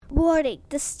Warning,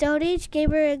 the Stone Age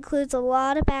Gamer includes a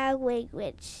lot of bad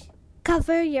language.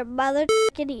 Cover your mother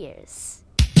ears.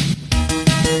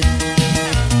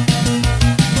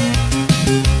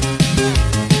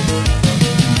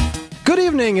 Good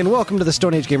evening and welcome to the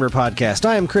Stone Age Gamer Podcast.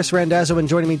 I am Chris Randazzo and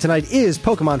joining me tonight is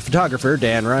Pokemon photographer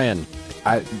Dan Ryan.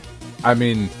 I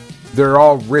mean, they're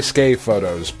all risque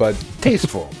photos, but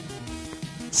tasteful.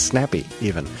 Snappy,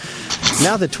 even.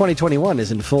 Now that 2021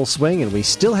 is in full swing and we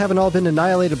still haven't all been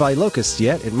annihilated by locusts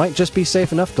yet, it might just be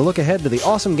safe enough to look ahead to the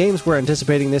awesome games we're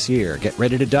anticipating this year. Get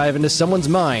ready to dive into someone's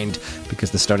mind, because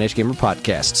the Stone Age Gamer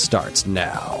Podcast starts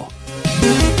now.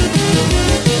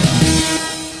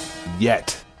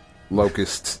 Yet.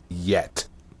 Locusts, yet.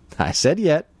 I said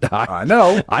yet. I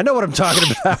know. I know what I'm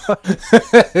talking about.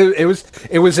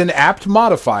 It was an apt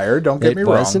modifier, don't get me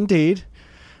wrong. It was indeed.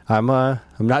 I'm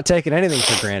not taking anything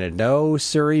for granted. No,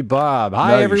 sirree, Bob.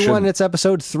 Hi, everyone. It's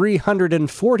episode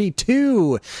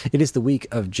 342. It is the week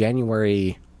of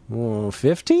January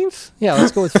 15th? Yeah,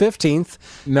 let's go with 15th,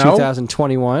 No.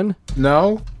 2021.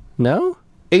 No.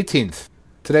 18th.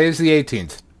 Today is the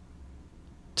 18th.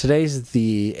 Today's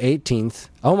the 18th.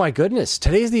 Oh, my goodness.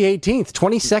 Today's the 18th.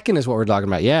 22nd is what we're talking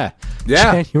about. Yeah.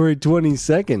 January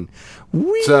 22nd.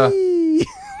 Whee!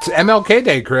 It's MLK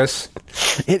Day, Chris.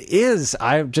 It is.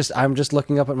 I'm just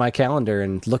looking up at my calendar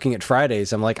and looking at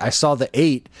Fridays. I'm like, I saw the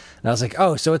 8, and I was like,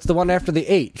 oh, so it's the one after the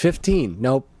 8, 15.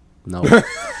 Nope. No,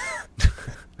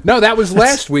 that was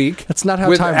last week. That's not how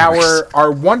with time works. Works.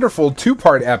 Our wonderful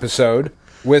 2-part episode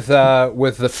with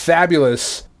the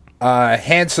fabulous,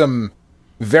 handsome,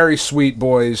 very sweet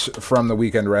boys from the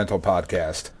Weekend Rental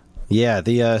podcast. Yeah,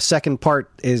 the second part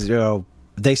is,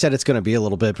 they said it's going to be a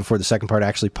little bit before the second part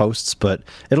actually posts, but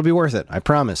it'll be worth it. I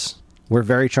promise. We're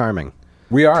very charming.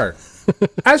 We are.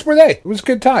 As were they. It was a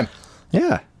good time.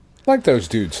 Yeah. Like those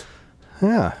dudes.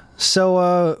 Yeah.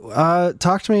 So,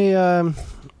 talk to me.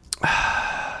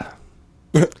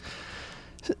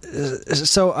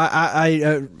 So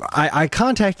I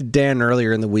contacted Dan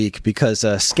earlier in the week because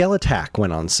Skeletak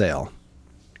went on sale,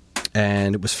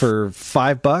 and it was for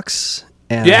 $5.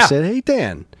 And I said, "Hey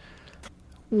Dan,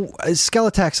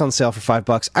 Skeletak's on sale for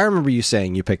 $5. I remember you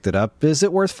saying you picked it up. Is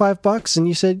it worth $5?" And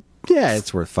you said, "Yeah,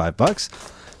 it's worth $5."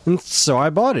 And so I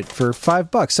bought it for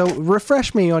 $5. So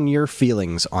refresh me on your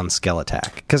feelings on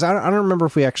Skeletak, because I don't remember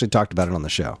if we actually talked about it on the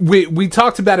show. We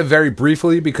talked about it very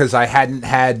briefly because I hadn't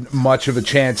had much of a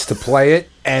chance to play it,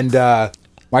 and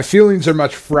my feelings are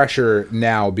much fresher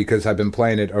now because I've been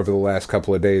playing it over the last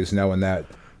couple of days, knowing that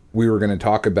we were going to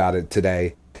talk about it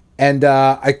today. And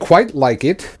I quite like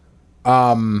it.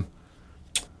 It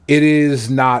is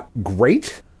not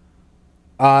great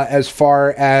as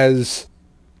far as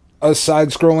a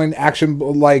side-scrolling action,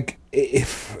 like,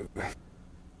 if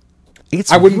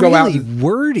it's I wouldn't really go out and,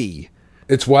 wordy.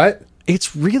 It's what?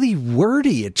 It's really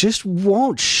wordy. It just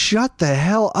won't shut the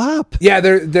hell up. Yeah,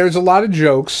 there's a lot of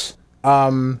jokes.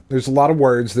 There's a lot of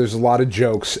words. There's a lot of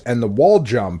jokes, and the wall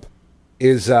jump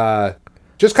is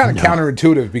just kind of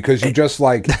counterintuitive because you just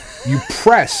you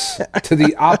press to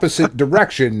the opposite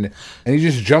direction, and he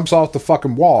just jumps off the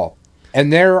fucking wall.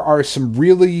 And there are some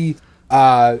really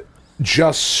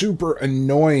just super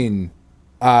annoying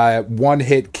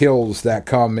one-hit kills that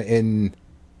come in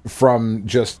from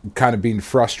just kind of being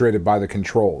frustrated by the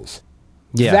controls.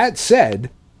 Yeah. That said,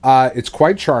 it's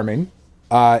quite charming.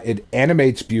 It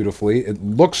animates beautifully. It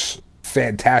looks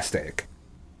fantastic.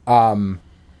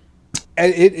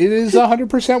 It is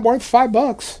 100% worth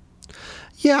 $5.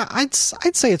 Yeah, I'd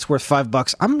say it's worth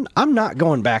 $5. I'm not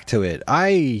going back to it. How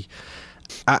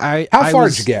far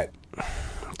did you get?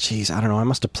 Jeez, I don't know. I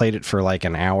must have played it for like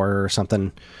an hour or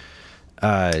something.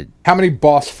 How many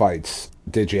boss fights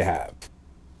did you have?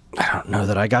 I don't know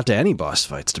that I got to any boss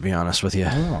fights, to be honest with you.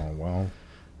 Oh, well.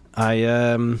 I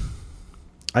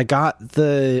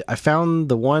found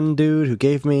the one dude who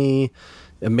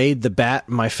made the bat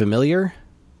my familiar.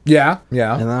 Yeah.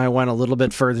 And then I went a little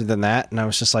bit further than that, and I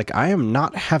was just like, I am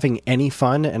not having any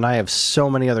fun, and I have so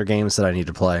many other games that I need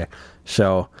to play.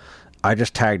 So I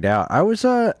just tagged out. I was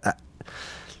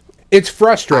it's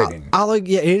frustrating. It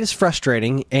is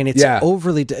frustrating, and it's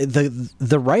overly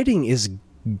the writing is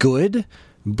good,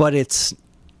 but it's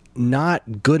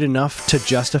not good enough to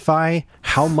justify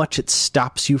how much it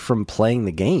stops you from playing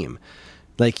the game.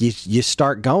 Like you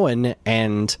start going,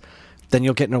 and then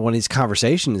you'll get into one of these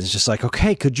conversations. It's just like,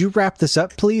 okay, could you wrap this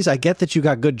up, please? I get that you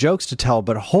got good jokes to tell,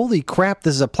 but holy crap,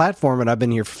 this is a platform, and I've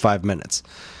been here for 5 minutes.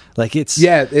 Like it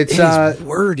is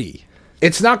wordy.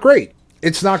 It's not great.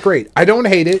 I don't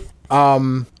hate it.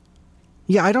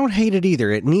 Yeah, I don't hate it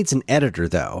either. It needs an editor,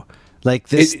 though. Like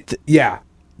this.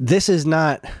 This is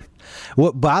not.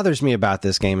 What bothers me about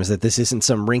this game is that this isn't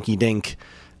some rinky-dink,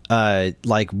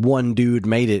 like one dude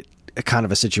made it kind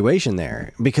of a situation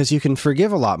there, because you can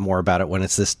forgive a lot more about it when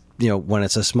it's this, when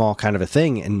it's a small kind of a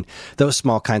thing, and those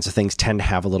small kinds of things tend to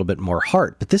have a little bit more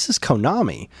heart. But this is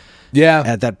Konami,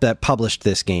 that published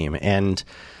this game, and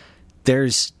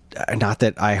there's not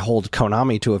that I hold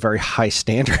Konami to a very high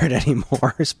standard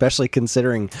anymore, especially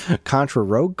considering Contra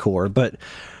Rogue Core, but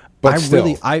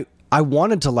I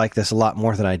wanted to like this a lot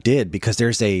more than I did, because there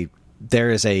is a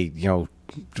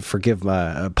forgive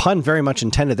a pun very much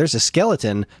intended, there's a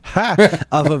skeleton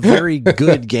of a very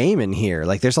good game in here.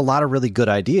 Like, there's a lot of really good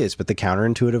ideas, but the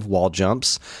counterintuitive wall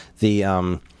jumps,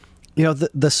 the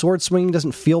the sword swinging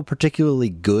doesn't feel particularly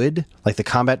good. Like, the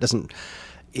combat doesn't,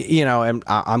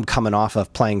 I'm coming off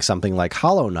of playing something like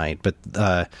Hollow Knight, but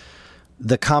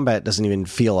the combat doesn't even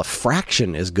feel a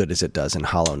fraction as good as it does in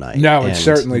Hollow Knight. No, it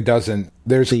certainly doesn't.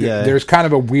 There's kind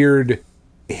of a weird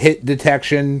hit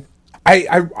detection.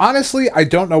 I honestly, I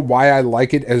don't know why I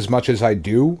like it as much as I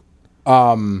do.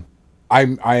 I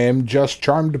am just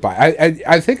charmed by it.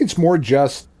 I think it's more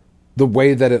just the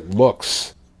way that it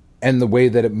looks and the way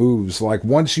that it moves. Like,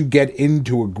 once you get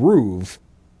into a groove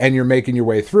and you're making your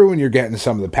way through and you're getting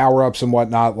some of the power-ups and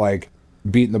whatnot, like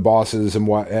beating the bosses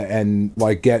and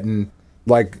like getting,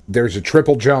 like, there's a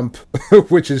triple jump,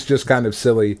 which is just kind of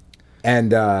silly.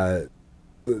 And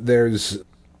there's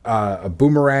a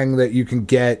boomerang that you can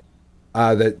get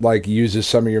that, like, uses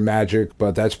some of your magic,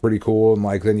 but that's pretty cool. And,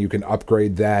 like, then you can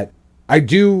upgrade that.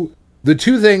 The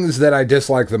two things that I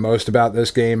dislike the most about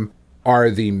this game are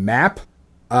the map,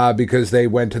 because they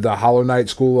went to the Hollow Knight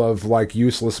school of, like,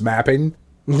 useless mapping.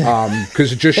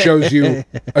 Because it just shows you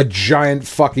a giant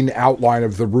fucking outline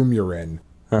of the room you're in.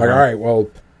 Like, all right, well,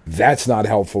 that's not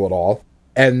helpful at all.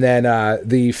 And then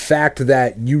the fact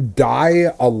that you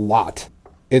die a lot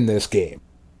in this game,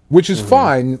 which is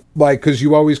fine, like, because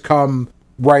you always come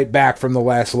right back from the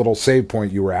last little save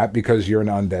point you were at, because you're an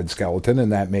undead skeleton,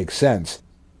 and that makes sense.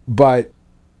 But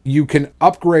you can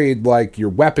upgrade, like, your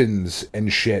weapons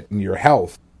and shit and your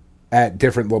health at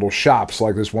different little shops.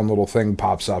 Like, this one little thing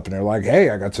pops up and they're like, hey,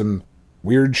 I got some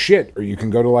weird shit. Or you can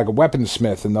go to, like, a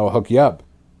weaponsmith and they'll hook you up.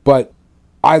 But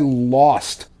I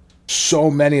lost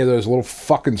so many of those little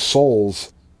fucking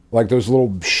souls, like those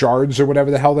little shards or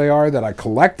whatever the hell they are, that I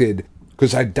collected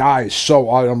because I die so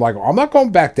often. I'm like, I'm not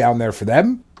going back down there for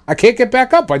them. I can't get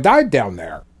back up. I died down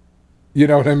there. You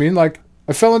know what I mean? Like,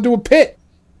 I fell into a pit.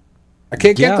 I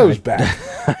can't get those back.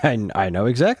 I know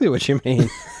exactly what you mean.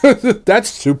 That's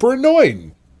super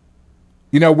annoying.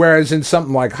 Whereas in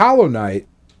something like Hollow Knight,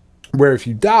 where if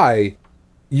you die,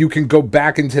 you can go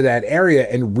back into that area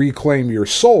and reclaim your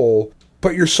soul,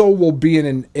 but your soul will be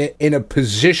in a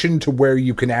position to where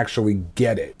you can actually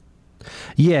get it.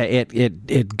 Yeah,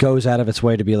 it goes out of its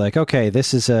way to be like, okay,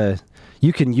 this is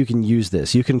you can use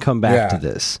this. You can come back to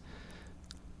this.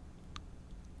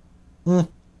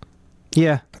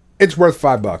 Yeah. It's worth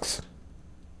 $5.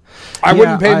 I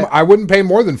wouldn't pay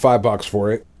more than $5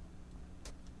 for it.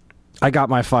 I got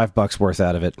my $5 worth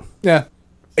out of it. Yeah.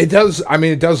 It does. I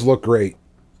mean, it does look great.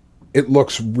 It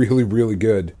looks really, really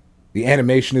good. The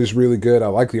animation is really good. I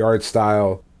like the art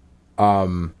style. I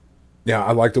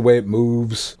like the way it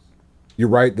moves. You're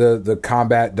right. The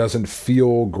combat doesn't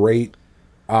feel great.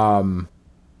 But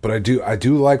I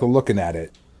do like looking at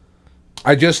it.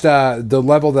 I just, the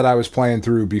level that I was playing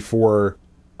through before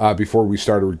we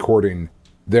started recording,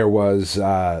 there was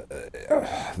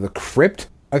the Crypt,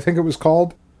 I think it was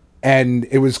called, and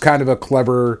it was kind of a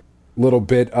clever little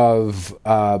bit of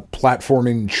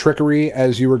platforming trickery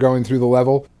as you were going through the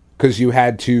level, because you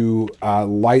had to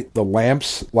light the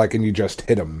lamps, like, and you just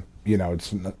hit them.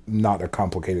 It's not a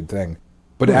complicated thing,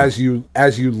 but as you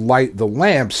light the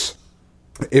lamps,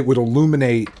 it would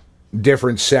illuminate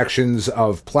different sections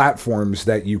of platforms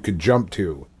that you could jump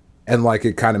to. And, like,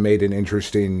 it kind of made an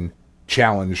interesting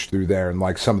challenge through there. And,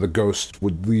 like, some of the ghosts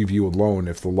would leave you alone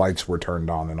if the lights were turned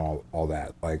on and all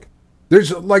that. Like,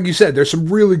 there's, like you said, there's some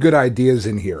really good ideas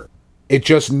in here. It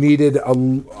just needed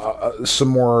some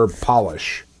more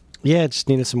polish. Yeah, it just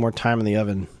needed some more time in the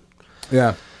oven.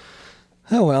 Yeah.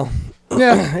 Oh, well.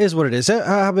 Yeah, it is what it is.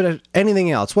 How about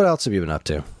anything else? What else have you been up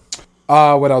to?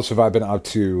 What else have I been up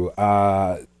to?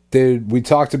 We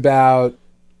talked about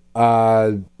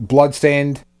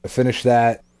Bloodstained. I finished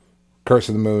that. Curse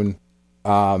of the Moon.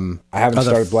 I haven't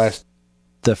started Blast.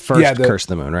 The first Curse of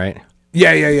the Moon, right?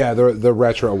 Yeah. The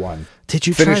retro one. Did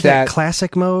you try that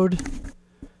classic mode?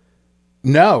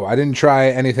 No, I didn't try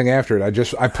anything after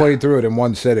it. I played through it in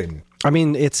one sitting. I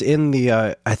mean, it's in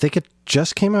the. I think it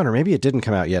just came out, or maybe it didn't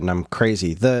come out yet, and I'm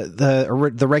crazy.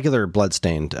 The regular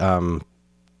Bloodstained.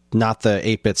 not the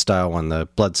 8-bit style one, the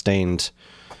bloodstained.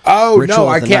 Oh Ritual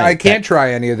no, of the Night. I can't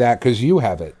try any of that because you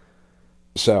have it.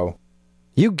 So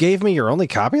you gave me your only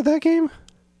copy of that game?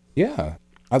 Yeah,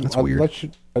 That's I'll weird. let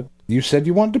you. You said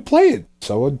you wanted to play it,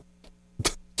 so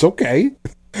it's okay.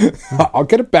 I'll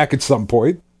get it back at some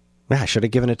point. Yeah, I should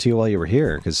have given it to you while you were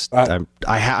here because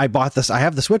I bought this. I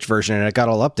have the Switch version and it got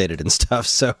all updated and stuff.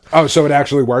 So so it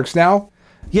actually works now.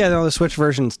 yeah, no, the Switch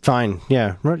version's fine.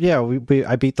 Yeah,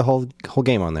 I beat the whole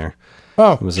game on there.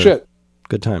 Oh, it was shit! A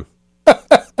good time.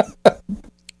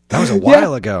 That was a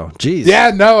while ago. Jeez.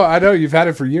 Yeah, no, I know you've had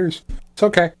it for years. It's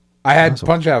okay. I had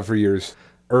Punch Out for years,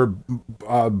 or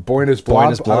Boyna's Blob.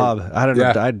 Boyna's Blob. I don't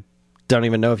know. I don't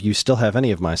even know if you still have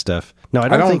any of my stuff. No, I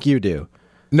don't think you do.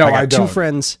 No, I don't. 2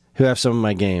 friends who have some of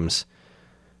my games.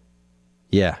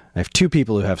 Yeah, I have 2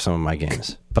 people who have some of my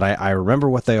games, but I remember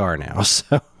what they are now.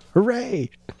 So, hooray!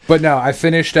 But no, I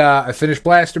finished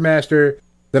Blaster Master,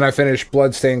 then I finished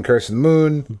Bloodstained Curse of the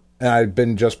Moon, and I've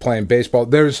been just playing baseball.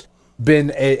 There's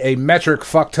been a metric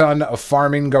fuck ton of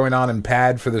farming going on in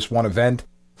Pad for this one event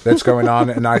that's going on,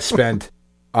 and I spent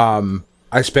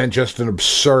just an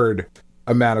absurd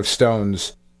amount of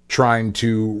stones trying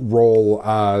to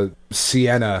roll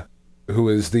Sienna, who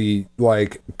is the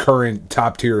current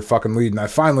top tier fucking lead, and I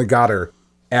finally got her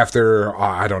after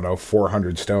I don't know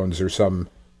 400 stones or some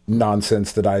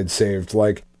nonsense that I had saved.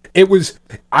 It was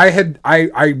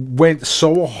I went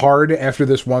so hard after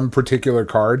this one particular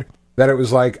card that it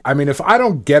was if I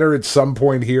don't get her at some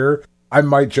point here, I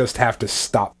might just have to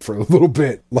stop for a little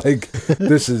bit.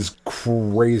 This is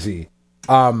crazy.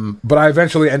 But I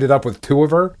eventually ended up with 2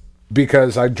 of her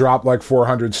because I dropped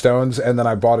 400 stones and then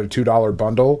I bought a $2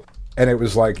 bundle, and it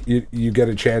was you get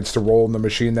a chance to roll in the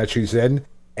machine that she's in,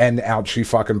 and out she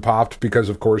fucking popped because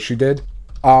of course she did.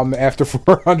 After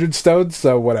 400 stones,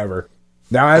 so whatever.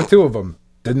 Now I have 2 of them.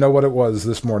 Didn't know what it was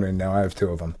this morning. Now I have 2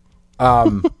 of them.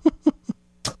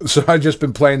 So I've just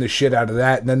been playing the shit out of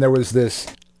that. And then there was this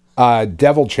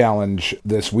Devil Challenge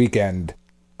this weekend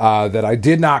that I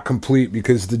did not complete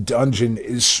because the dungeon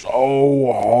is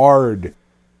so hard.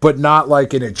 But not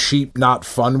in a cheap, not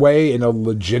fun way. In a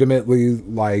legitimately,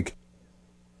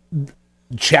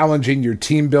 challenging your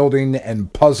team building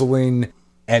and puzzling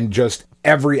and just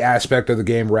every aspect of the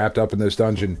game wrapped up in this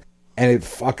dungeon. And it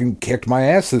fucking kicked my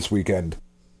ass this weekend.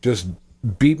 Just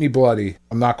beat me bloody.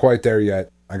 I'm not quite there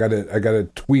yet. I gotta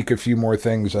tweak a few more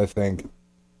things, I think.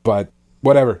 But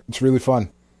whatever. It's really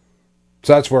fun.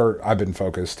 So that's where I've been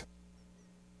focused.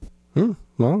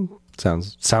 Well,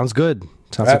 sounds good.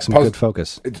 Sounds like some good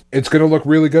focus. It's going to look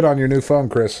really good on your new phone,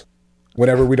 Chris.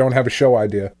 Whenever we don't have a show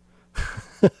idea.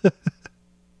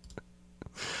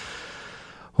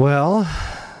 Well,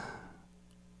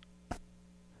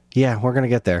 yeah, we're going to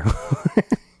get there.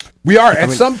 We are.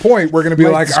 At some point, we're going to be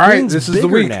all right, this is the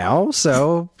week. Now,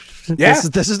 so yeah.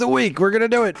 This is the week. We're going to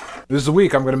do it. This is the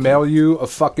week. I'm going to mail you a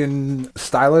fucking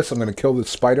stylus. I'm going to kill this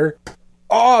spider.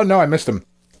 Oh, no, I missed him.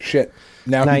 Shit.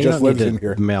 Now he just lives in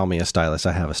here. Mail me a stylus.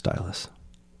 I have a stylus.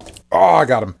 Oh, I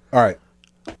got him. All right.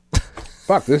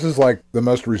 Fuck, this is the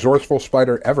most resourceful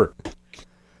spider ever.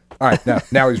 All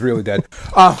right, now he's really dead.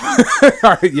 All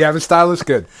right, you have a stylus?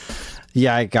 Good.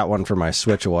 Yeah, I got one for my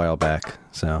Switch a while back,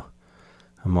 so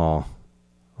I'm all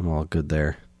good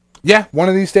there. Yeah, one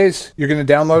of these days you're going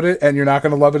to download it and you're not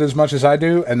going to love it as much as I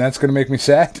do, and that's going to make me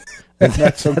sad. And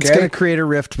that's okay. It's going to create a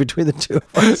rift between the two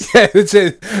of us. Yeah, it's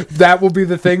it. That will be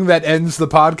the thing that ends the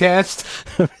podcast.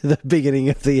 The beginning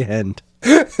of the end.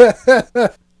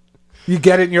 You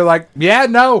get it and you're like, yeah,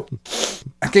 no.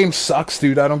 That game sucks,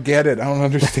 dude. I don't get it. I don't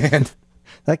understand.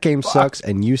 That game sucks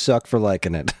and you suck for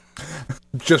liking it.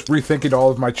 Just rethinking all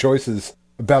of my choices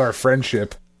about our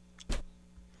friendship.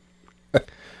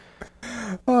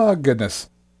 Oh, goodness.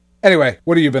 Anyway,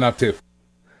 what have you been up to?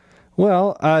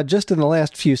 Well, just in the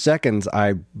last few seconds,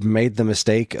 I made the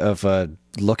mistake of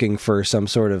looking for some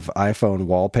sort of iPhone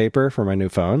wallpaper for my new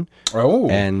phone. Oh.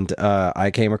 And I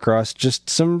came across just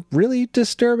some really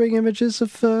disturbing images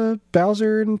of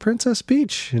Bowser and Princess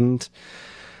Peach. And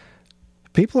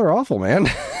people are awful, man.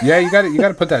 Yeah, you got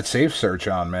to put that safe search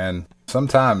on, man.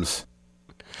 Sometimes.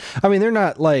 I mean, they're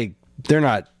not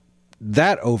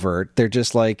that overt. They're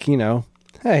just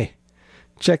hey,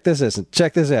 check this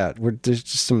out. There's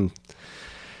just some.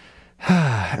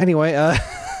 Anyway,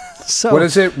 so what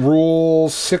is it? Rule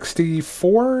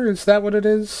 64? Is that what it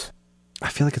is? I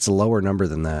feel like it's a lower number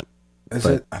than that. Is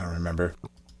it? I don't remember.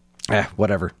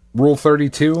 Whatever. Rule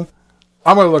 32?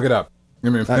 I'm going to look it up.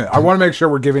 Give me a minute. I want to make sure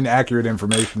we're giving accurate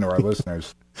information to our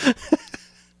listeners.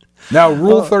 Now,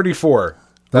 Rule 34.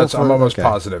 I'm almost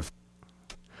positive.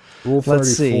 Rule 34.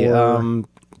 Let's see.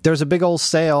 There's a big old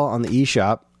sale on the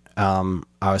eShop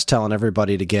I was telling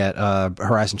everybody to get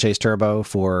Horizon Chase Turbo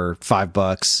for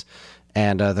 $5,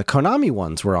 and the Konami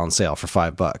ones were on sale for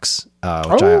 $5,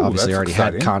 which I obviously already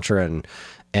had Contra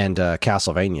and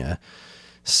Castlevania.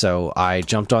 So I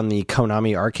jumped on the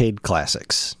Konami Arcade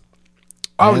Classics.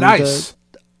 Oh, nice.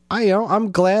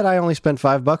 I'm glad I only spent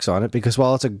 $5 on it because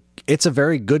while it's a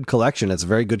very good collection, it's a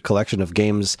very good collection of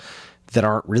games that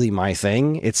aren't really my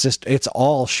thing. It's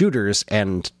all shooters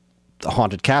and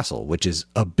Haunted Castle, which is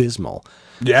abysmal.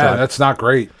 Yeah, so that's not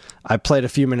great. I played a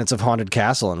few minutes of Haunted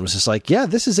Castle and was just like, yeah,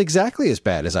 this is exactly as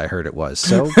bad as I heard it was.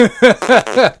 So,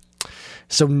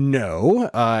 so no.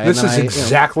 This is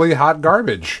exactly hot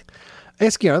garbage.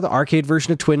 It's, the arcade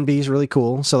version of Twin Bee is really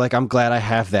cool. So, I'm glad I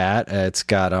have that. It's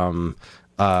got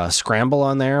Scramble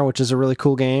on there, which is a really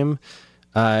cool game.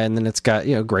 And then it's got,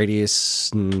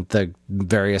 Gradius and the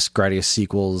various Gradius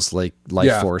sequels like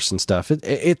Life Force and stuff.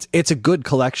 It's a good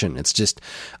collection. It's just,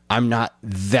 I'm not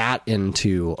that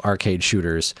into arcade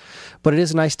shooters, but it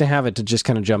is nice to have it to just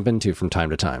kind of jump into from time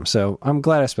to time. So I'm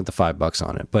glad I spent the $5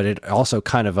 on it, but it also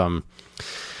kind of,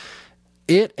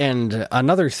 it and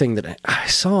another thing that I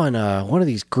saw in one of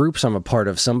these groups I'm a part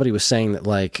of, somebody was saying that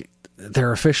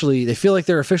they feel like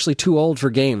they're officially too old for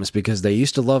games because they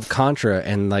used to love Contra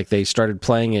and they started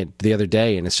playing it the other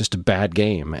day and it's just a bad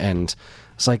game. And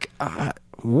it's like,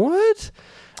 what?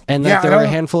 And there were a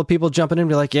handful of people jumping in and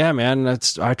be like, yeah, man,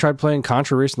 I tried playing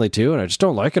Contra recently too, and I just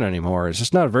don't like it anymore. It's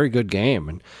just not a very good game.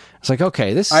 And it's like,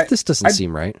 okay, this doesn't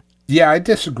seem right. Yeah, I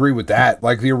disagree with that.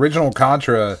 The original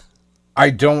Contra, I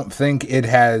don't think it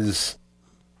has...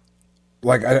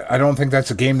 I don't think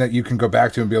that's a game that you can go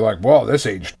back to and be like, well, this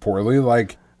aged poorly.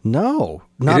 No,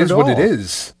 not it is at what all. it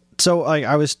is. So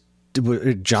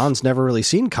John's never really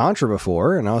seen Contra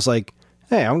before. And I was like,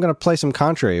 hey, I'm going to play some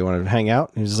Contra. You want to hang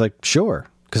out? And he's like, sure.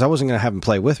 Because I wasn't going to have him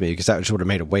play with me because that just would have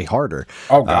made it way harder.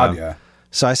 Oh, God, yeah.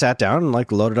 So I sat down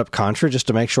and loaded up Contra just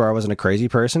to make sure I wasn't a crazy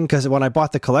person. Because when I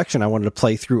bought the collection, I wanted to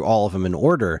play through all of them in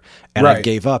order. And I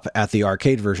gave up at the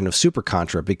arcade version of Super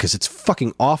Contra because it's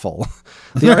fucking awful.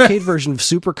 The arcade version of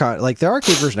the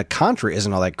arcade version of Contra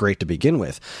isn't all that great to begin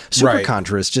with. Super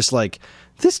Contra is just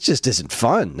this just isn't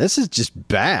fun. This is just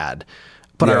bad.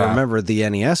 But I remember the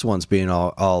NES ones being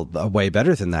all way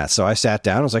better than that. So I sat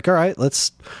down. I was like, all right,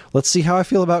 let's see how I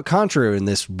feel about Contra in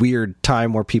this weird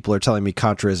time where people are telling me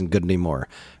Contra isn't good anymore.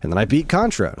 And then I beat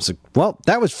Contra. I was like, well,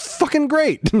 that was fucking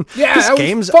great. Yeah, this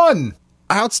game's fun.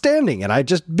 Outstanding. And I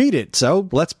just beat it. So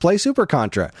let's play Super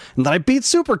Contra. And then I beat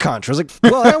Super Contra. I was like,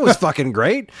 well, that was fucking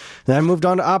great. Then I moved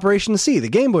on to Operation C, the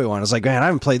Game Boy one. I was like, man, I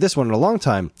haven't played this one in a long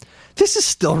time. This is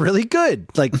still really good.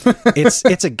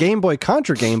 It's a Game Boy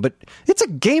Contra game, but it's a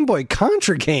Game Boy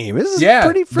Contra game. This is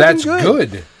pretty freaking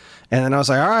good. And then I was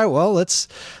like, all right, well, let's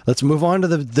move on to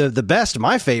the best,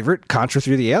 my favorite, Contra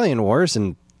 3: The Alien Wars.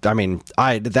 And I mean,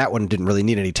 that one didn't really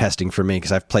need any testing for me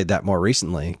because I've played that more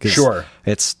recently. Sure.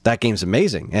 That game's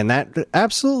amazing. And that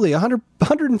absolutely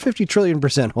 150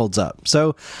 trillion% holds up.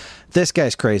 So this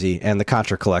guy's crazy. And the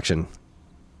Contra collection,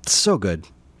 so good.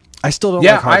 I still don't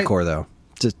like hardcore though.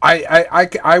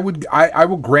 I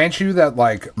will grant you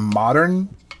that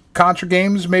modern Contra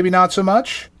games maybe not so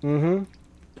much. Mm-hmm.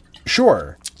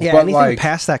 Sure. Yeah, but anything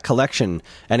past that collection,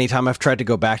 anytime I've tried to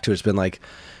go back to, it's been like,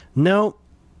 no.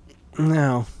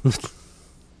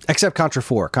 Except Contra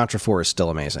 4. Contra 4 is still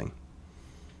amazing.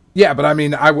 Yeah, but I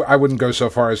mean, I wouldn't go so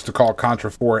far as to call Contra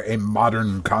 4 a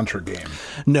modern Contra game.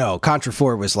 No, Contra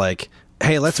 4 was like,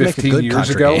 hey, let's make a good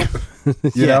Contra game.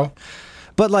 You know?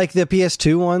 But the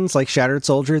PS2 ones, like Shattered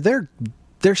Soldier,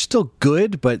 they're still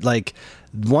good, but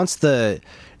once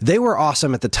they were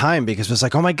awesome at the time because it was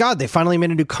like, oh my God, they finally made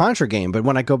a new Contra game. But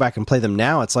when I go back and play them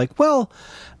now, it's like, well,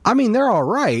 I mean, they're all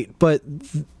right, but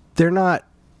they're not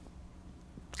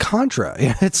Contra.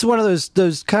 It's one of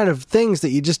those kind of things that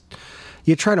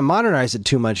you try to modernize it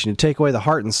too much and you take away the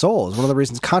heart and soul. It's one of the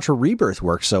reasons Contra Rebirth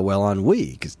works so well on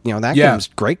Wii. Because, that game's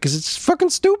great because it's fucking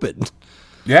stupid.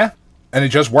 Yeah, and it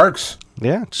just works.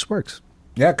 Yeah, it just works.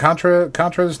 Yeah, Contra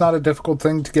is not a difficult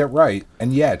thing to get right,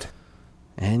 and yet.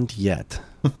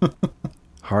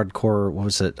 Hardcore, what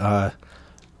was it?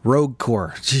 Rogue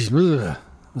Core. Jeez,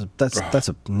 that's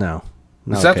a no.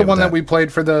 Is that the one that we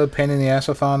played for the Pain in the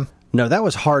Ass-a-thon? No, that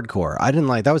was Hardcore. I didn't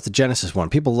that was the Genesis one.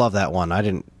 People love that one. I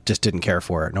didn't care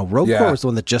for it. No, Rogue Core was the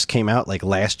one that just came out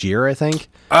last year, I think.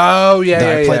 Oh, yeah,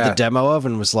 that I played the demo of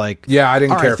and was like, yeah, I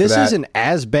didn't care for that. This isn't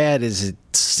as bad as it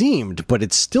seemed, but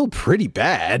it's still pretty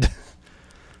bad.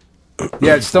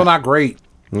 Yeah, it's still not great.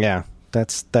 Yeah,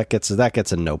 that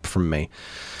gets a nope from me.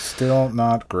 Still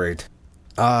not great.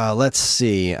 Let's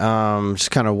see.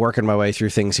 Just kind of working my way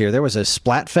through things here. There was a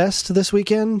Splatfest this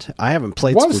weekend. I haven't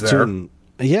played Splatoon.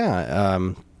 There? Yeah.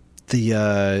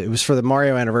 it was for the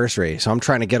Mario anniversary, so I'm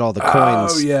trying to get all the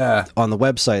coins on the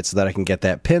website so that I can get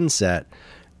that pin set.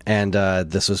 And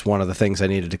this was one of the things I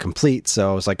needed to complete,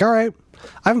 so I was like, all right,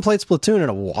 I haven't played Splatoon in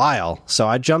a while, so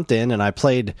I jumped in and I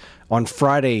played on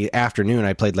Friday afternoon.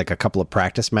 I played like a couple of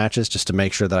practice matches just to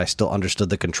make sure that I still understood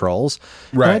the controls.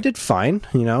 Right. And I did fine.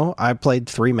 I played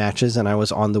 3 matches and I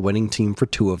was on the winning team for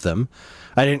 2 of them.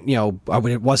 I didn't,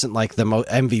 it wasn't like the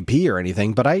MVP or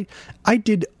anything, but I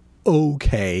did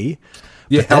okay.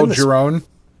 You held your own?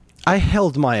 I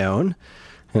held my own.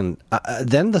 And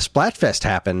then the Splatfest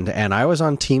happened, and I was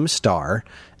on Team Star,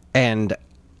 and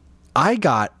I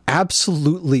got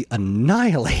absolutely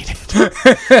annihilated.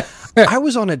 I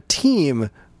was on a team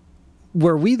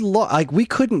where we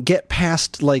couldn't get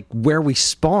past like where we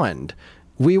spawned.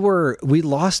 We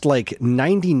lost like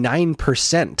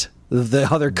 99% of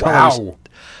the other colors. Wow.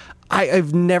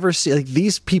 I've never seen, like,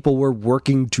 these people were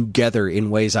working together in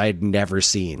ways I had never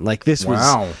seen. Like, this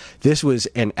was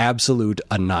an absolute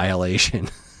annihilation.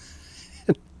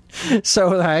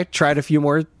 So I tried a few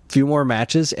more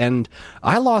matches, and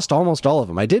I lost almost all of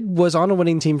them. I was on a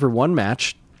winning team for 1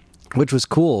 match, which was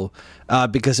cool,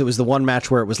 because it was the one match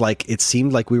where it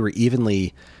seemed like we were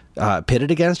evenly pitted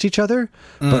against each other,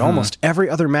 but almost every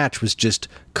other match was just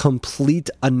complete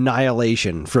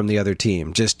annihilation from the other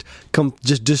team, just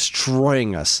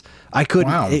destroying us. I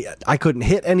couldn't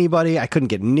hit anybody. I couldn't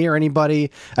get near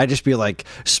anybody. I'd just be like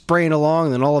spraying along,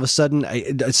 and then all of a sudden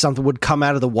something would come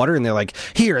out of the water, and they're like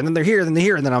here, and then they're here, and then they're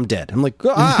here, and then I'm dead. I'm like,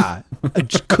 I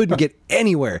just couldn't get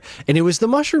anywhere. And it was the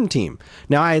mushroom team.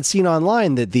 Now, I had seen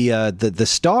online that the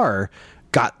star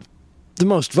got the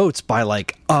most votes by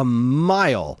like a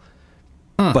mile,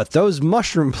 but those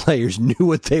mushroom players knew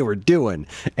what they were doing,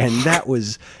 and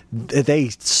they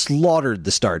slaughtered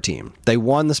the star team. They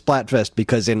won the Splatfest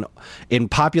because in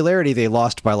popularity they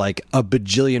lost by like a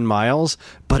bajillion miles,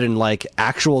 but in like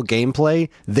actual gameplay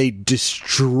they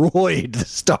destroyed the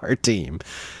star team.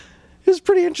 It was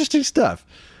pretty interesting stuff.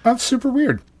 That's super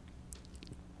weird.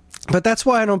 But that's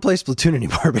why I don't play Splatoon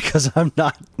anymore, because I'm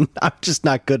just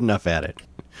not good enough at it.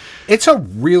 It's a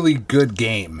really good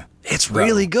game. It's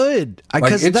really good.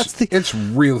 It's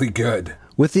really good.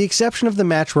 With the exception of the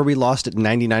match where we lost at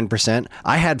 99%,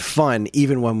 I had fun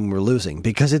even when we were losing,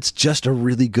 because it's just a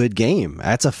really good game.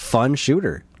 That's a fun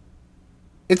shooter.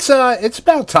 It's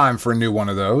about time for a new one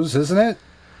of those, isn't it?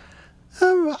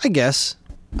 I guess.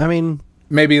 I mean,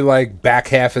 maybe like back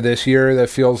half of this year that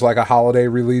feels like a holiday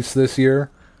release this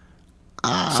year.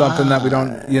 Something that we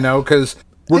don't, because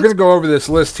we're going to go over this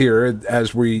list here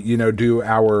as we, do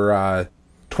our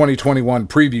 2021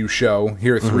 preview show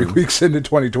here 3 weeks into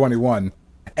 2021.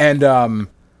 And, I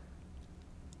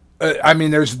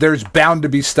mean, there's bound to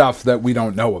be stuff that we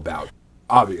don't know about,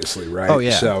 obviously, right? Oh,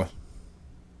 yeah. So,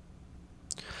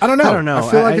 I don't know. I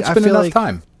feel like it's been enough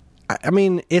time. I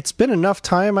mean, it's been enough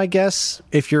time, I guess,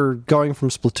 if you're going from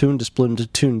Splatoon to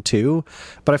Splatoon 2,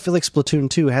 but I feel like Splatoon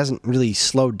 2 hasn't really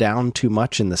slowed down too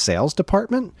much in the sales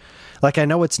department. Like, I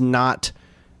know it's not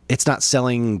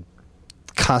selling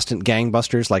constant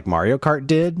gangbusters like Mario Kart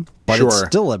did, but it's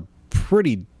still a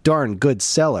pretty darn good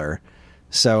seller.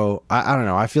 So, I don't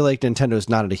know. I feel like Nintendo's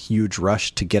not in a huge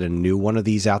rush to get a new one of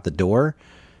these out the door.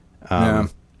 Yeah.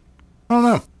 I don't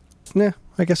know. Yeah,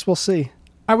 I guess we'll see.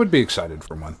 I would be excited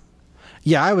for one.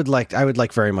 Yeah, I would like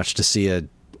very much to see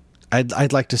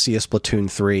I'd like to see a Splatoon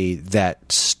 3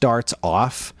 that starts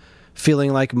off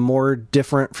feeling like more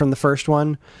different from the first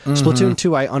one. Splatoon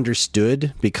 2 I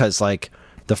understood, because like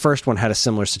the first one had a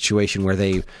similar situation where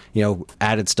they,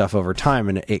 added stuff over time,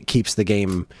 and it keeps the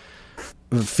game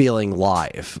feeling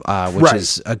live, which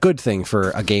is a good thing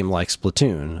for a game like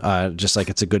Splatoon, just like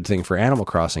it's a good thing for Animal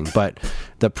Crossing. But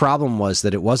the problem was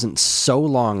that it wasn't so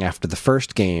long after the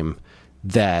first game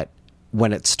that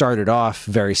when it started off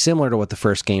very similar to what the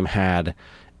first game had,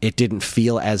 it didn't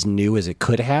feel as new as it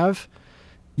could have.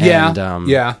 Yeah.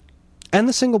 And, and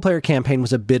the single-player campaign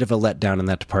was a bit of a letdown in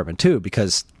that department, too,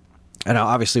 because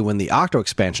obviously when the Octo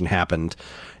expansion happened,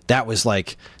 that was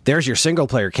like, there's your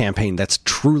single-player campaign that's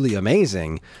truly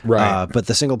amazing. Right. But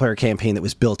the single-player campaign that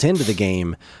was built into the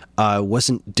game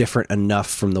wasn't different enough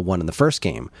from the one in the first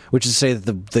game, which is to say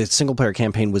that the single-player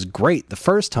campaign was great the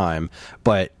first time,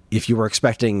 but if you were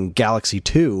expecting Galaxy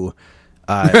 2,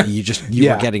 you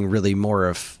were getting really more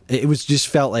of... It was just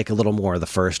felt like a little more of the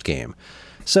first game.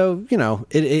 So,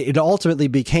 it ultimately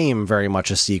became very much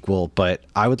a sequel, but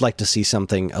I would like to see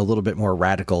something a little bit more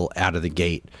radical out of the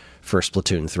gate for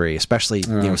Splatoon 3, especially,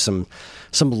 some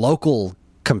local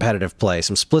competitive play,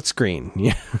 some split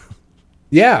screen.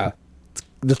 Yeah.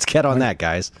 Let's get on that,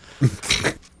 guys.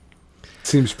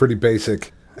 Seems pretty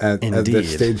basic at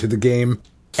this stage of the game.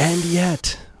 And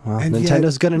yet, Well, and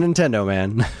Nintendo's good at Nintendo,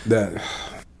 man.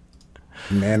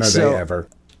 Man, are they ever.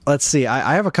 Let's see.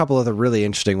 I have a couple of the really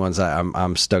interesting ones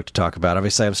I'm stoked to talk about.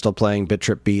 Obviously, I'm still playing Bit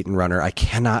Trip Beat and Runner. I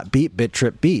cannot beat Bit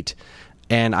Trip Beat.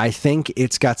 And I think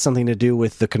it's got something to do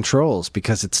with the controls,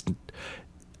 because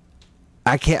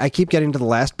I keep getting to the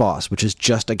last boss, which is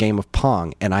just a game of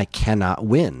Pong, and I cannot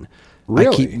win.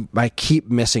 Really? I keep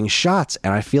missing shots,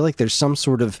 and I feel like there's some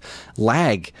sort of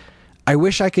lag. I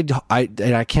wish I could,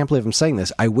 and I can't believe I'm saying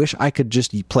this, I wish I could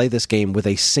just play this game with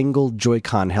a single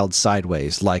Joy-Con held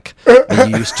sideways like I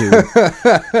used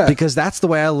to, because that's the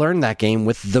way I learned that game,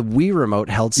 with the Wii remote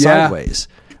held sideways.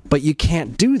 But you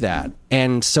can't do that,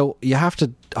 and so you have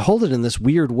to hold it in this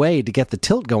weird way to get the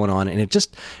tilt going on, and it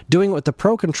just, doing it with the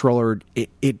Pro Controller,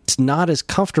 it's not as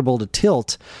comfortable to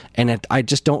tilt, and I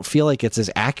just don't feel like it's as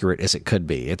accurate as it could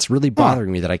be. It's really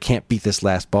bothering me that I can't beat this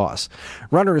last boss.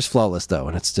 Runner is flawless, though,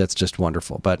 and it's just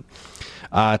wonderful, but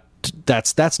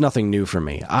that's nothing new for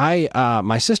me.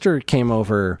 My sister came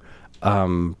over, I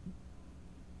don't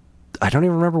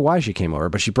even remember why she came over,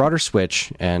 but she brought her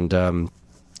Switch, and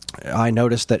I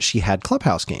noticed that she had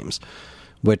Clubhouse games,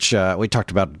 which we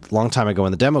talked about a long time ago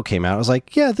when the demo came out. I was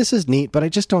like, yeah, this is neat, but I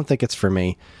just don't think it's for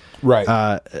me. Right.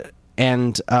 I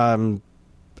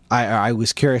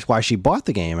was curious why she bought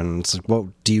the game, and it's like,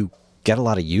 well, do you get a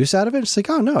lot of use out of it? It's like,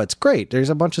 oh, no, it's great. There's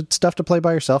a bunch of stuff to play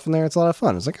by yourself in there. It's a lot of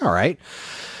fun. It's like, all right,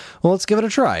 well, let's give it a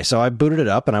try. So I booted it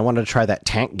up, and I wanted to try that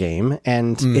tank game,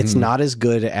 and it's not as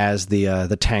good as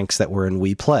the tanks that were in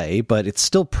Wii Play, but it's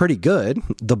still pretty good.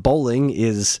 The bowling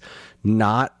is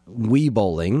not Wii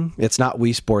bowling. It's not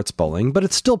Wii Sports bowling, but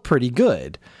it's still pretty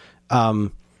good.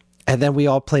 And then we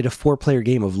all played a 4-player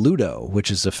game of Ludo, which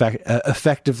is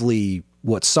effectively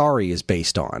what Sorry is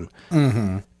based on.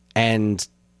 Mm-hmm. And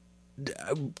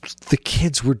the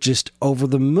kids were just over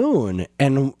the moon.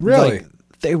 And really?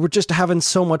 They were just having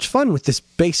so much fun with this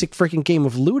basic freaking game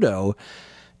of Ludo.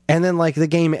 And then, like, the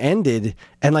game ended,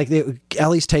 and, like,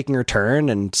 Ellie's taking her turn,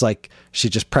 and it's like she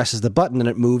just presses the button, and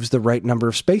it moves the right number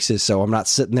of spaces. So I'm not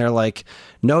sitting there like,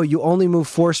 no, you only move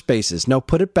 4 spaces. No,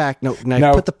 put it back. No,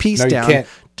 put the piece down.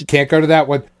 You can't go to that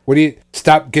one. What do you...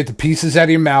 Stop, get the pieces out of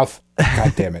your mouth.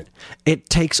 God damn it. It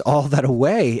takes all that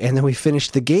away, and then we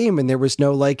finished the game, and there was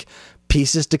no, like,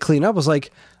 pieces to clean up. I was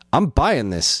like, I'm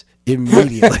buying this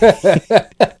immediately.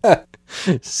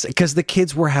 Because the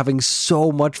kids were having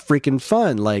so much freaking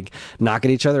fun, like knocking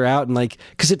each other out, and like,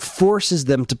 because it forces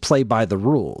them to play by the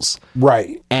rules,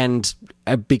 right? And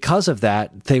because of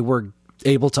that, they were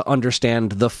able to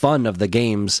understand the fun of the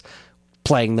games,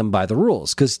 playing them by the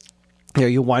rules. Because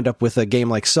you wind up with a game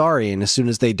like Sorry, and as soon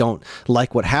as they don't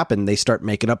like what happened, they start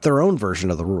making up their own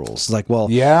version of the rules. Like, well,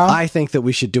 yeah, I think that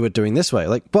we should do it doing this way.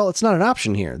 Like, well, it's not an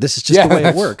option here. This is just the way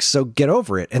it works. So get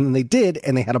over it. And then they did,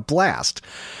 and they had a blast.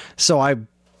 So I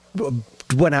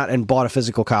went out and bought a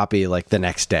physical copy like the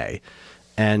next day,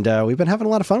 and we've been having a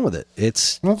lot of fun with it.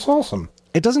 That's awesome.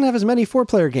 It doesn't have as many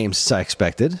 4-player games as I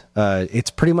expected. It's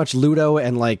pretty much Ludo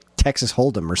and like Texas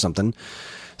Hold'em or something.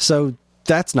 So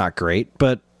that's not great,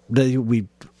 but we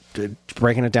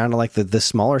breaking it down to like the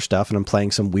smaller stuff, and I'm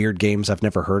playing some weird games I've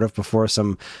never heard of before. I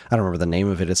don't remember the name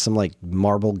of it. It's some like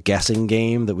marble guessing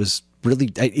game that was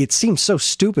really, it seemed so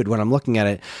stupid when I'm looking at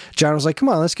it. John was like, come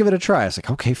on, let's give it a try. I was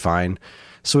like, okay, fine.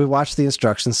 So we watched the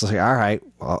instructions. I was like, all right,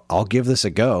 well, I'll give this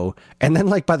a go. And then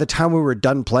like by the time we were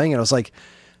done playing it, I was like,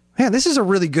 man, this is a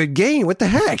really good game. What the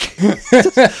heck?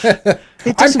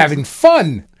 I'm having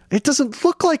fun. It doesn't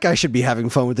look like I should be having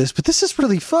fun with this, but this is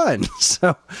really fun.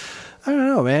 So, I don't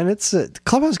know, man.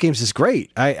 Clubhouse Games is great.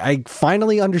 I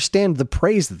finally understand the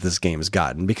praise that this game has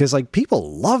gotten, because like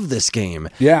people love this game.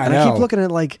 Yeah, and I keep looking at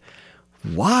it like,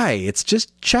 why? It's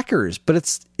just checkers, but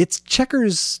it's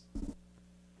checkers.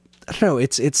 I don't know.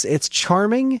 It's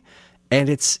charming, and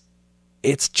it's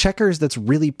checkers that's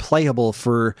really playable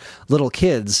for little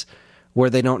kids, where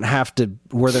they're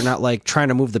not like trying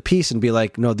to move the piece and be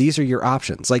like, no, these are your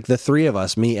options. Like the three of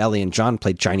us, me, Ellie, and John,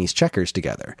 played Chinese checkers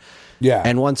together. Yeah.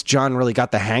 And once John really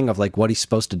got the hang of like what he's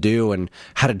supposed to do and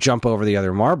how to jump over the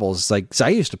other marbles, like, so I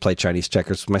used to play Chinese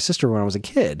checkers with my sister when I was a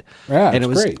kid. Yeah, and it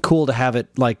was great. Cool to have it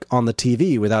like on the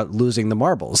TV without losing the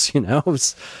marbles, you know?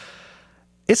 It's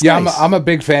yeah, nice. I'm a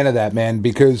big fan of that, man,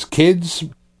 because kids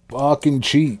fucking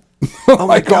cheat. Oh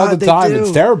like God, all the time.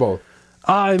 It's terrible.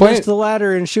 I missed the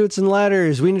ladder and shoots and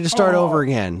ladders. We need to start over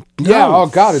again. No. Yeah, oh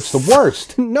God, it's the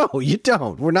worst. No, you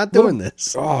don't. We're not doing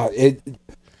this.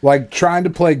 Like trying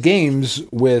to play games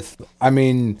with,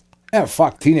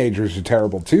 teenagers are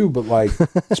terrible too, but like,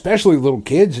 especially little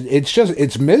kids,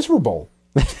 it's miserable.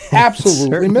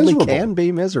 Absolutely it miserable. Can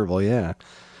be miserable, yeah.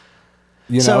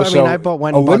 You know, I bought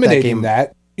one. Eliminating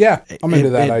that, Yeah, I'm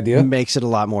into that idea. It makes it a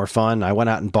lot more fun. I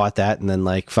went out and bought that, and then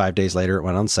like 5 days later it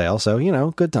went on sale. So,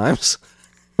 good times.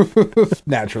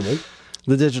 Naturally.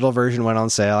 The digital version went on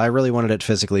sale. I really wanted it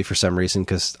physically for some reason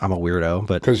because I'm a weirdo.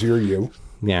 Because you're you.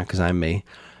 Yeah, because I'm me.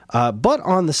 But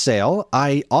on the sale,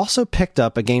 I also picked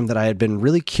up a game that I had been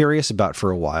really curious about for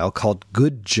a while called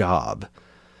Good Job.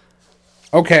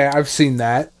 Okay, I've seen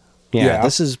that. Yeah,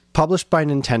 this is published by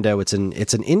Nintendo. It's an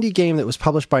indie game that was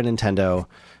published by Nintendo.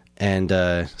 And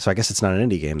so I guess it's not an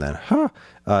indie game then.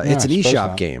 It's an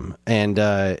eShop game. And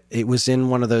it was in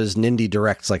one of those Nindy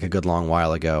Directs like a good long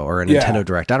while ago, or a Nintendo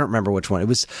Direct. I don't remember which one. It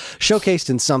was showcased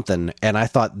in something, and I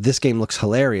thought this game looks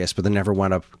hilarious, but then never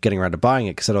wound up getting around to buying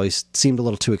it because it always seemed a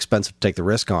little too expensive to take the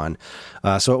risk on.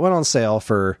 So it went on sale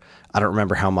for, I don't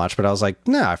remember how much, but I was like,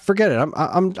 nah, forget it.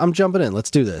 I'm jumping in. Let's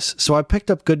do this. So I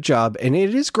picked up Good Job, and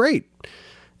it is great.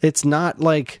 It's not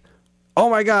like, oh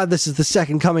my God, this is the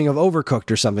second coming of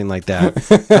Overcooked or something like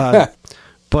that.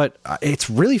 But it's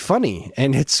really funny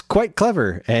and it's quite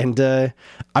clever. And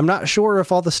I'm not sure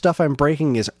if all the stuff I'm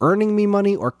breaking is earning me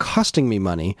money or costing me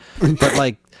money. But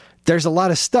like, there's a lot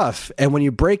of stuff. And when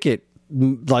you break it,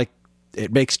 like,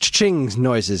 it makes ching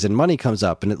noises and money comes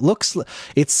up. And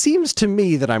it seems to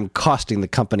me that I'm costing the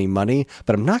company money,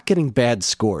 but I'm not getting bad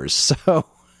scores. So,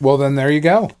 well, then there you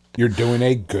go. You're doing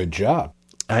a good job.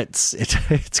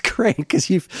 It's great because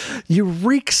you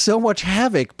wreak so much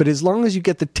havoc, but as long as you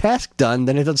get the task done,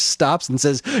 then it just stops and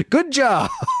says, "Good job."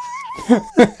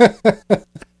 I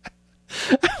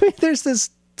mean, there's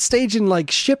this stage in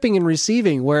like shipping and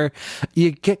receiving where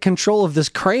you get control of this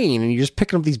crane and you're just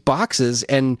picking up these boxes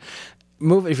and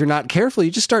move. If you're not careful,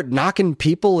 you just start knocking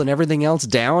people and everything else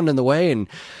down in the way. And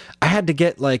I had to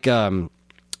get like a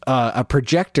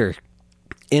projector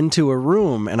into a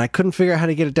room and I couldn't figure out how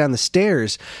to get it down the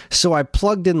stairs. So I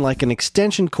plugged in like an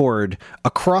extension cord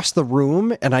across the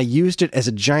room and I used it as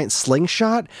a giant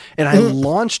slingshot and I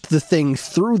launched the thing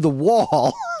through the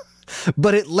wall,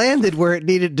 but it landed where it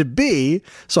needed to be.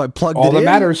 So I plugged it in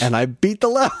matters. And I beat the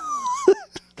level.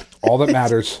 All that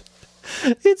matters.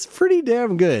 It's pretty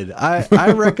damn good.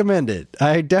 I recommend it.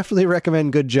 I definitely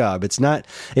recommend Good Job. It's not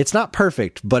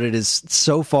perfect, but it has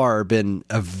so far been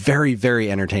a very,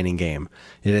 very entertaining game.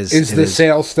 It is. Is the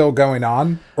sale still going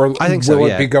on? Or I think so, will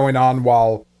it be going on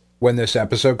when this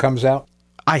episode comes out?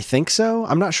 I think so.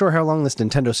 I'm not sure how long this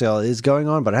Nintendo sale is going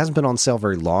on, but it hasn't been on sale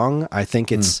very long. I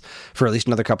think it's for at least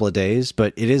another couple of days,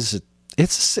 but it is.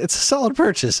 It's a solid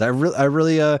purchase. I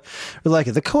really like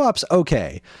it. The co-op's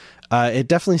okay. It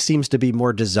definitely seems to be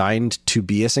more designed to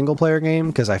be a single-player game,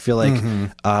 because I feel like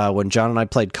when John and I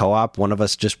played co-op, one of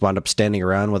us just wound up standing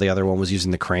around while the other one was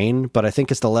using the crane. But I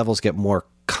think as the levels get more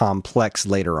complex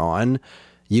later on,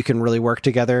 you can really work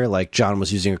together. Like John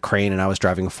was using a crane and I was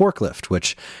driving a forklift,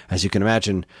 which, as you can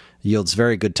imagine, yields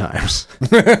very good times.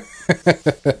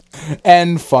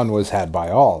 And fun was had by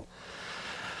all.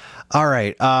 All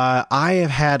right. I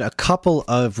have had a couple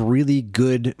of really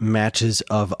good matches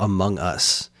of Among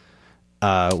Us.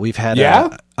 We've had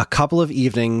a couple of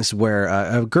evenings where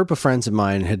a group of friends of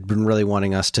mine had been really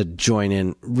wanting me to join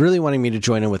in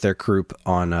with their group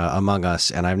on Among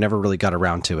Us, and I've never really got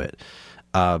around to it.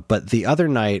 But the other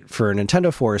night for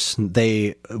Nintendo Force,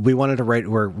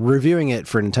 we're reviewing it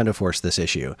for Nintendo Force this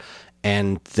issue,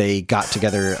 and they got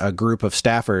together a group of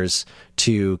staffers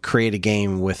to create a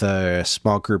game with a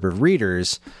small group of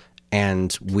readers,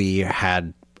 and we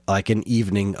had like an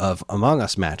evening of Among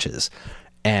Us matches.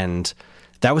 And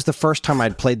that was the first time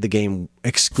I'd played the game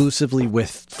exclusively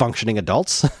with functioning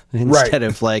adults instead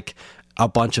of like a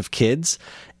bunch of kids.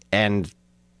 And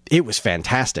it was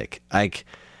fantastic. Like,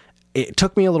 it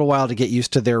took me a little while to get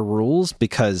used to their rules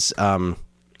because I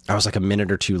was like a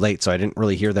minute or two late, so I didn't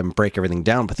really hear them break everything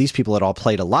down. But these people had all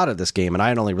played a lot of this game, and I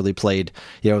had only really played,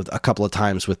 a couple of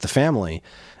times with the family.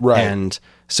 Right. And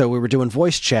so we were doing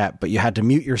voice chat, but you had to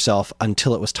mute yourself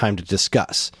until it was time to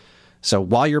discuss. So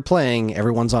while you're playing,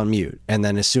 everyone's on mute. And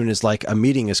then as soon as like a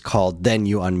meeting is called, then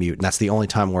you unmute. And that's the only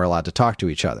time we're allowed to talk to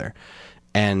each other.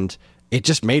 And it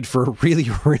just made for a really,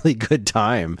 really good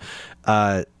time.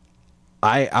 I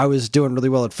was doing really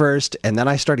well at first, and then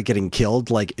I started getting killed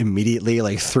like immediately,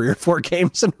 like 3 or 4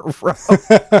 games in a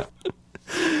row,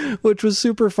 which was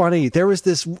super funny. There was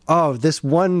this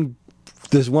one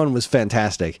was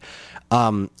fantastic. I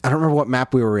don't remember what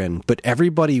map we were in, but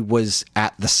everybody was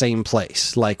at the same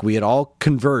place. Like, we had all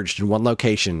converged in one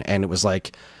location, and it was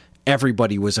like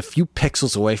everybody was a few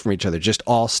pixels away from each other, just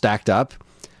all stacked up.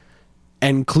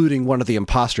 including one of the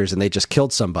imposters, and they just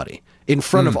killed somebody in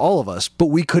front of all of us, but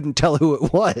we couldn't tell who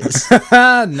it was.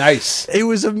 Nice. It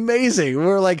was amazing. We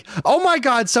were like, oh my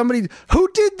God, somebody, who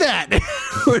did that?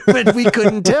 But we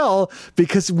couldn't tell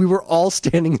because we were all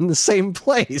standing in the same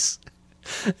place.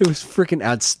 It was freaking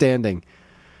outstanding.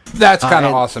 That's kind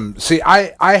of awesome. See,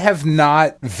 I have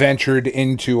not ventured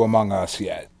into Among Us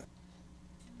yet.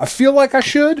 I feel like I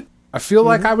should. I feel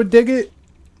like I would dig it.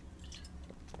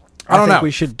 I don't know.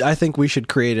 I think we should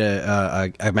create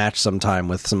a match sometime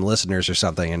with some listeners or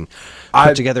something, and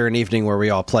put together an evening where we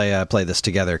all play this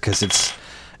together, because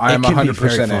I am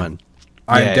 100% in.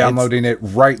 I'm downloading it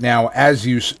right now as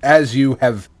you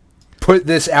have put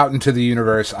this out into the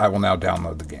universe. I will now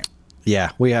download the game.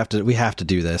 Yeah, we have to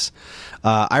do this.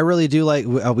 I really do like.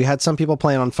 We had some people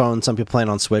playing on phone, some people playing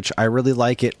on Switch. I really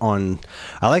like it on.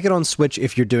 I like it on Switch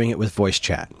if you're doing it with voice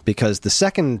chat, because the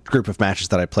second group of matches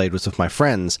that I played was with my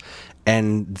friends,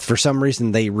 and for some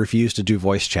reason they refused to do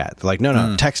voice chat. They're like,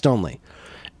 no, text only,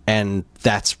 and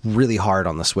that's really hard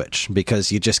on the Switch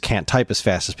because you just can't type as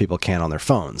fast as people can on their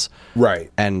phones.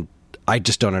 Right. And I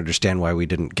just don't understand why we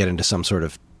didn't get into some sort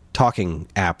of talking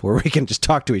app where we can just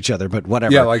talk to each other, but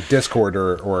whatever. Yeah, like Discord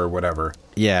or whatever.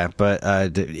 Yeah, but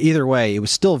either way, it was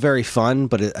still very fun,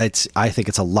 but I think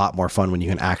it's a lot more fun when you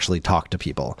can actually talk to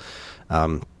people.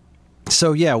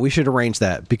 So yeah, we should arrange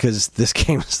that, because this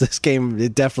game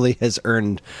it definitely has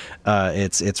earned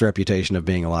its reputation of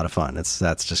being a lot of fun.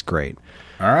 That's just great.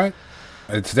 All right.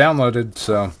 It's downloaded,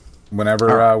 so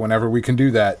whenever we can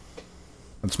do that,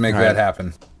 let's make that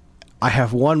happen. I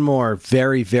have one more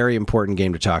very, very important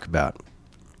game to talk about.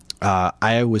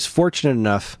 I was fortunate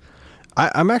enough.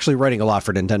 I'm actually writing a lot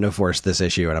for Nintendo Force this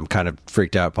issue, and I'm kind of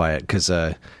freaked out by it because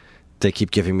they keep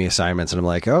giving me assignments, and I'm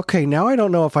like, okay, now I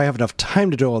don't know if I have enough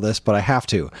time to do all this, but I have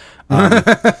to,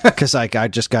 because I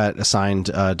just got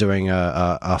assigned doing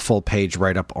a full page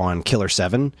write up on Killer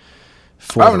 7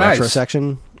 for the retro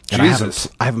section. And Jesus,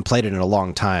 I haven't played it in a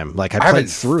long time. Like I haven't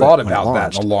thought about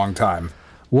that in a long time.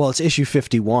 Well, it's issue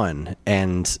 51,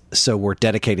 and so we're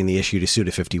dedicating the issue to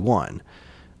Suda 51.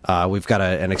 We've got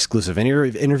an exclusive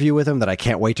interview with him that I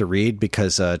can't wait to read,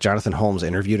 because Jonathan Holmes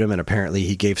interviewed him, and apparently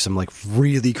he gave some like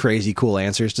really crazy cool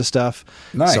answers to stuff.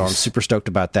 Nice. So I'm super stoked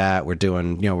about that. We're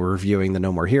reviewing the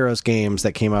No More Heroes games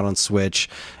that came out on Switch,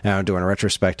 and I'm doing a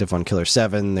retrospective on Killer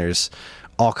 7. There's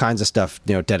all kinds of stuff,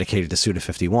 dedicated to Suda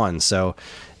 51. So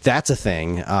that's a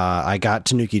thing. I got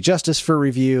Tanuki Justice for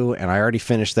review, and I already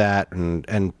finished that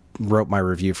and wrote my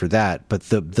review for that. But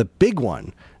the big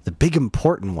one, the big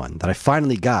important one that I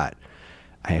finally got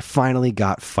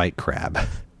Fight Crab.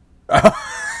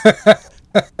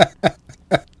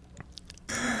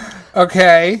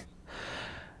 Okay.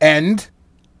 And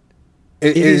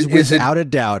it is without a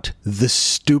doubt the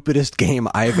stupidest game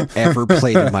I've ever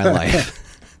played in my life.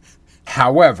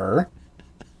 However,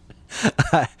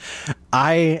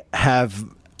 I have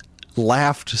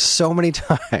laughed so many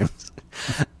times.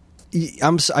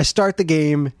 I start the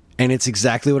game, and it's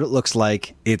exactly what it looks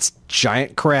like. It's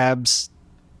giant crabs,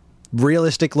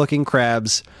 realistic looking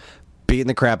crabs, beating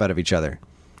the crap out of each other.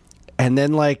 And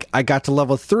then, like, I got to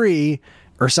level 3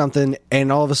 or something,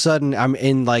 and all of a sudden I'm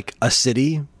in like a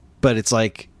city, but it's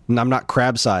like, I'm not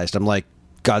crab sized. I'm like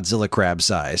Godzilla crab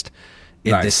sized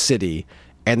in this city.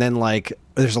 And then, like,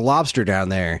 there's a lobster down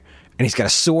there, and he's got a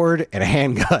sword and a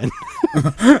handgun.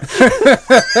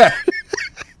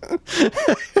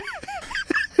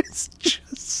 It's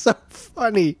just so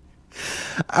funny.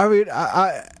 I mean,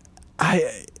 I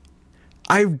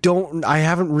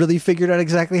haven't really figured out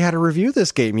exactly how to review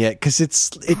this game yet, because it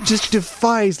just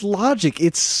defies logic.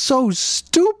 It's so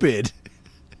stupid.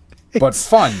 But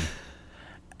fun.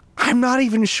 I'm not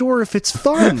even sure if it's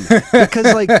fun,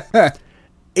 because like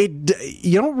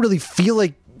you don't really feel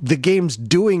like the game's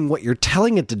doing what you're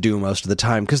telling it to do most of the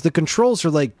time, because the controls are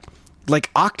like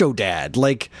Octodad.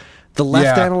 Like, the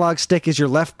left analog stick is your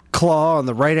left claw, and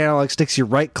the right analog stick's your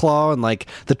right claw, and like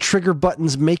the trigger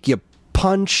buttons make you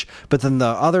punch, but then the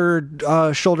other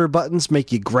shoulder buttons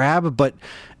make you grab. But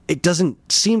it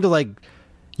doesn't seem to, like,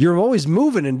 you're always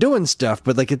moving and doing stuff,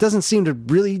 but like it doesn't seem to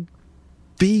really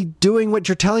be doing what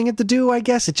you're telling it to do. I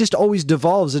guess it just always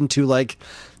devolves into like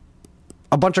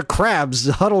a bunch of crabs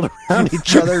huddled around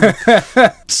each other,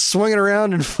 swinging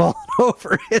around and falling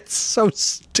over. It's so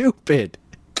stupid.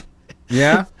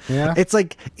 Yeah, yeah. It's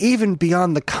like even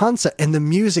beyond the concept, and the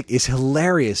music is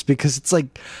hilarious, because it's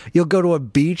like you'll go to a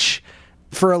beach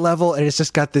for a level and it's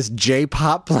just got this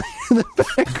J-pop playing in the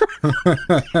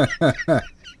background.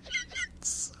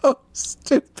 It's so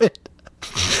stupid.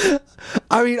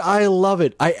 I mean, I love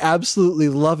it. I absolutely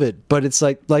love it. But it's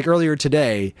like earlier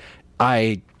today,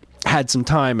 I had some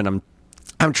time, and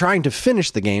I'm trying to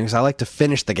finish the game because I like to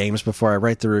finish the games before I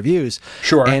write the reviews.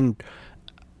 Sure. And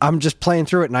I'm just playing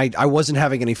through it, and I wasn't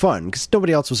having any fun because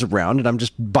nobody else was around, and I'm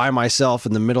just by myself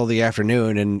in the middle of the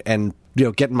afternoon and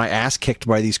getting my ass kicked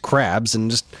by these crabs,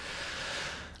 and just,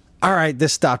 all right,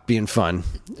 this stopped being fun.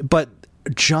 But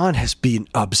John has been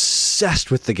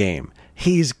obsessed with the game.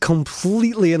 He's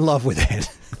completely in love with it.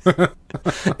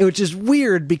 Which is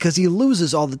weird because he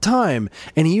loses all the time,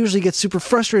 and he usually gets super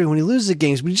frustrated when he loses the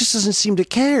games, but he just doesn't seem to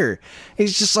care.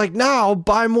 He's just like, now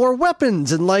buy more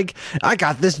weapons, and like, I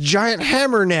got this giant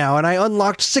hammer now, and I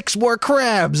unlocked 6 more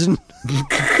crabs, and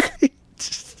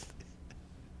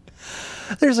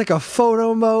there's like a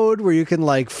photo mode where you can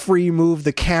like free move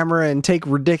the camera and take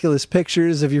ridiculous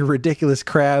pictures of your ridiculous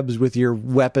crabs with your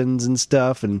weapons and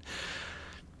stuff, and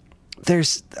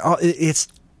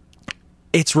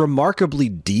it's remarkably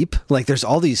deep. Like, there's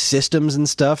all these systems and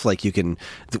stuff. Like, you can,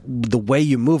 the way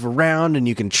you move around, and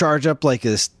you can charge up like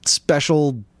a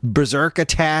special berserk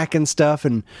attack and stuff.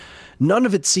 And none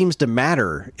of it seems to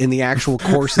matter in the actual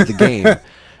course of the game.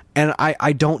 And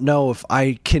I don't know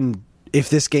if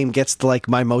this game gets to like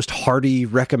my most hearty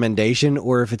recommendation,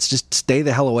 or if it's just stay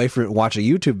the hell away from it and watch a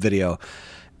YouTube video.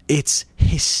 It's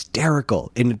hysterical,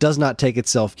 and it does not take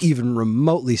itself even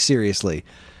remotely seriously.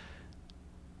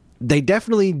 They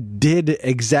definitely did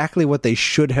exactly what they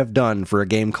should have done for a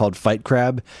game called Fight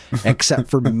Crab,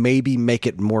 except for maybe make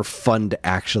it more fun to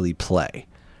actually play.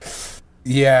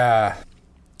 Yeah.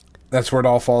 That's where it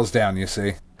all falls down, you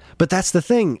see. But that's the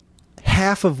thing.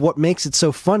 Half of what makes it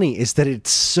so funny is that it's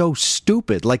so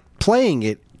stupid. Like, playing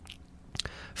it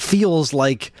feels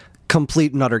like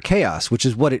complete and utter chaos, which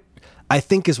is what I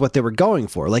think is what they were going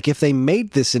for. Like, if they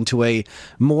made this into a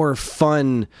more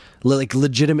fun, like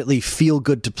legitimately feel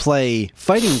good to play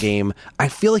fighting game, I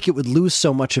feel like it would lose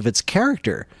so much of its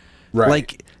character. Right.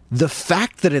 Like, the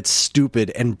fact that it's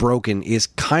stupid and broken is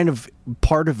kind of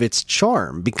part of its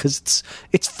charm, because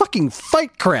it's fucking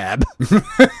Fight Crab.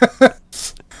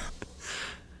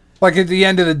 Like, at the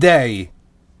end of the day,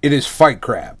 it is Fight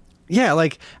Crab. Yeah,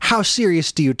 like, how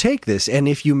serious do you take this? And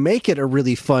if you make it a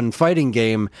really fun fighting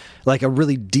game, like a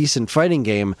really decent fighting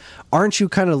game, aren't you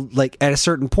kind of like, at a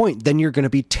certain point, then you're going to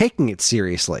be taking it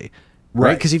seriously,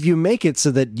 right? Because if you make it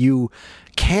so that you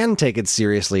can take it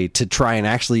seriously to try and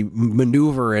actually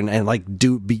maneuver and like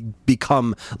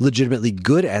become legitimately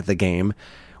good at the game,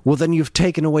 well, then you've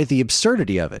taken away the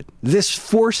absurdity of it. This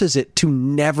forces it to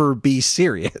never be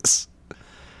serious.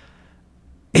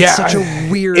 It's such a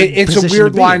weird it's a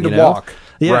weird line to walk,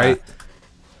 yeah. Right?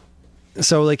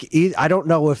 So, like, I don't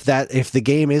know if the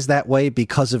game is that way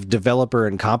because of developer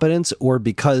incompetence, or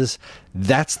because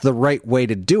that's the right way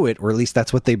to do it, or at least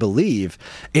that's what they believe.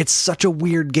 It's such a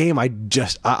weird game.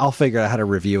 I'll figure out how to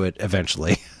review it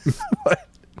eventually.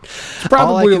 It's probably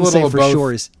all I can a little say of for both.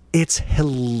 sure is it's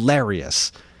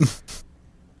hilarious.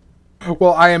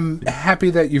 Well, I am happy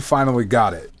that you finally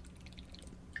got it.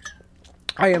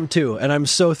 I am too, and I'm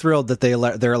so thrilled that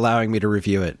they're allowing me to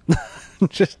review it.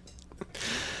 Just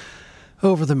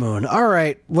over the moon. All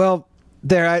right, well,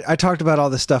 I talked about all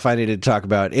the stuff I needed to talk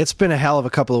about. It's been a hell of a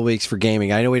couple of weeks for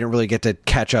gaming. I know we didn't really get to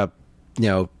catch up,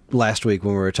 last week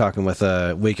when we were talking with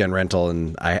Weekend Rental,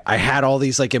 and I had all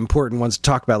these like important ones to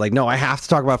talk about. Like, no, I have to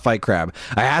talk about Fight Crab.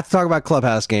 I have to talk about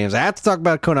Clubhouse games. I have to talk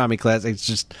about Konami Classics. It's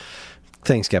just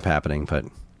things kept happening, but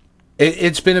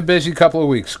it's been a busy couple of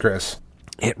weeks, Chris.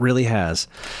 It really has.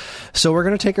 So we're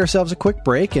going to take ourselves a quick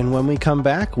break, and when we come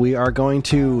back, we are going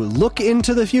to look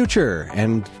into the future.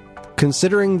 And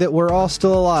considering that we're all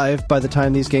still alive by the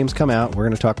time these games come out, we're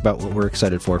going to talk about what we're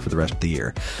excited for the rest of the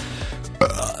year.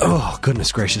 Oh,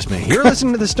 goodness gracious me. You're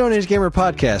listening to the Stone Age Gamer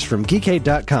podcast from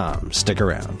Geekade.com. Stick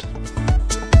around.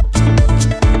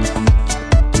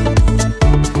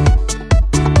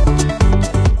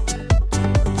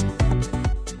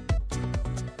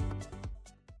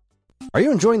 Are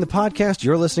you enjoying the podcast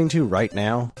you're listening to right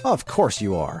now? Of course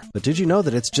you are. But did you know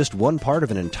that it's just one part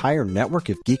of an entire network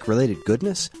of geek-related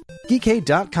goodness?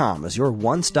 Geekade.com is your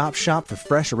one-stop shop for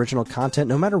fresh original content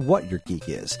no matter what your geek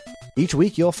is. Each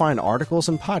week you'll find articles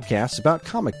and podcasts about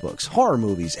comic books, horror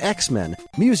movies, X-Men,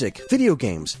 music, video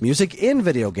games, music in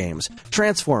video games,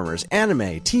 Transformers,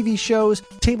 anime, TV shows,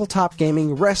 tabletop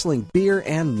gaming, wrestling, beer,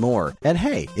 and more. And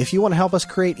hey, if you want to help us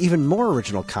create even more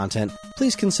original content,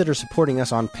 please consider supporting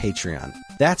us on Patreon.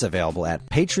 That's available at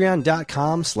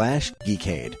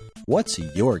patreon.com/geekade. What's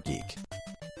your geek?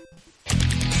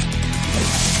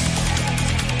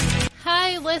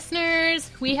 Hi, listeners!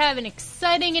 We have an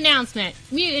exciting announcement.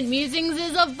 Mutant Musings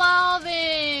is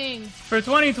evolving! For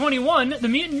 2021, the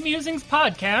Mutant Musings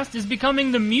podcast is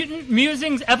becoming the Mutant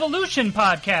Musings Evolution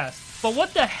podcast. But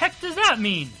what the heck does that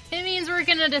mean? It means we're we're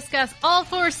going to discuss all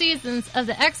 4 seasons of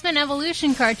the X-Men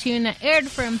Evolution cartoon that aired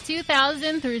from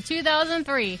 2000 through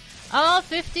 2003. All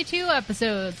 52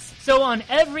 episodes. So on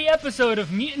every episode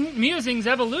of Mutant Musings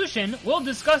Evolution, we'll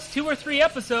discuss 2 or 3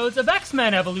 episodes of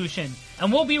X-Men Evolution.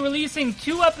 And we'll be releasing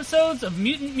 2 episodes of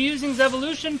Mutant Musings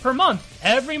Evolution per month,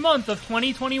 every month of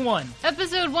 2021.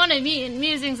 Episode 1 of Mutant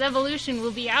Musings Evolution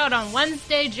will be out on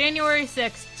Wednesday, January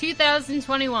 6th,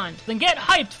 2021. Then get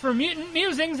hyped for Mutant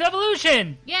Musings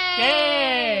Evolution! Yay!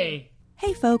 Yay!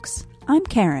 Hey folks, I'm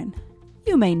Karen.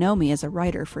 You may know me as a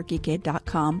writer for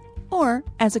Geekade.com or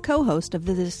as a co-host of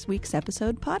the This Week's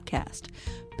Episode podcast.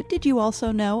 But did you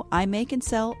also know I make and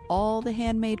sell all the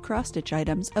handmade cross-stitch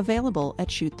items available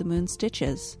at Shoot the Moon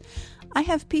Stitches? I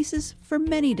have pieces for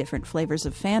many different flavors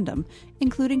of fandom,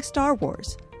 including Star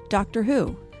Wars, Doctor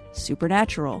Who,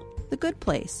 Supernatural, The Good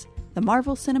Place, the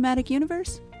Marvel Cinematic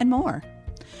Universe, and more.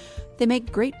 They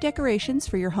make great decorations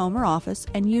for your home or office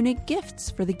and unique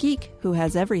gifts for the geek who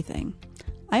has everything.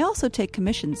 I also take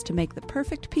commissions to make the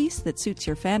perfect piece that suits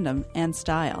your fandom and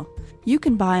style. You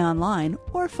can buy online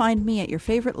or find me at your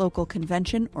favorite local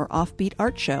convention or offbeat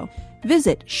art show.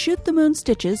 Visit Shoot the Moon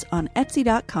Stitches on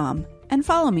Etsy.com and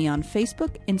follow me on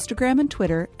Facebook, Instagram, and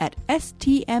Twitter at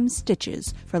STM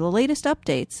Stitches for the latest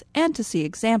updates and to see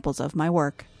examples of my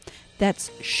work.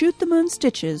 That's Shoot the Moon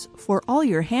Stitches for all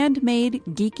your handmade,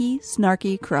 geeky,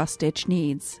 snarky cross-stitch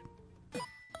needs.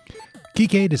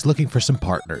 Geekade is looking for some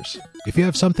partners. If you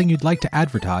have something you'd like to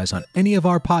advertise on any of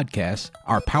our podcasts,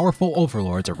 our powerful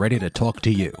overlords are ready to talk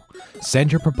to you. Send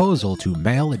your proposal to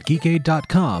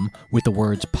mail@geekade.com with the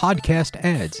words podcast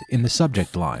ads in the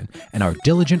subject line, and our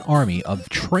diligent army of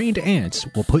trained ants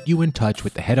will put you in touch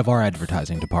with the head of our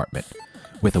advertising department.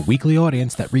 With a weekly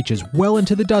audience that reaches well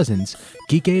into the dozens,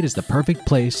 Geekade is the perfect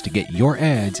place to get your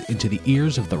ads into the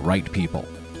ears of the right people.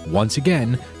 Once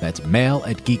again, that's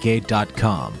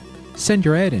mail@geekade.com. Send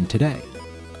your ad in today.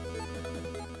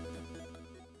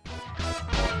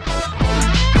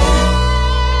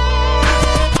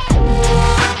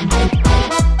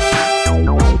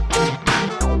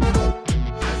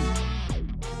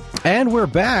 And we're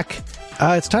back.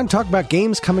 It's time to talk about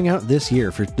games coming out this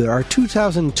year for our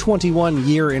 2021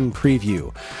 year in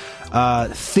preview.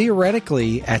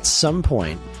 Theoretically, at some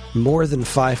point, more than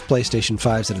 5 PlayStation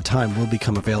 5s at a time will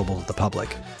become available to the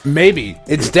public. Maybe.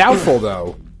 It's doubtful,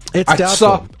 though. It's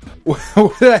doubtful.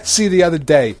 What did I see the other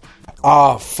day?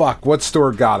 Oh, fuck. What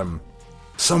store got them?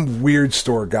 Some weird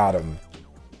store got them.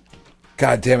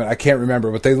 God damn it. I can't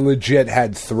remember, but they legit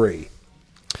had 3.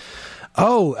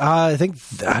 Oh, I think...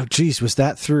 geez, was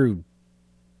that through...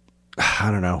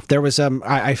 I don't know. There was...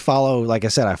 I follow... Like I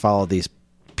said, I follow these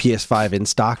PS5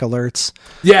 in-stock alerts.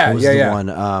 Yeah, was the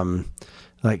one...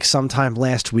 like sometime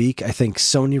last week, I think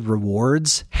Sony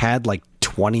Rewards had like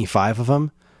 25 of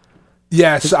them.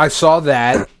 Yes, I saw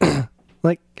that.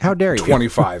 Like, how dare you?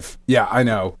 25. Yeah, I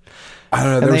know. I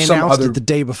don't know. And they announced it the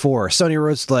day before. Sony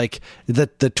Rewards, like, the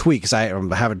tweet, because I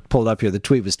have it pulled up here, the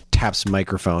tweet was Tap's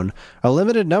microphone. A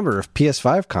limited number of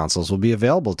PS5 consoles will be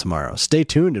available tomorrow. Stay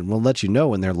tuned and we'll let you know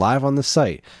when they're live on the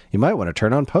site. You might want to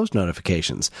turn on post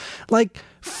notifications. Like,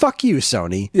 fuck you,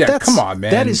 Sony. Yeah, come on,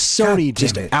 man. That is Sony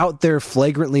just out there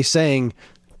flagrantly saying,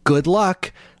 good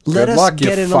luck. Let us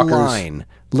get in a line.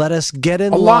 Let us get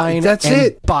in line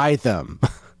and buy them.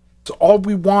 That's all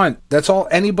we want. That's all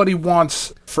anybody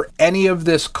wants for any of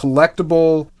this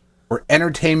collectible or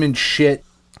entertainment shit.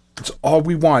 It's all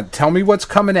we want. Tell me what's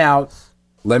coming out.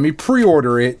 Let me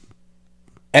pre-order it.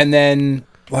 And then,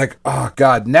 like, oh,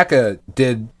 God, NECA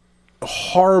did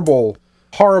horrible,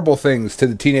 horrible things to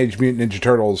the Teenage Mutant Ninja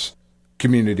Turtles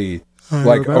community,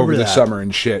 like, over the summer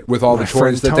and shit, with all the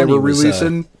toys that they were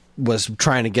releasing. Was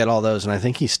trying to get all those, and I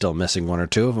think he's still missing 1 or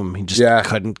 2 of them. He just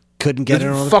couldn't get it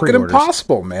on the fucking pre-orders.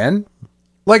 Impossible, man.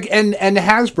 Like, and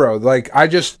Hasbro, like,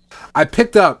 I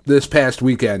picked up this past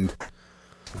weekend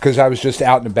because I was just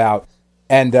out and about,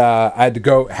 and I had to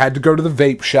go to the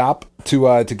vape shop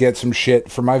to get some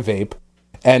shit for my vape,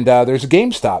 and there's a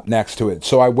GameStop next to it,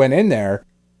 so I went in there,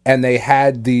 and they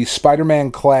had the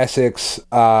Spider-Man Classics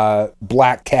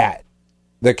Black Cat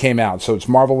that came out, so it's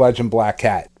Marvel Legend Black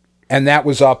Cat. And that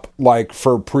was up, like,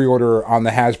 for pre-order on the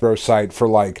Hasbro site for,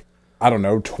 like, I don't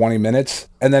know, 20 minutes.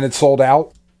 And then it sold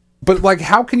out. But, like,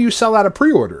 how can you sell out of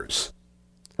pre-orders?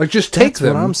 Like, just take them.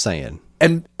 That's what I'm saying.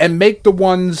 And make the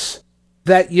ones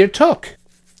that you took.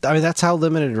 I mean, that's how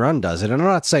Limited Run does it. And I'm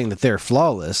not saying that they're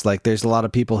flawless. Like, there's a lot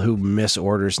of people who miss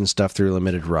orders and stuff through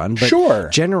Limited Run. But sure.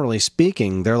 Generally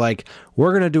speaking, they're like,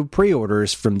 we're going to do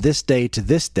pre-orders from this day to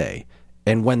this day.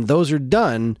 And when those are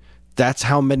done, that's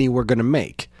how many we're going to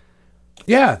make.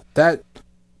 Yeah, that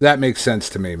makes sense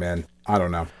to me, man. I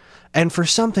don't know. And for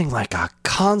something like a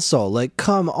console, like,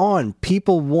 come on,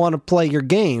 people want to play your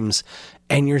games,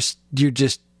 and you're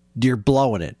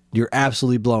blowing it. You're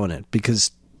absolutely blowing it,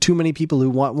 because too many people who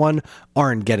want one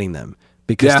aren't getting them,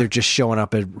 because they're just showing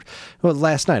up at... Well,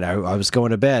 last night I was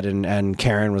going to bed, and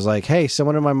Karen was like, hey,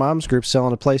 someone in my mom's group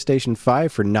selling a PlayStation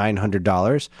 5 for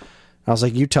 $900. I was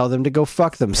like, you tell them to go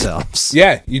fuck themselves.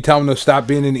 Yeah, you tell them to stop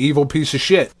being an evil piece of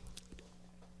shit.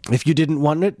 If you didn't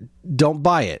want it, don't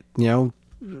buy it. You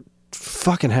know,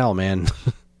 fucking hell, man.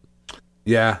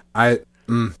 Yeah,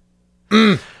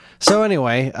 So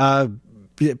anyway,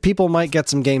 people might get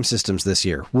some game systems this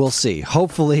year. We'll see.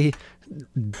 Hopefully,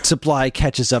 supply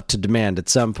catches up to demand at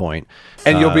some point.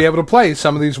 And you'll be able to play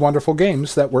some of these wonderful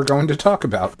games that we're going to talk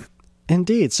about.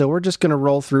 Indeed. So we're just going to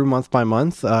roll through month by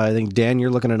month. I think, Dan, you're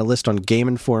looking at a list on Game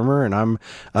Informer, and I'm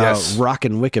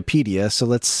rocking Wikipedia. So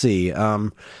let's see.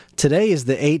 Today is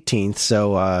the 18th,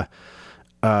 so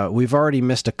we've already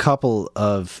missed a couple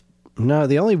of... No,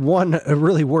 the only one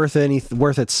really worth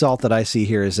its salt that I see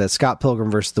here is that Scott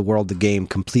Pilgrim vs. the World, the game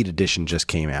Complete Edition, just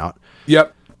came out.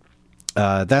 Yep.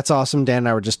 That's awesome. Dan and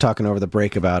I were just talking over the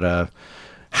break about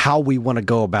how we want to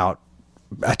go about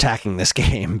attacking this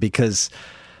game, because...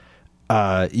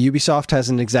 Ubisoft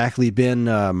hasn't exactly been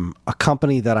a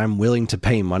company that I'm willing to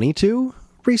pay money to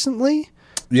recently.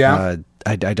 Yeah.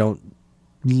 I don't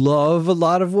love a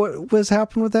lot of what was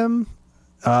happening with them.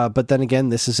 But then again,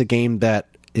 this is a game that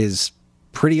is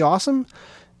pretty awesome.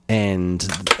 And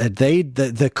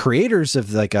the creators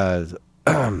of the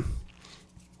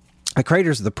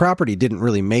creators of the property didn't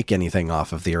really make anything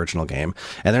off of the original game.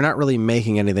 And they're not really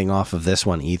making anything off of this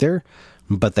one either.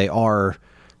 But they are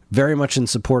very much in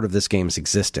support of this game's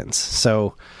existence.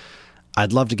 So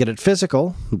I'd love to get it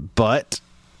physical, but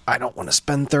I don't want to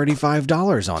spend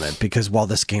 $35 on it, because while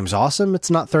this game's awesome,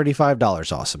 it's not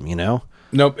 $35 awesome, you know?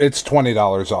 Nope, it's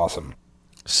 $20 awesome.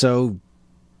 So...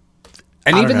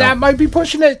 And even that might be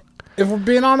pushing it, if we're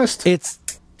being honest.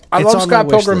 I love Scott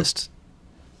Pilgrim. List.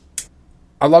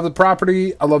 I love the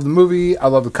property. I love the movie. I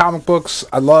love the comic books.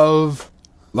 I love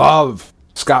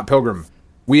Scott Pilgrim.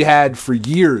 We had for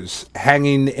years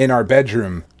hanging in our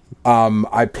bedroom.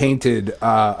 I painted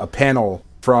a panel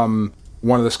from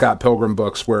one of the Scott Pilgrim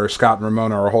books where Scott and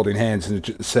Ramona are holding hands, and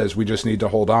it says, "We just need to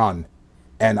hold on."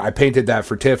 And I painted that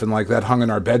for Tiff, and like that hung in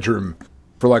our bedroom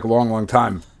for like a long, long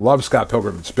time. Love Scott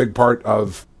Pilgrim. It's a big part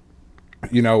of,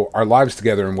 you know, our lives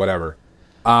together and whatever.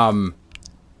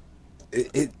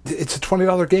 It's a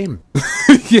 $20 game.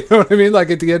 You know what I mean? Like,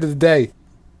 at the end of the day.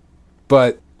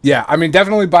 But yeah, I mean,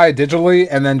 definitely buy it digitally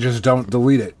and then just don't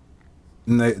delete it.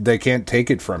 And they can't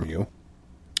take it from you.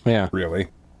 Yeah. Really.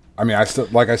 I mean, I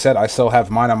still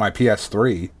have mine on my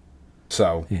PS3.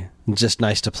 So. Yeah. Just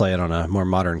nice to play it on a more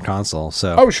modern console.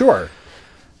 So. Oh, sure.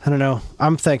 I don't know.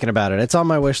 I'm thinking about it. It's on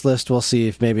my wish list. We'll see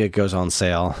if maybe it goes on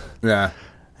sale. Yeah.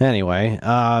 Anyway,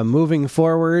 moving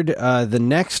forward, the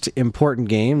next important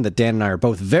game that Dan and I are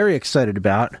both very excited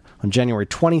about on January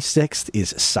 26th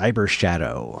is Cyber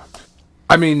Shadow.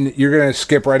 I mean, you're going to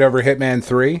skip right over Hitman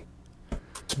 3?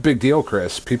 It's a big deal,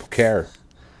 Chris. People care.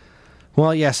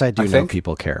 Well, yes, I know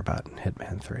people care about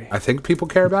Hitman 3. I think people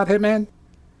care about Hitman?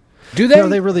 Do they? No,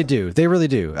 they really do. They really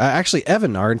do. Actually,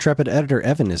 Evan, our intrepid editor,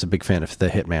 Evan, is a big fan of the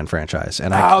Hitman franchise.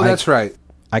 And that's right.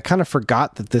 I kind of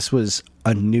forgot that this was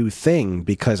a new thing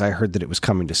because I heard that it was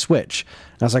coming to Switch.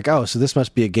 And I was like, oh, so this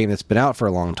must be a game that's been out for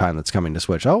a long time that's coming to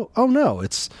Switch. Oh no,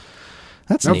 that's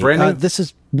neat. Brand new. This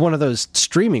is one of those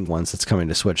streaming ones that's coming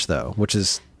to Switch, though, which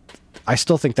is, I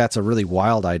still think that's a really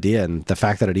wild idea, and the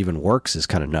fact that it even works is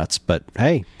kind of nuts. But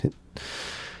hey,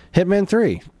 Hitman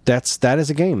 3, that is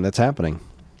a game that's happening.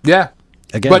 Yeah.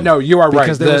 Again, but no, you are right.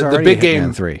 Because there was already the big Hitman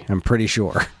game 3, I'm pretty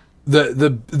sure.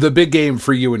 The big game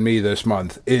for you and me this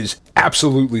month is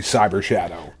absolutely Cyber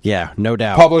Shadow. Yeah, no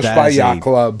doubt. Published by Yacht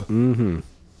Club. Mm-hmm.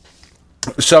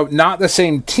 So not the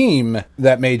same team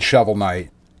that made Shovel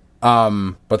Knight,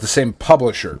 but the same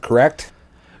publisher, correct?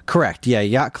 Correct. Yeah,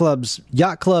 Yacht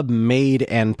Club made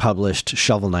and published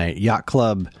Shovel Knight. Yacht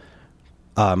Club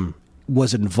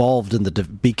was involved in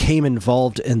became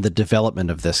involved in the development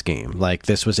of this game. Like,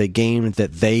 this was a game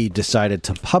that they decided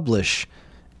to publish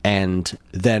and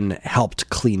then helped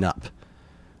clean up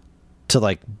to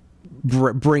like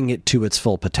bring it to its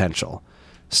full potential.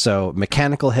 So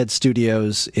Mechanical Head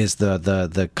Studios is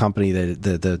the company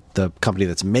the company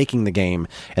that's making the game,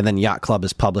 and then Yacht Club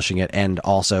is publishing it and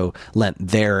also lent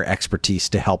their expertise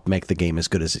to help make the game as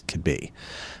good as it could be.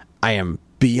 I am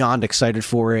beyond excited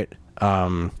for it.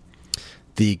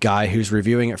 The guy who's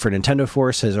reviewing it for Nintendo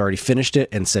Force has already finished it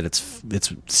and said it's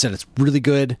really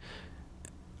good.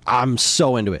 I'm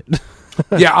so into it.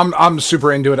 Yeah, I'm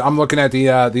super into it. I'm looking at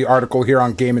the article here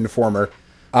on Game Informer.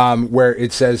 where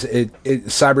it says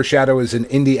Cyber Shadow is an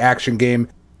indie action game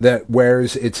that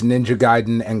wears its Ninja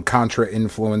Gaiden and Contra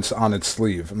influence on its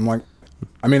sleeve. I'm like,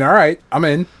 I mean, all right, I'm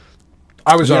in.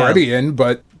 I was already in,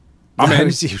 but I'm in.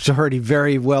 It's already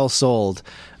very well sold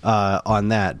on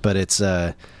that, but it's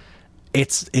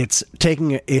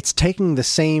taking the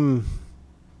same.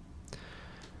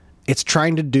 It's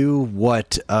trying to do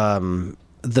what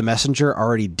The Messenger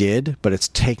already did, but it's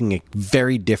taking a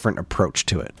very different approach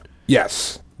to it.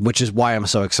 Yes. Which is why I'm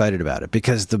so excited about it,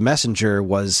 because The Messenger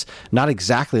was not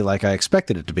exactly like I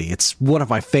expected it to be. It's one of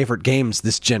my favorite games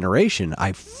this generation.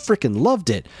 I freaking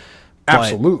loved it.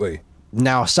 Absolutely.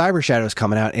 Now Cyber Shadow's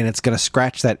coming out, and it's going to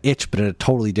scratch that itch, but in a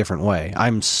totally different way.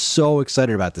 I'm so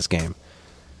excited about this game.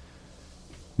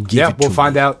 We'll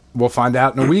find out. We'll find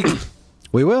out in a week.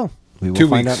 We will. We will 2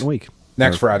 find weeks. out in a week.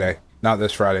 Next Friday. Not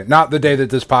this Friday. Not the day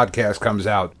that this podcast comes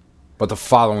out, but the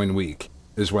following week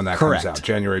is when that comes out,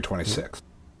 January 26th.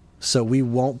 So we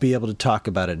won't be able to talk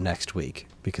about it next week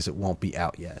because it won't be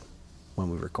out yet when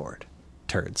we record.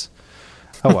 Turds.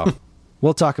 Oh, well.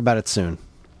 We'll talk about it soon.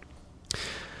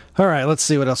 All right, let's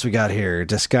see what else we got here.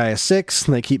 Disgaea 6.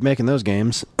 They keep making those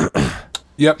games.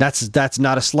 Yep. That's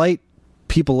not a slight.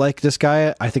 People like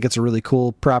Disgaea. I think it's a really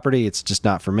cool property. It's just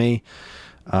not for me.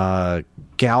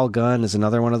 Galgun is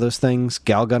another one of those things.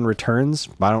 Galgun Returns.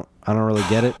 I don't really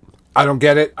get it. I don't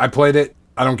get it. I played it.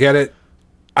 I don't get it.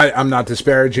 I'm not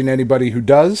disparaging anybody who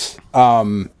does.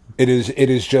 It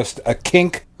is just a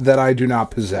kink that I do not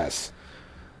possess.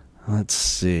 Let's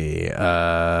see. The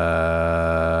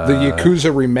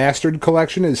Yakuza Remastered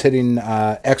Collection is hitting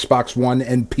Xbox One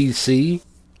and PC.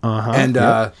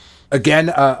 And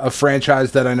again, a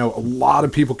franchise that I know a lot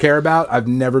of people care about. I've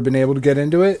never been able to get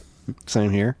into it. Same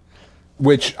here.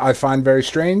 Which I find very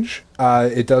strange.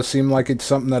 It does seem like it's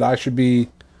something that I should be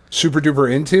super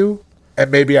duper into.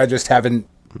 And maybe I just haven't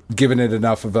given it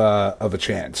enough of a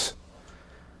chance.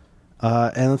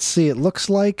 And let's see, it looks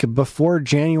like before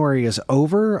January is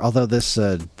over, although this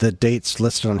the dates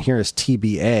listed on here as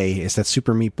TBA, is that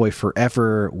Super Meat Boy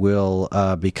Forever will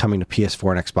be coming to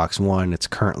PS4 and Xbox One. It's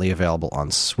currently available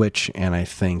on Switch and I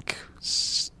think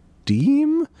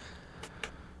Steam?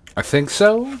 I think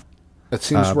so. That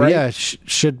seems right. Yeah, it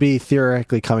should be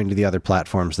theoretically coming to the other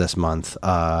platforms this month.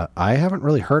 I haven't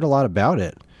really heard a lot about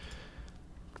it.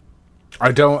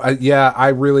 I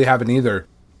really haven't either.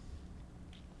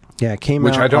 Yeah, it came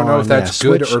out. Which I don't know if that's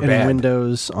good Switch or bad. And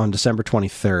Windows on December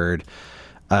 23rd,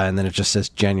 and then it just says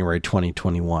January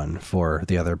 2021 for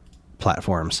the other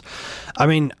platforms. I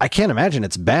mean, I can't imagine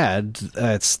it's bad.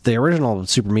 It's the original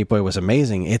Super Meat Boy was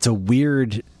amazing. It's a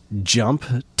weird jump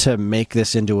to make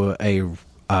this into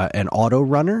an auto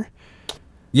runner.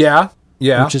 Yeah.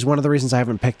 Which is one of the reasons I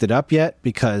haven't picked it up yet,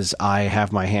 because I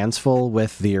have my hands full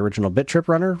with the original Bit Trip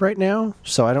runner right now,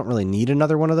 so I don't really need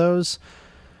another one of those.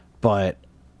 But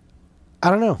I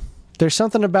don't know. There's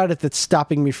something about it that's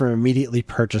stopping me from immediately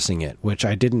purchasing it, which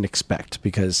I didn't expect,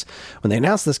 because when they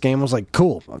announced this game, I was like,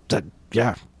 cool.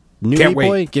 Yeah. New Meat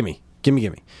Boy, gimme.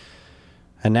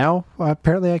 And now,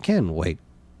 apparently I can wait.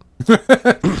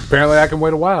 Apparently I can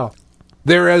wait a while.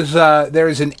 There is an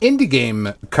indie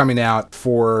game coming out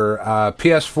for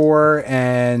PS4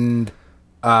 and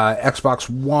Xbox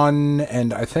One,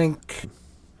 and I think,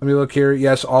 let me look here,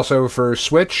 yes, also for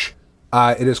Switch.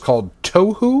 It is called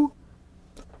Tohu.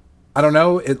 I don't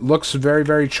know, it looks very,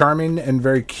 very charming and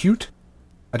very cute.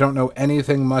 I don't know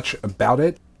anything much about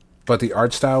it, but the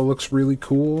art style looks really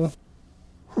cool.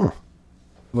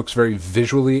 Looks very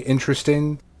visually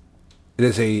interesting. It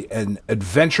is an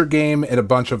adventure game in a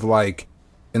bunch of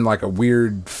in a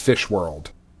weird fish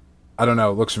world. I don't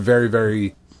know. It looks very,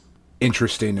 very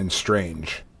interesting and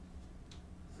strange.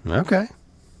 Okay.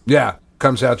 Yeah.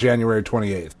 Comes out January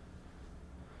 28th.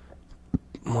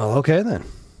 Well, okay then.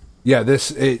 Yeah,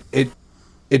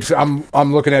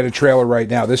 I'm looking at a trailer right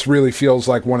now. This really feels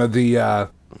like one of those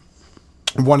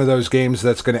games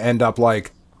that's going to end up on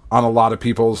a lot of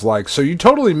people's so you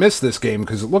totally missed this game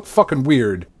because it looked fucking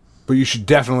weird, but you should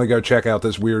definitely go check out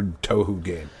this weird Tohu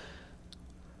game.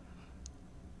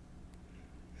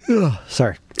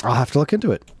 Sorry. I'll have to look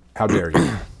into it. How dare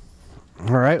you?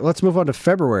 All right, let's move on to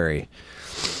February.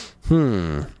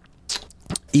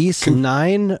 East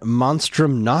 9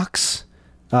 Monstrum Nox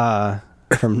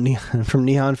from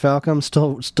Neon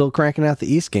Falcom, still cranking out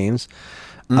the East games.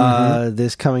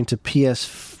 This coming to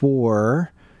PS4.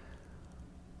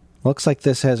 Looks like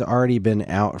this has already been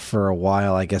out for a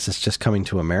while. I guess it's just coming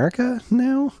to America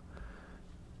now.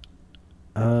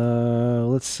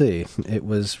 Let's see. It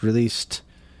was released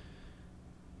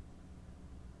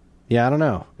Yeah, I don't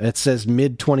know. It says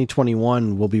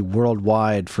mid-2021 will be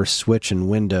worldwide for Switch and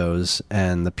Windows,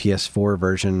 and the PS4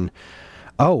 version...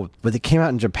 Oh, but it came out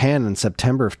in Japan in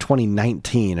September of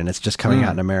 2019, and it's just coming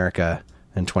out in America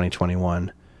in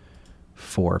 2021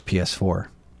 for PS4.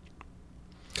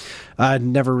 I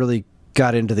never really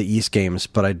got into the East games,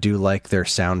 but I do like their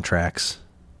soundtracks.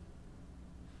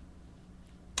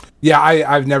 Yeah,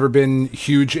 I've never been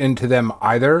huge into them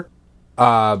either,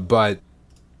 but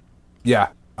yeah,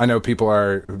 I know people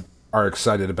are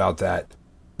excited about that.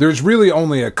 There's really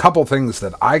only a couple things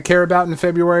that I care about in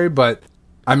February, but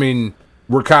I mean,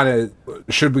 we're kind of...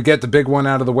 Should we get the big one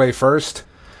out of the way first?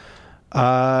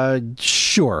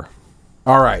 Sure.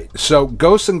 All right, so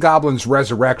Ghosts and Goblins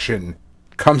Resurrection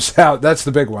comes out. That's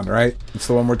the big one, right? It's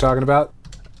the one we're talking about?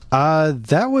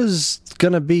 That was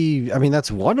gonna be... I mean,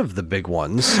 that's one of the big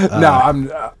ones. No,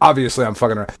 I'm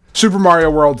fucking around. Super Mario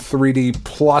World 3D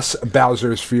plus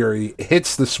Bowser's Fury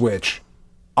hits the Switch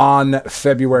on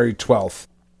February 12th.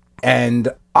 And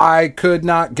I could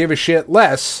not give a shit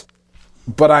less,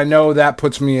 but I know that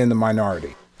puts me in the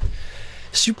minority.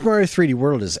 Super Mario 3D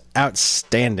World is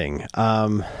outstanding.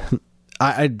 I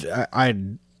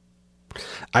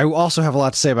also have a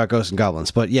lot to say about Ghosts and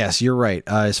Goblins, but yes, you're right.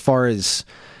 As far as...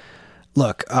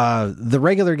 Look, the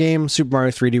regular game, Super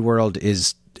Mario 3D World,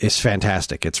 is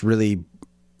fantastic. It's really...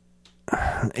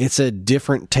 It's a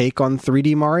different take on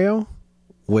 3D Mario,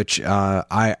 which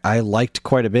I liked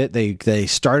quite a bit. They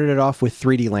started it off with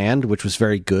 3D Land, which was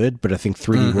very good, but I think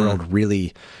 3D World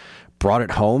really brought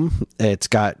it home. It's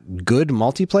got good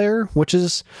multiplayer, which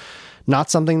is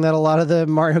not something that a lot of the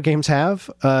Mario games have,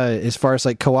 as far as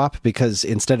like co-op, because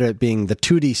instead of it being the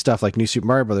 2D stuff like New Super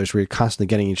Mario Brothers, where you're constantly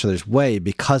getting each other's way,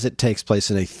 because it takes place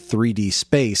in a 3D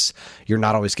space, you're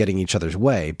not always getting each other's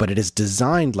way. But it is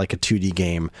designed like a 2D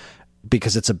game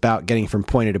because it's about getting from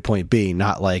point A to point B,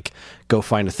 not like go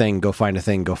find a thing, go find a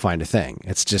thing, go find a thing.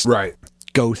 It's just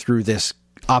go through this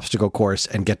obstacle course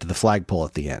and get to the flagpole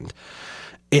at the end.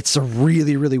 It's a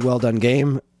really, really well done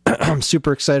game. I'm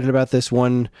super excited about this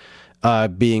one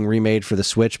being remade for the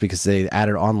Switch because they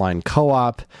added online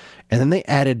co-op, and then they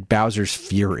added Bowser's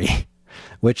Fury,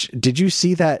 which, did you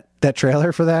see that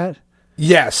trailer for that?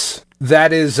 Yes,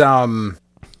 that is, I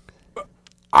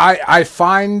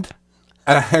find,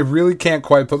 and I really can't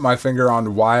quite put my finger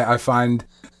on why I find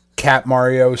Cat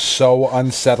Mario so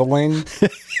unsettling,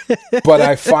 but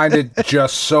I find it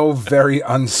just so very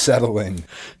unsettling.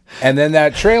 And then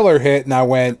that trailer hit, and I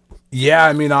went, yeah,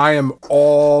 I mean, I am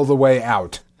all the way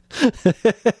out.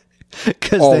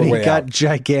 Because then he got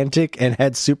gigantic and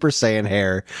had Super Saiyan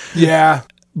hair. Yeah,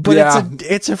 but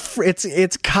it's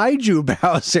Kaiju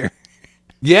Bowser.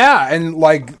 Yeah, and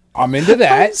like I'm into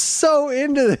that. I'm so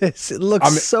into this. It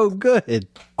looks so good.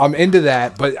 I'm into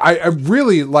that, but I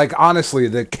really like, honestly,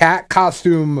 the cat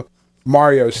costume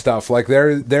Mario stuff. Like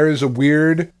there is a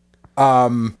weird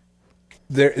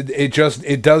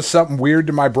it does something weird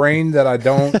to my brain that I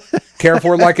don't care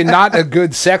for, like in not a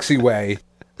good sexy way,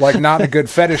 like not in a good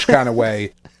fetish kind of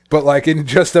way, but like in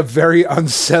just a very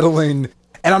unsettling,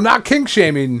 and I'm not kink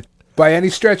shaming by any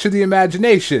stretch of the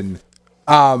imagination.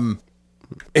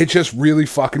 It just really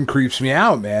fucking creeps me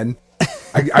out, man.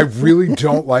 I really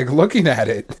don't like looking at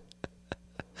it.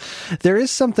 There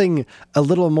is something a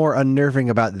little more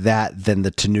unnerving about that than the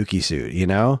Tanuki suit, you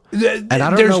know? And I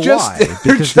don't know why.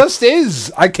 There just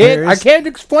is. I can't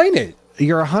explain it.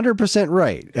 You're 100%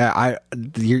 right.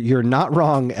 You're not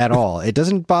wrong at all. It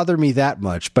doesn't bother me that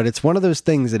much, but it's one of those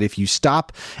things that if you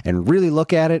stop and really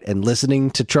look at it, and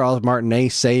listening to Charles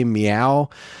Martinet say meow,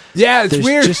 yeah, it's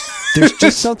weird. There's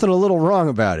just something a little wrong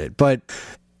about it. But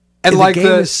and the game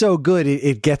is so good,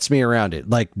 it gets me around it,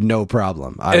 like no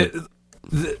problem.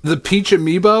 The Peach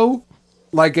Amiibo,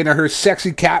 like in her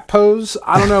sexy cat pose,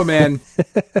 I don't know, man.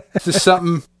 It's just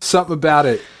something about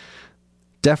it.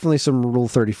 Definitely some Rule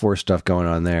 34 stuff going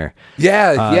on there.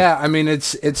 Yeah. I mean,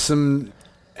 it's some,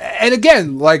 and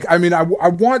again, like, I mean, I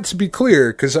want to be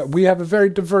clear because we have a very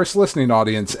diverse listening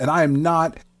audience, and I am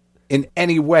not in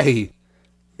any way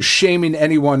shaming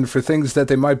anyone for things that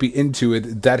they might be into.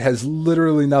 It that has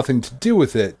literally nothing to do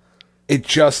with it. It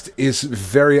just is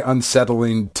very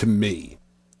unsettling to me.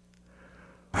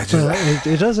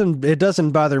 It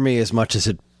doesn't bother me as much as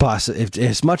it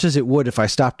would if I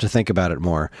stopped to think about it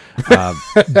more.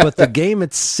 But the game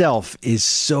itself is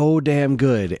so damn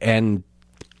good and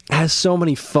has so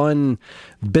many fun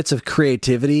bits of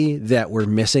creativity that we're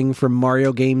missing from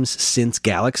Mario games since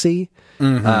Galaxy.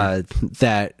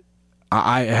 That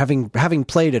I having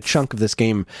played a chunk of this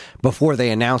game before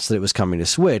they announced that it was coming to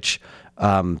Switch.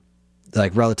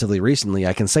 Like relatively recently,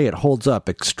 I can say it holds up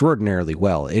extraordinarily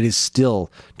well. It is still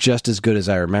just as good as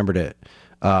I remembered it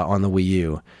on the Wii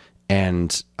U.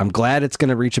 And I'm glad it's going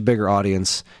to reach a bigger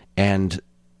audience. And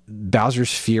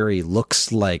Bowser's Fury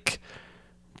looks like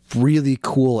really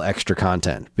cool extra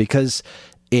content because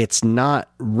it's not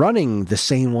running the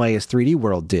same way as 3D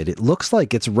World did. It looks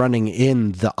like it's running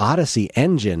in the Odyssey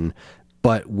engine,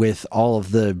 but with all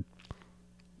of the,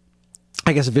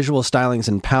 I guess, visual stylings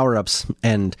and power-ups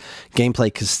and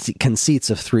gameplay conceits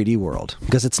of 3D World,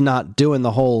 because it's not doing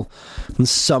the whole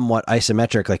somewhat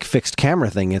isometric, like fixed camera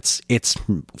thing. It's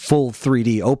full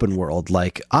 3D open world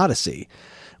like Odyssey,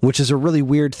 which is a really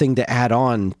weird thing to add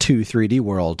on to 3D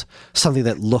World, something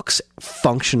that looks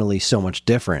functionally so much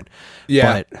different.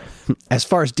 Yeah. But as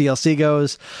far as DLC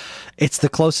goes, it's the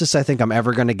closest I think I'm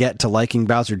ever going to get to liking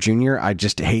Bowser Jr. I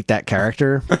just hate that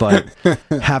character, but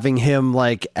having him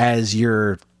like as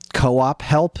your co-op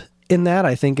help in that,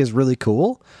 I think is really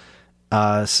cool.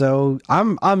 So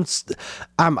I'm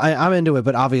into it,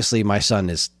 but obviously my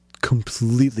son is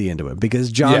completely into it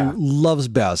because John loves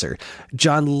Bowser.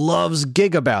 John loves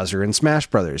Giga Bowser in Smash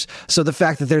Brothers. So the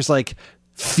fact that there's like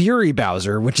Fury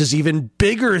Bowser, which is even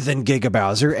bigger than Giga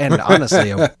Bowser, and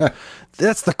honestly,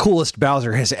 that's the coolest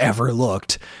Bowser has ever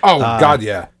looked. Oh God,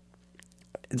 yeah.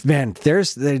 Man,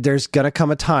 there's gonna come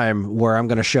a time where I'm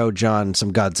gonna show John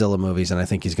some Godzilla movies, and I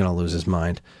think he's gonna lose his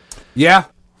mind. Yeah,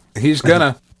 he's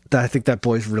gonna. I think that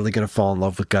boy's really going to fall in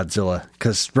love with Godzilla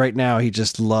because right now he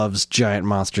just loves giant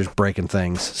monsters breaking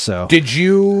things. So, did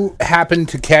you happen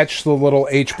to catch the little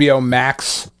HBO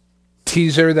Max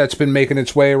teaser that's been making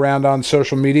its way around on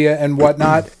social media and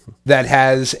whatnot that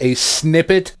has a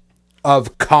snippet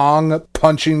of Kong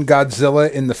punching Godzilla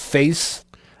in the face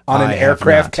on an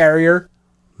aircraft carrier?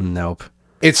 Nope.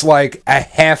 It's like a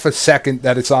half a second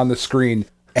that it's on the screen,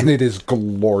 and it is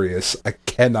glorious. I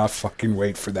cannot fucking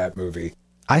wait for that movie.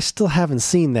 I still haven't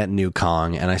seen that new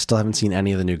Kong, and I still haven't seen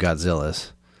any of the new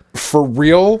Godzillas. For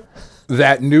real,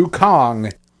 that new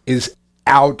Kong is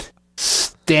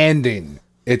outstanding.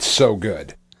 It's so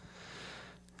good.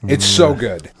 It's so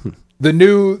good. The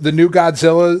new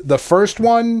Godzilla, the first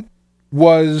one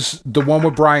was the one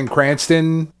with Bryan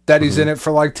Cranston that he's in it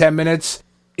for like 10 minutes,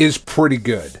 is pretty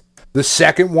good. The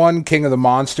second one, King of the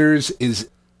Monsters, is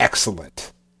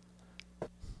excellent.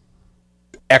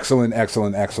 Excellent,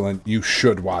 excellent, excellent. You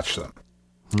should watch them.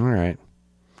 All right.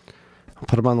 I'll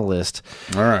put them on the list.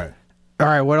 All right. All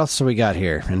right, what else do we got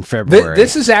here in February?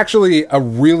 This is actually a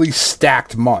really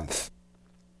stacked month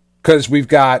because we've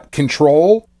got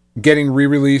Control getting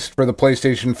re-released for the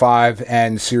PlayStation 5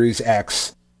 and Series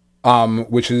X,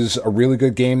 which is a really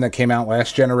good game that came out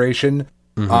last generation.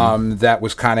 That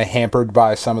was kind of hampered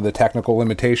by some of the technical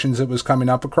limitations it was coming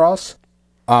up across.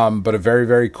 But a very,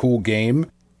 very cool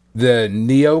game. The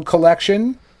Neo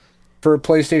collection for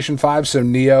PlayStation 5, so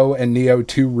Neo and Neo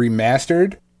 2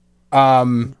 remastered.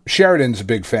 Sheridan's a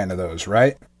big fan of those,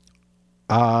 right?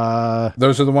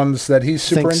 Those are the ones that he's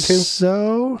super into?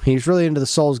 So he's really into the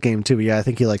Souls game too, but yeah, I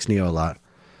think he likes Neo a lot.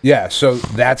 Yeah, so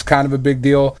that's kind of a big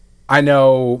deal. I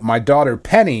know my daughter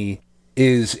Penny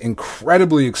is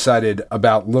incredibly excited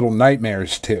about Little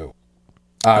Nightmares 2,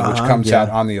 which comes out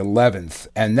on the 11th,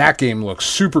 and that game looks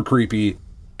super creepy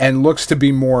and looks to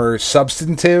be more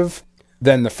substantive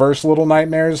than the first Little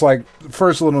Nightmares. Like, the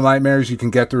first Little Nightmares you can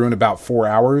get through in about 4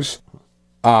 hours.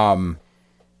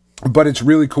 But it's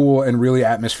really cool and really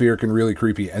atmospheric and really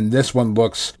creepy. And this one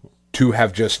looks to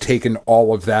have just taken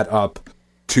all of that up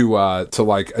to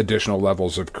like additional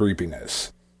levels of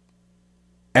creepiness.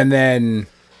 And then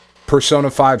Persona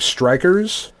 5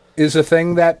 Strikers is a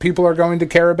thing that people are going to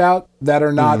care about that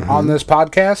are not on this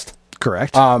podcast.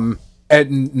 Correct.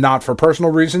 And not for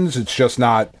personal reasons. It's just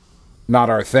not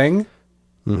our thing.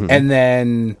 And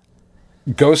then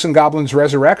Ghosts and Goblins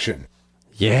Resurrection.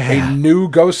 Yeah. A new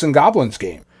Ghosts and Goblins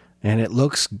game. And it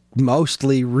looks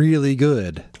mostly really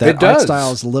good. That it does. Art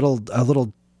style is a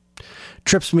little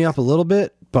trips me up a little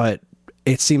bit, but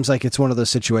it seems like it's one of those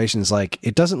situations like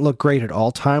it doesn't look great at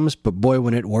all times, but boy,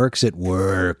 when it works, it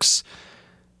works.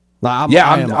 I'm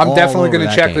definitely going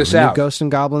to check this out. Ghosts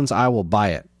and Goblins, I will buy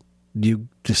it. You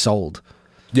just sold.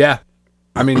 Yeah.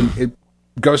 I mean,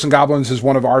 Ghosts and Goblins is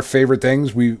one of our favorite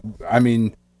things. You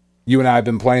and I have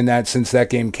been playing that since that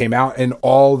game came out, and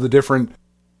all the different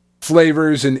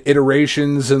flavors and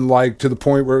iterations, and like to the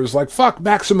point where it was like, fuck,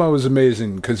 Maximo is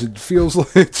amazing, because it feels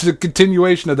like it's a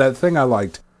continuation of that thing I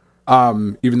liked,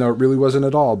 even though it really wasn't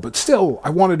at all. But still, I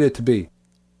wanted it to be.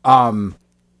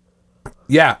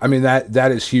 Yeah, I mean,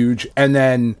 that is huge. And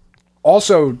then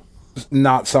also,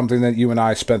 not something that you and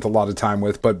I spent a lot of time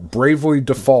with, but Bravely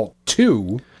Default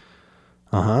 2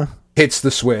 hits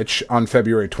the Switch on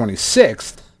February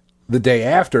 26th, the day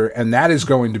after, and that is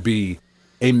going to be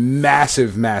a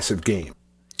massive, massive game.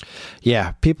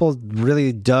 Yeah, people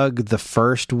really dug the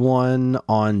first one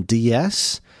on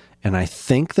DS, and I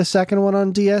think the second one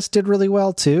on DS did really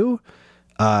well too,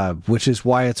 which is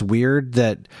why it's weird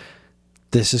that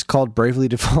this is called Bravely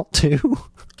Default 2.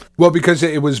 Well, because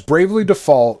it was Bravely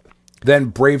Default, then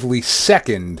Bravely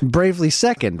Second. Bravely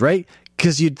Second, right?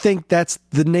 Because you'd think that's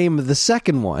the name of the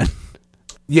second one.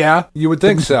 Yeah, you would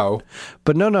think so.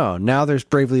 But no. Now there's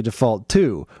Bravely Default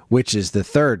 2, which is the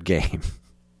third game.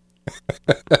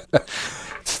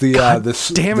 It's the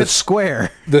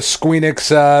Square. The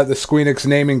Squeenix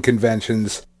naming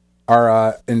conventions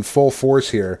are in full force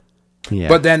here. Yeah.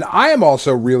 But then I am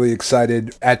also really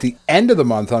excited at the end of the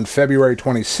month on February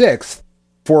 26th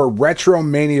for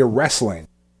Retromania Wrestling,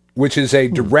 which is a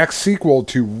direct sequel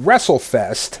to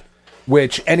WrestleFest,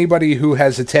 which anybody who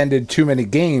has attended too many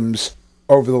games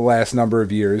over the last number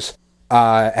of years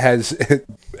has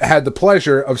had the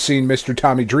pleasure of seeing Mr.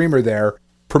 Tommy Dreamer there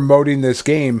promoting this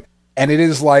game. And it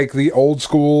is like the old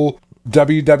school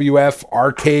WWF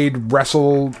arcade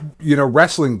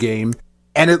wrestling game.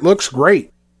 And it looks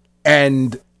great.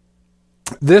 And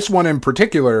this one in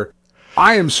particular,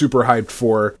 I am super hyped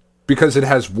for because it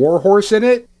has Warhorse in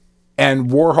it. And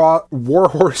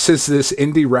Warhorse is this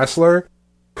indie wrestler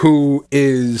who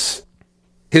is...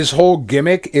 His whole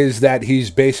gimmick is that he's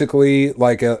basically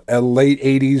like a late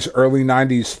 80s, early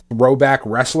 90s throwback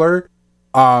wrestler.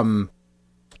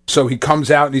 So he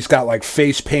comes out and he's got like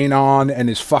face paint on, and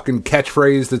his fucking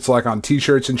catchphrase that's like on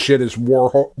t-shirts and shit is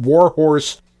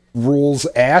Warhorse rules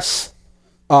ass.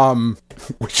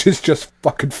 Which is just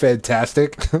fucking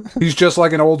fantastic. He's just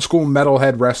like an old school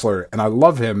metalhead wrestler, and I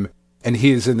love him, and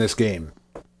he is in this game.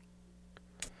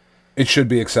 It should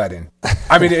be exciting.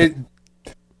 I mean,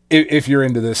 if you're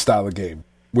into this style of game,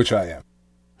 which I am.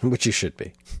 Which you should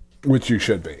be. Which you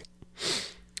should be.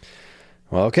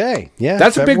 Well, okay. Yeah.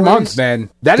 That's a big month, man.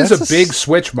 That is a big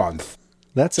Switch month.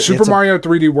 Super Mario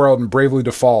 3D World and Bravely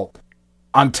Default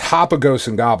on top of Ghosts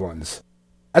and Goblins.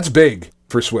 That's big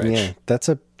for Switch. Yeah, that's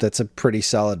a pretty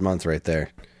solid month right there.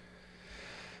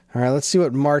 All right, let's see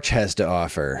what March has to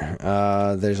offer.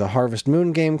 There's a Harvest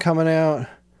Moon game coming out.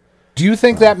 Do you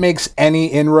think that makes any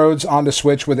inroads onto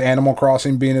Switch with Animal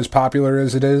Crossing being as popular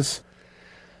as it is?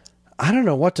 I don't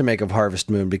know what to make of Harvest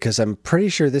Moon, because I'm pretty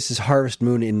sure this is Harvest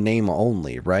Moon in name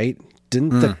only, right?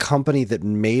 Didn't the company that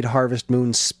made Harvest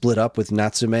Moon split up with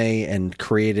Natsume and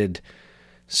created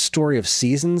Story of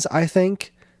Seasons, I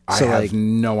think? So I have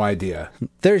no idea.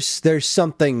 There's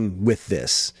something with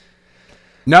this.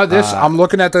 No, I'm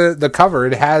looking at the cover.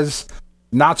 It has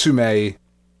Natsume.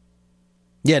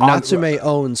 Yeah, Natsume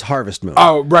owns Harvest Moon.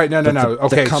 Oh, right. No.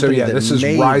 Okay, so yeah, this is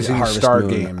Rising Harvest Star Moon,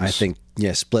 Games. I think,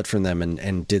 split from them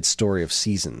and did Story of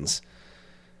Seasons.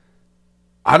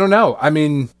 I don't know. I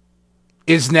mean,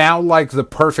 is now like the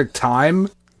perfect time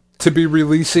to be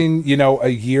releasing, a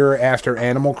year after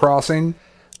Animal Crossing?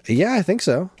 Yeah, I think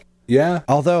so. Yeah.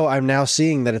 Although I'm now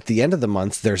seeing that at the end of the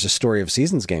month, there's a Story of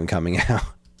Seasons game coming out.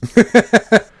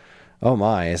 Oh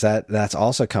my, that's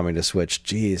also coming to Switch?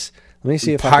 Jeez. Let me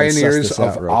see if Pioneers I can suss this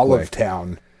out of real Olive quick.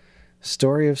 Town.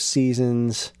 Story of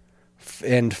Seasons,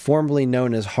 and formerly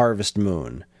known as Harvest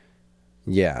Moon.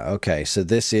 Yeah, okay. So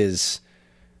this is...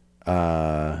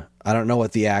 I don't know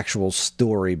what the actual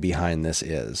story behind this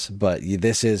is, but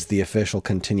this is the official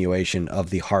continuation of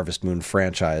the Harvest Moon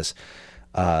franchise.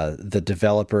 The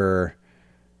developer,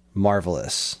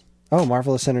 Marvelous. Oh,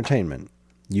 Marvelous Entertainment.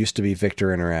 Used to be Victor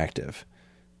Interactive.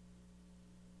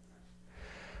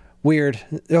 Weird.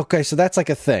 Okay, so that's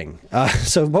like a thing.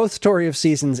 So both Story of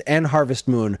Seasons and Harvest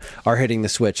Moon are hitting the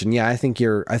Switch, and yeah, I think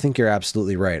you're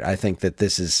absolutely right. I think that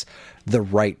this is the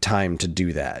right time to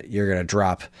do that. You're going to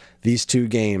drop these two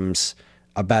games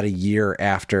about a year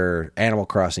after Animal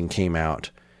Crossing came out.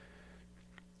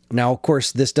 Now, of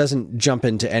course, this doesn't jump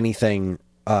into anything.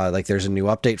 Like there's a new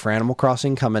update for Animal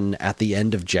Crossing coming at the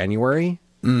end of January.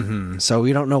 Mm-hmm. So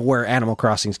we don't know where Animal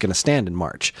Crossing is going to stand in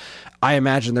March. I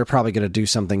imagine they're probably going to do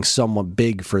something somewhat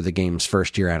big for the game's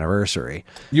first year anniversary.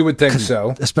 You would think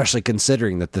so. Especially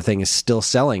considering that the thing is still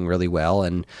selling really well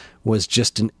and was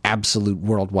just an absolute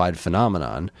worldwide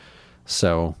phenomenon.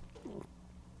 So,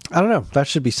 I don't know. That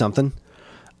should be something.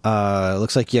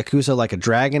 Looks like Yakuza Like a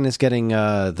Dragon is getting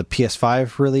the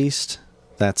PS5 released.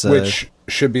 Which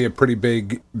should be a pretty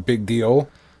big deal.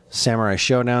 Samurai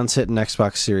Showdown's hitting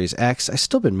Xbox Series X. I've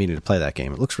still been meaning to play that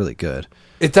game. It looks really good.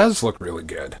 It does look really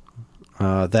good.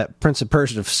 That Prince of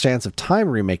Persia Sands of Time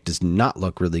remake does not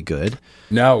look really good.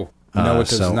 No, it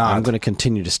does not. I'm going to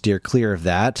continue to steer clear of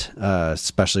that,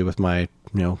 especially with my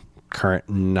current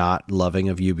not loving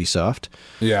of Ubisoft.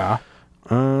 Yeah.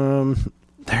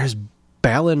 There's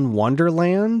Balan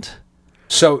Wonderland.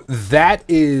 So that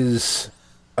is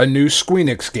a new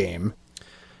Squeenix game.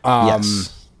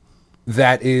 Yes.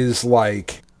 That is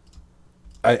like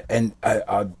an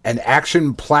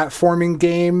action platforming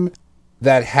game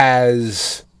that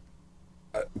has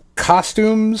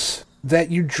costumes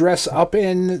that you dress up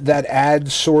in that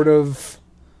add sort of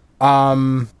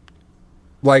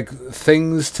like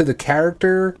things to the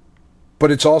character, but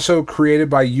it's also created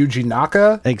by Yuji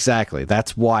Naka. Exactly.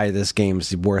 That's why this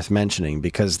game's worth mentioning,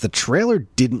 because the trailer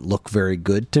didn't look very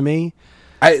good to me.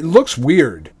 It looks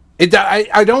weird.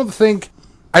 I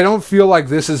don't feel like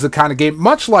this is the kind of game,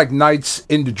 much like Nights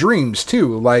into Dreams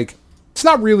too. Like, it's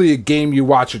not really a game you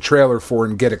watch a trailer for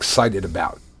and get excited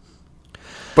about.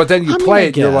 But then you play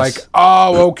it, you're like,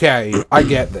 oh, okay, I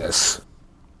get this.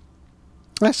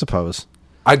 I suppose.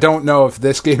 I don't know if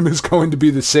this game is going to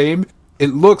be the same. It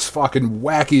looks fucking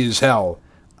wacky as hell.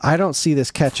 I don't see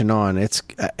this catching on.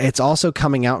 It's also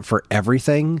coming out for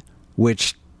everything,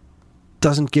 which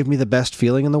doesn't give me the best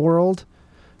feeling in the world,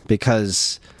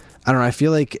 because, I don't know, I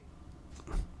feel like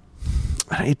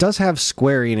it does have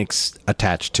Square Enix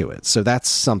attached to it, so that's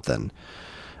something.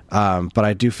 But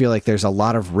I do feel like there's a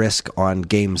lot of risk on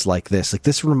games like this. Like,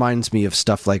 this reminds me of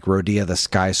stuff like Rodea the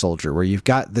Sky Soldier, where you've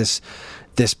got this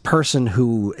person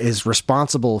who is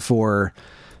responsible for,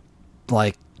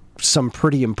 like, some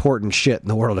pretty important shit in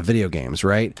the world of video games,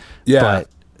 right? Yeah. But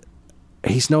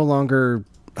he's no longer,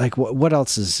 like, what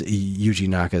else is Yuji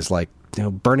Naka's, like, you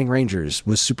know, Burning Rangers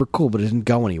was super cool, but it didn't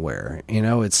go anywhere. You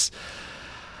know, it's...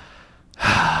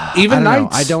 Even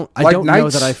Nights, I don't know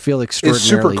that I feel extraordinarily. It's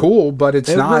super cool, but it's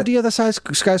not. Rodea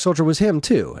the Sky Soldier was him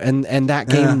too, and that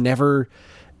game never.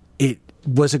 It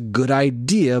was a good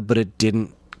idea, but it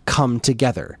didn't come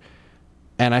together.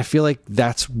 And I feel like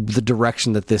that's the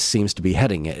direction that this seems to be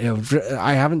heading.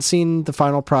 I haven't seen the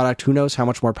final product. Who knows how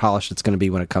much more polished it's going to be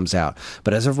when it comes out?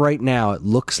 But as of right now, it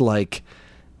looks like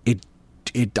it.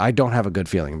 I don't have a good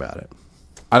feeling about it.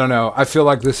 I don't know. I feel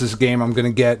like this is a game I'm going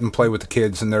to get and play with the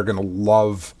kids, and they're going to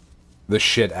love the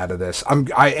shit out of this.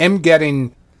 I am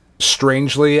getting,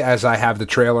 strangely, as I have the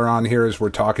trailer on here as we're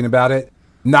talking about it,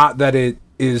 not that it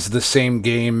is the same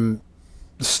game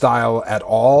style at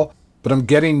all, but I'm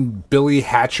getting Billy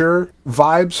Hatcher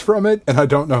vibes from it, and I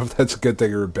don't know if that's a good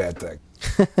thing or a bad thing.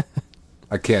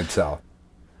 I can't tell.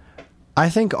 I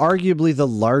think arguably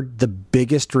the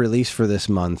biggest release for this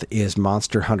month is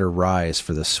Monster Hunter Rise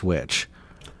for the Switch.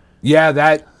 Yeah,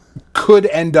 that could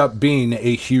end up being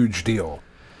a huge deal.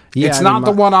 Yeah, it's not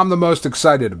the one I'm the most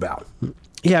excited about.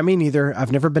 Yeah, me neither.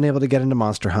 I've never been able to get into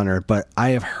Monster Hunter, but I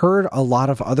have heard a lot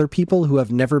of other people who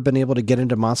have never been able to get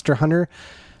into Monster Hunter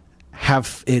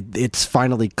it's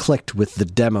finally clicked with the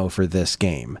demo for this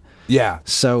game. Yeah.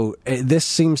 So this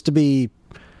seems to be...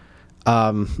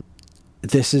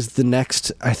 this is the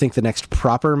next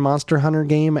proper Monster Hunter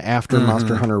game after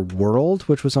Monster Hunter World,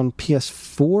 which was on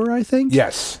PS4, I think?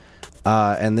 Yes.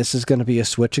 And this is going to be a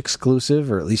Switch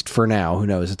exclusive, or at least for now. Who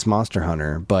knows? It's Monster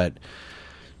Hunter. But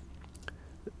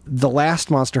the last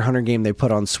Monster Hunter game they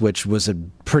put on Switch was a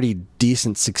pretty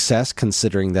decent success,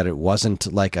 considering that it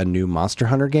wasn't like a new Monster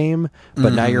Hunter game.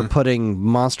 But now you're putting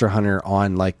Monster Hunter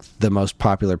on like the most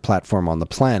popular platform on the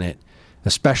planet,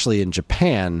 especially in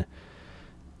Japan.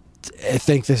 I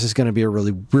think this is going to be a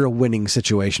real winning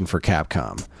situation for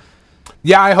Capcom.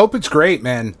 Yeah, I hope it's great,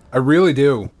 man. I really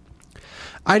do.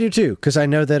 I do too, because I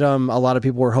know that a lot of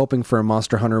people were hoping for a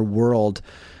Monster Hunter World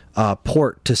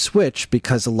port to Switch,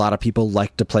 because a lot of people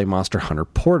like to play Monster Hunter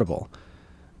Portable.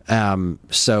 But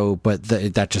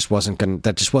that just wasn't in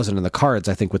the cards.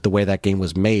 I think with the way that game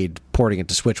was made, porting it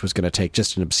to Switch was going to take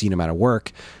just an obscene amount of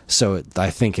work. So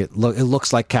I think it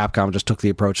looks like Capcom just took the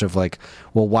approach of like,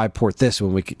 well, why port this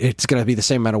when it's going to be the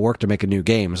same amount of work to make a new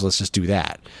game, so let's just do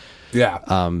that. Yeah.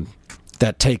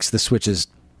 That takes the Switch's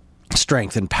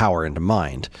strength and power into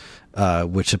mind,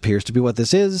 which appears to be what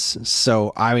this is.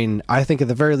 So, I mean, I think at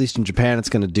the very least in Japan, it's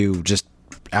going to do just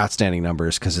outstanding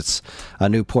numbers, because it's a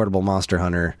new portable Monster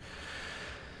Hunter.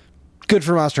 Good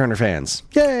for Monster Hunter fans.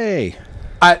 Yay!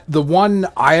 The one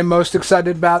I am most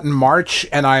excited about in March,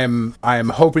 and I am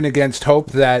hoping against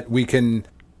hope that we can,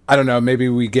 I don't know, maybe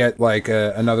we get like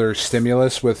another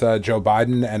stimulus with Joe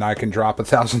Biden, and I can drop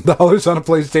 $1,000 on a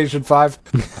PlayStation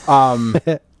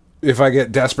 5 if I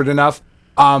get desperate enough.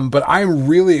 But I'm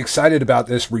really excited about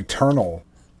this Returnal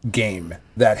game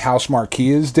that House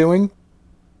Marquee is doing.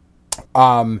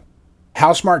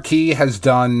 House Marquee has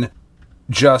done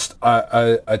just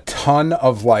a ton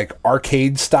of like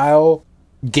arcade style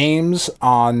games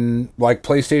on like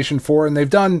PlayStation 4, and they've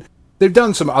done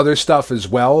some other stuff as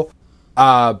well.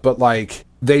 But like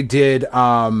they did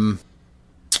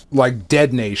like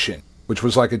Dead Nation, which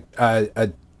was like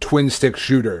a twin stick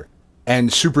shooter,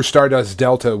 and Super Stardust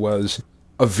Delta was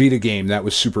a Vita game that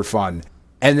was super fun.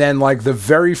 And then, like, the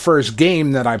very first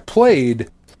game that I played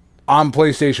on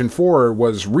PlayStation 4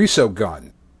 was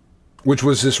Resogun, which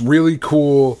was this really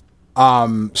cool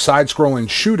side-scrolling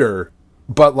shooter,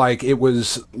 but, like, it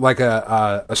was like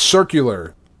a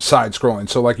circular side-scrolling.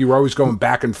 So, like, you were always going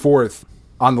back and forth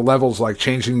on the levels, like,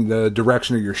 changing the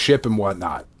direction of your ship and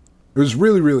whatnot. It was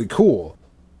really, really cool.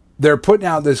 They're putting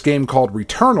out this game called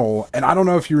Returnal, and I don't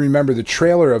know if you remember the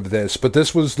trailer of this, but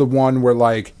this was the one where,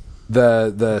 like,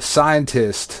 the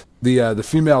scientist, the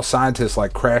female scientist,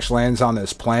 like, crash lands on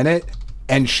this planet,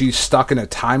 and she's stuck in a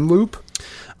time loop.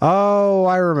 Oh,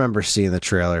 I remember seeing the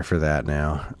trailer for that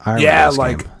now. Yeah,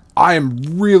 like, I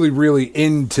am really, really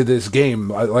into this game.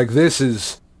 Like,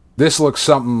 this looks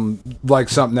something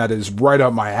that is right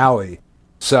up my alley.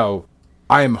 So,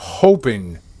 I am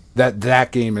hoping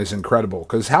that game is incredible,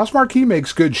 because House Marquee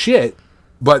makes good shit,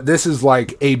 but this is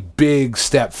like a big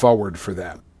step forward for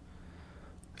them.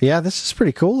 Yeah, this is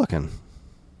pretty cool looking.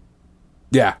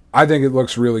 Yeah, I think it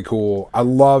looks really cool. I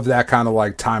love that kind of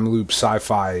like time loop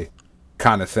sci-fi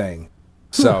kind of thing.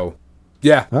 So,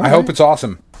 yeah, I hope it's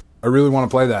awesome. I really want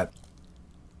to play that.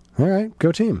 All right,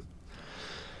 go team.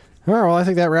 All right, well, I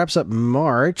think that wraps up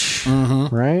March,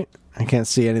 right? I can't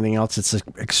see anything else. It's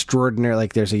extraordinary.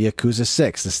 Like, there's a Yakuza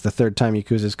 6. This is the third time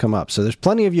Yakuza's come up. So there's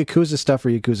plenty of Yakuza stuff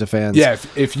for Yakuza fans. Yeah,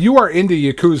 if you are into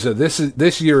Yakuza,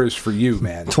 this year is for you,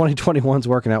 man. 2021's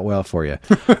working out well for you.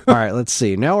 All right, let's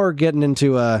see. Now we're getting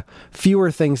into fewer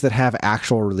things that have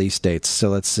actual release dates. So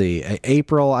let's see.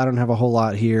 April, I don't have a whole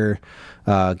lot here.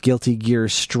 Guilty Gear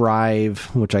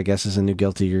Strive, which I guess is a new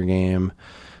Guilty Gear game.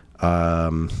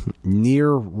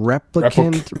 Near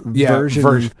Replicant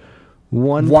version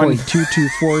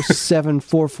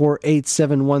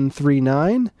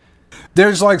 1.22474487139.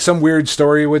 There's like some weird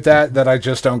story with that I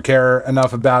just don't care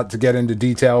enough about to get into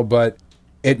detail, but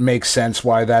it makes sense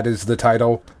why that is the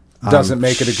title. Doesn't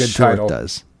make it a good title. It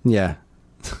does. Yeah.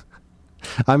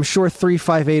 I'm sure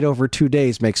 358 over 2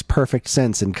 days makes perfect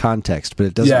sense in context, but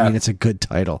it doesn't mean it's a good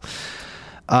title.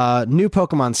 New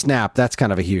Pokemon Snap, that's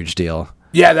kind of a huge deal.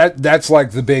 Yeah, that's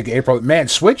like the big April. Man,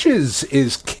 Switch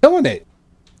is killing it.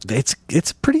 It's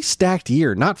a pretty stacked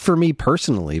year, not for me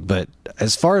personally, but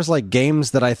as far as like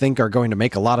games that I think are going to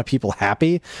make a lot of people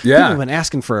happy. People have been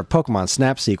asking for a Pokemon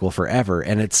Snap sequel forever,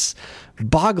 and it's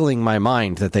boggling my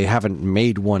mind that they haven't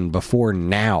made one before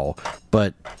now.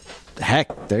 But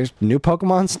heck, there's new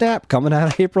Pokemon Snap coming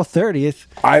out April 30th.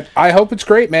 I hope it's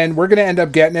great, man. We're gonna end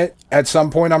up getting it at some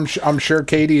point. I'm sure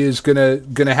Katie is gonna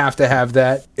have to have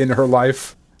that in her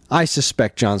life. I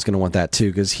suspect John's gonna want that too,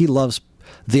 because he loves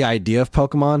the idea of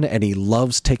Pokemon, and he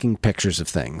loves taking pictures of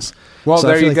things. Well, so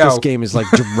there I feel you like go. This game is like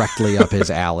directly up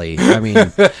his alley. I mean,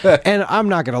 and I'm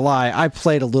not gonna lie, I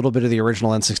played a little bit of the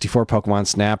original N64 Pokemon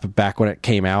Snap back when it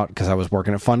came out because I was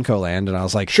working at Funko Land, and I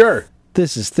was like, sure,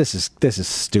 this is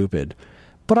stupid.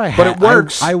 But it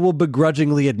works. I will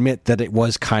begrudgingly admit that it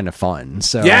was kind of fun.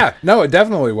 So yeah, no, it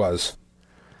definitely was.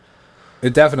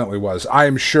 It definitely was. I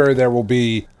am sure there will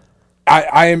be.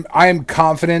 I am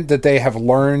confident that they have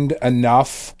learned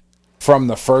enough from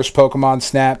the first Pokemon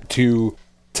Snap to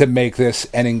make this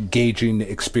an engaging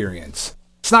experience.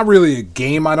 It's not really a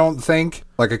game, I don't think.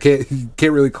 Like, I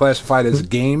can't really classify it as a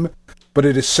game, but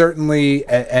it is certainly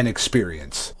an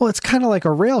experience. Well, it's kind of like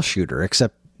a rail shooter,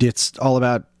 except it's all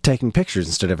about taking pictures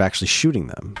instead of actually shooting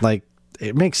them. Like,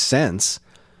 it makes sense.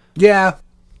 Yeah.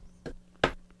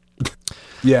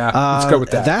 Let's go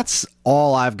with that. That's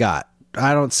all I've got.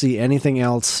 I don't see anything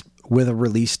else with a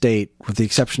release date, with the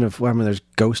exception of, well, I mean, there's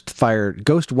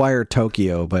Ghostwire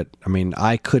Tokyo, but I mean,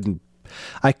 I couldn't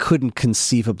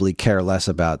conceivably care less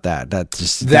about that. That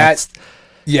is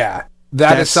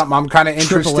something I'm kind of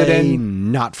interested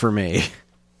in. Not for me.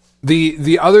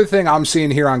 The other thing I'm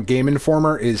seeing here on Game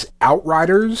Informer is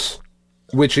Outriders,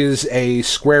 which is a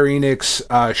Square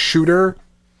Enix shooter,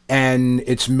 and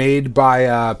it's made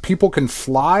by People Can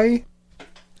Fly.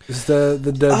 Is the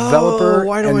developer? Oh,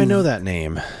 why do I know that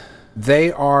name?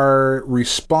 They are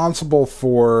responsible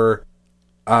for.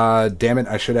 Damn it!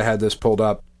 I should have had this pulled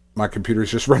up. My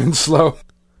computer's just running slow.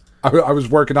 I was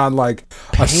working on like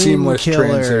a seamless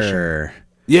transition.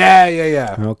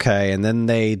 Yeah. Okay, and then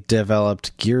they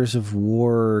developed Gears of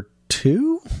War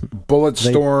 2?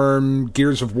 Bulletstorm,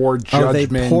 Gears of War Judgment. Oh, they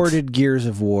ported Gears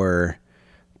of War.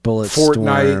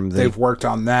 Fortnite, they've worked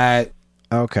on that.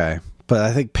 Okay. But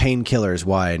I think Painkiller is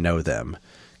why I know them.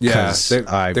 Yeah,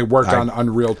 they worked on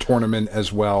Unreal Tournament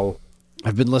as well.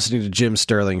 I've been listening to Jim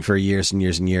Sterling for years and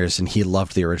years and years, and he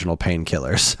loved the original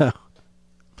Painkiller. So,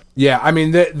 yeah, I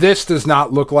mean, this does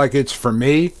not look like it's for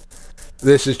me.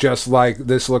 This is just like,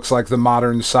 this looks like the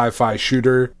modern sci-fi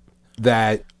shooter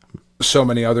that so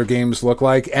many other games look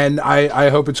like. And I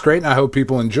hope it's great, and I hope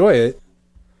people enjoy it.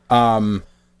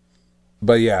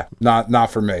 But yeah,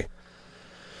 not for me.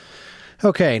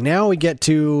 Okay, now we get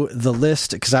to the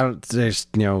list, because there's,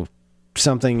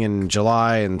 something in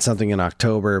July and something in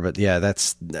October, but yeah,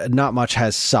 that's not much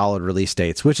has solid release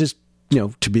dates, which is,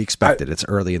 to be expected. It's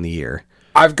early in the year.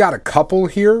 I've got a couple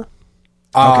here.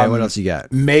 Okay, what else you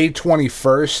got? May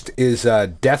 21st is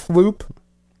Deathloop,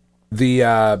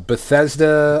 the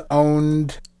Bethesda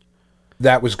owned.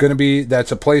 That's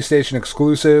a PlayStation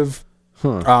exclusive.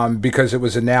 Because it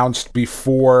was announced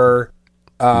before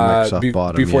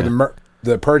the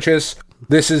purchase.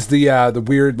 This is the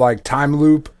weird like time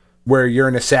loop where you're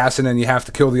an assassin and you have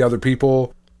to kill the other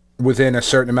people within a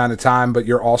certain amount of time, but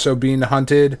you're also being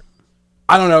hunted.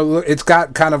 I don't know. It's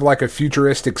got kind of like a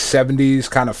futuristic 70s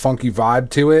kind of funky vibe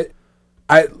to it.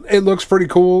 It looks pretty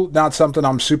cool. Not something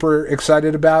I'm super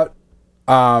excited about.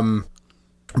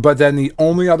 But then the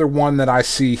only other one that I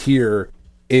see here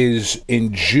is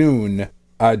in June.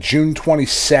 June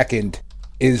 22nd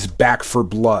is Back 4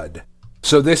 Blood.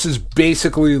 So this is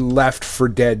basically Left 4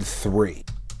 Dead 3.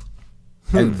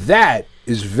 And that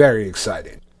is very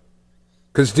exciting.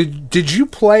 Because did you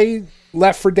play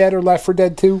Left 4 Dead or Left 4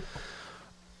 Dead 2?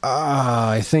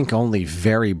 I think only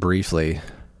very briefly.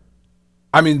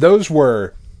 I mean, those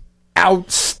were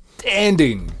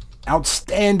outstanding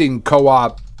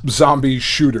co-op zombie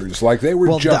shooters. Like, they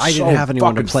were just I didn't have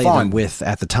anyone to play fun. them with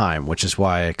at the time, which is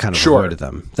why I kind of avoided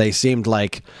them. They seemed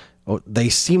like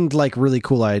really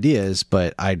cool ideas,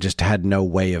 but I just had no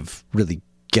way of really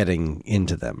getting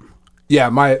into them. Yeah,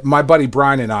 my buddy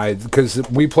Brian and I, because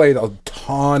we played a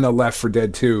ton of Left 4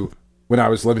 Dead 2 when I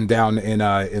was living down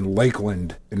in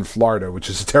Lakeland in Florida, which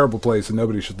is a terrible place and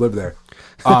nobody should live there.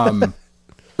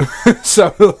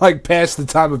 So like past the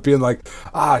time of being like,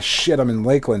 shit, I'm in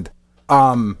Lakeland.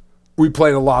 We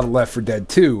played a lot of Left 4 Dead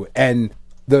 2, and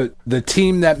the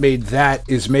team that made that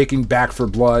is making Back 4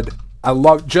 Blood. I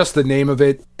love just the name of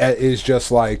it is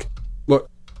just like, look,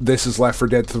 this is Left 4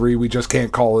 Dead 3. We just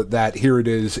can't call it that. Here it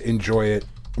is. Enjoy it.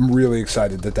 I'm really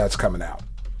excited that that's coming out.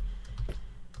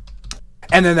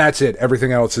 And then that's it.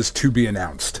 Everything else is to be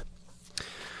announced.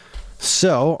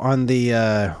 So on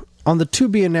the to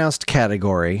be announced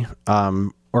category,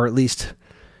 or at least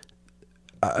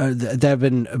that have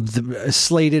been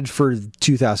slated for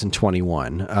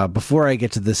 2021. Before I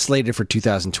get to the slated for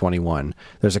 2021,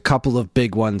 there's a couple of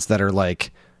big ones that are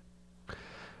like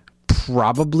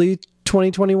probably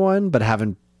 2021, but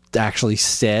haven't actually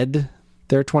said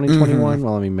they're 2021.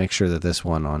 Well, let me make sure that this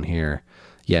one on here.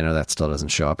 Yeah, no, that still doesn't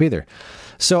show up either.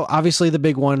 So obviously the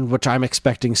big one, which I'm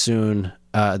expecting soon,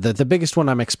 the biggest one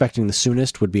I'm expecting the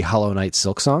soonest would be Hollow Knight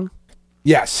Silksong.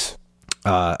 Yes.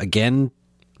 Again,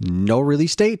 no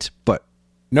release date, but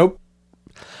nope.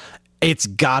 It's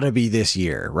gotta be this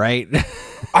year, right?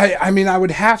 I mean, I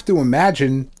would have to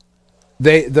imagine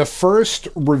the first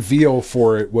reveal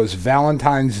for it was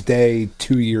Valentine's Day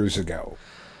 2 years ago.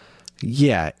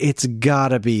 Yeah, it's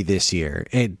gotta be this year.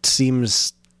 It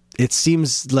seems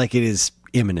like it is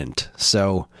imminent.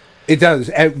 So it does.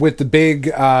 And with the big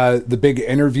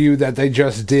interview that they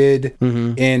just did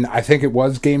in, I think it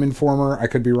was Game Informer. I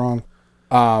could be wrong.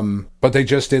 But they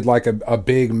just did like a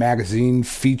big magazine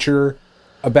feature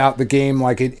about the game.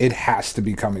 Like it has to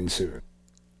be coming soon.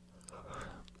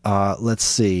 Let's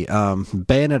see.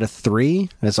 Bayonetta 3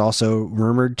 is also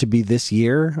rumored to be this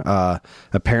year.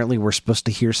 Apparently we're supposed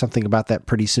to hear something about that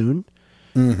pretty soon.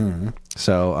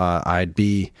 So,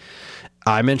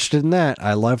 I'm interested in that.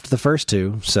 I loved the first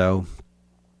two, so,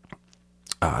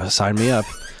 sign me up.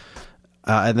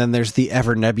 And then there's the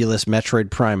ever nebulous Metroid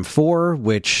Prime 4,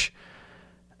 which,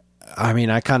 I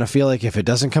mean, I kind of feel like if it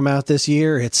doesn't come out this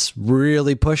year, it's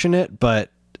really pushing it,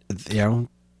 but,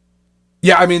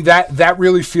 Yeah, I mean, that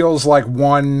really feels like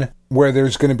one where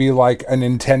there's going to be like a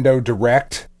Nintendo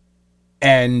Direct,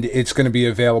 and it's going to be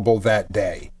available that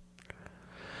day.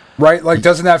 Right? Like,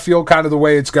 doesn't that feel kind of the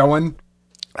way it's going?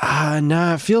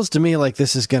 Nah, it feels to me like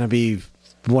this is going to be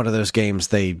one of those games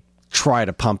they try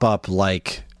to pump up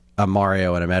like a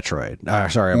Mario and a Metroid.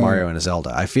 A Mario and a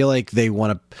Zelda. I feel like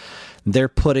they're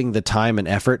putting the time and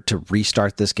effort to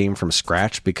restart this game from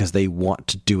scratch because they want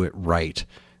to do it right.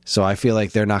 So I feel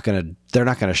like they're not going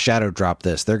to shadow drop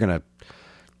this. They're going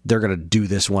to do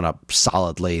this one up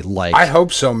solidly. Like, I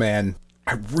hope so, man.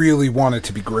 I really want it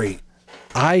to be great.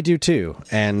 I do too,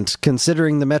 and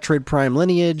considering the Metroid Prime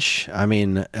lineage, I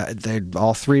mean,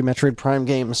 all three Metroid Prime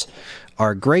games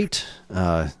are great.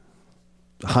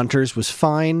 Hunters was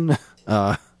fine.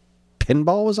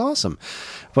 Pinball was awesome.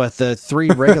 But the three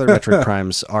regular Metroid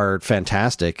Primes are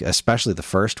fantastic, especially the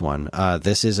first one.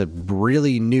 This is a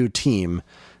really new team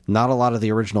not a lot of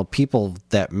the original people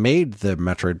that made the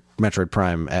Metroid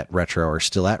Prime at Retro are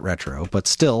still at Retro, but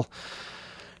still,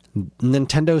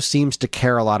 Nintendo seems to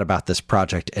care a lot about this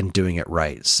project and doing it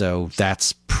right. So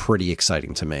that's pretty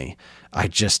exciting to me.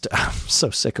 I'm so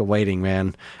sick of waiting,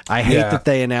 man. I hate that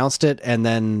they announced it and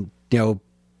then,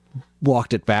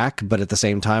 walked it back, but at the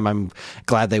same time, I'm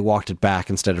glad they walked it back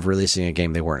instead of releasing a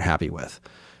game they weren't happy with.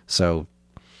 So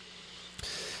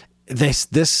the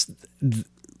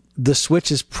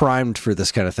Switch is primed for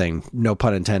this kind of thing. No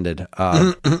pun intended.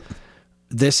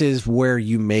 This is where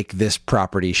you make this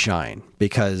property shine,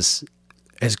 because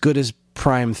as good as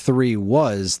Prime 3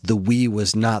 was, the Wii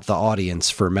was not the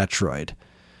audience for Metroid.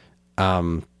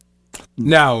 No,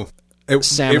 Samus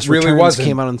it really Returns wasn't.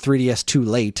 Came out on 3DS too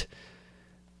late.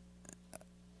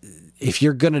 If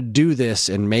you're going to do this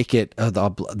and make it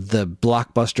the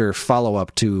blockbuster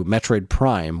follow-up to Metroid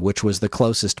Prime, which was the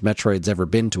closest Metroid's ever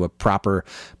been to a proper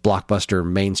blockbuster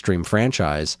mainstream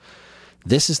franchise,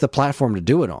 this is the platform to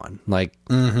do it on. Like,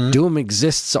 Doom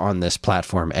exists on this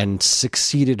platform and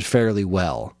succeeded fairly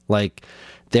well. Like,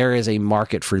 there is a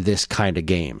market for this kind of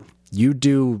game. You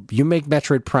make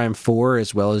Metroid Prime 4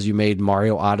 as well as you made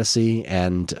Mario Odyssey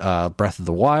and Breath of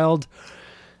the Wild,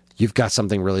 you've got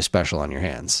something really special on your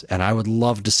hands. And I would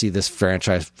love to see this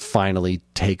franchise finally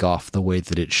take off the way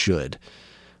that it should.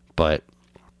 But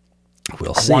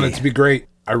we'll see. I want it to be great.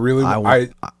 I really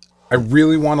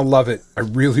want to love it. I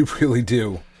really, really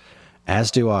do. As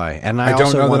do I. And I don't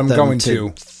also know want that I'm them going to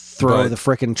throw the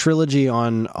frickin' trilogy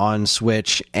on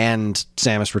Switch and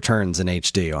Samus Returns in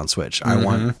HD on Switch. I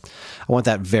want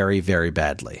that very, very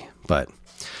badly.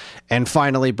 And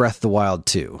finally, Breath of the Wild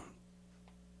 2.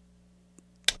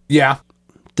 Yeah.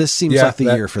 This seems like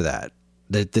the year for that.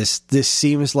 This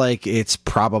seems like it's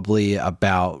probably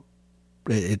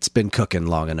it's been cooking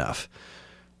long enough.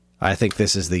 I think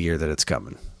this is the year that it's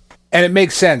coming. And it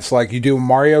makes sense. Like, you do a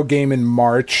Mario game in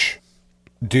March,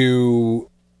 do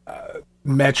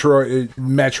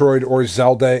Metroid or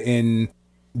Zelda in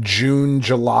June,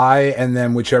 July, and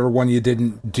then whichever one you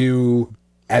didn't do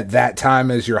at that time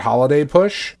as your holiday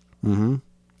push. Mm-hmm.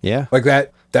 Yeah. Like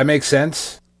that makes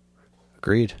sense.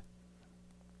 Agreed.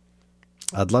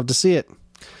 I'd love to see it.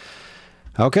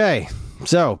 Okay,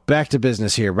 so back to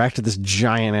business here. Back to this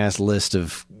giant-ass list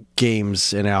of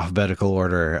games in alphabetical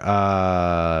order.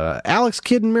 Alex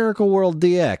Kidd in Miracle World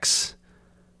DX.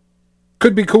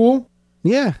 Could be cool.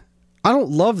 Yeah. I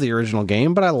don't love the original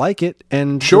game, but I like it,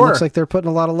 and sure. It looks like they're putting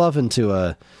a lot of love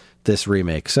into this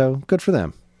remake, so good for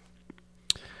them.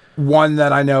 One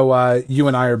that I know you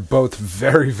and I are both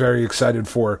very, very excited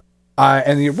for.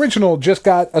 And the original just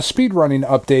got a speedrunning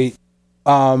update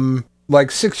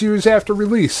like 6 years after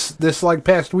release this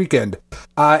past weekend.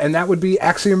 And that would be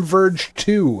Axiom Verge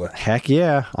 2. Heck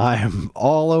yeah. I am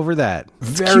all over that.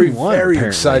 Very, Q1, very apparently.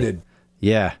 excited.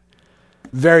 Yeah.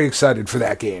 Very excited for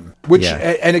that game. Which,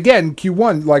 and again,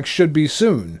 Q1 should be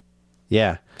soon.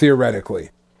 Yeah. Theoretically.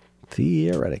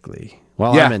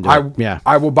 Well, I'm into it. Yeah.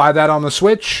 I will buy that on the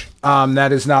Switch.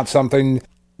 That is not something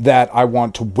that I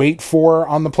want to wait for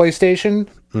on the PlayStation.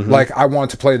 Mm-hmm. I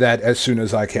want to play that as soon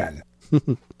as I can.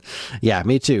 Yeah,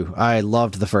 me too. I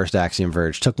loved the first Axiom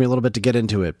Verge. Took me a little bit to get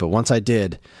into it, but once I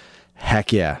did,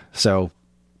 heck yeah. So,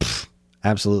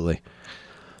 absolutely.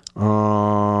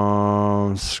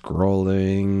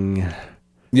 Scrolling.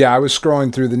 Yeah, I was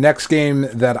scrolling through the next game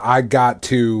that I got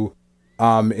to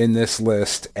in this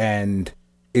list, and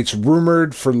it's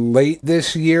rumored for late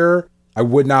this year. I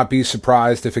would not be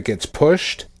surprised if it gets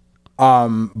pushed.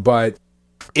 But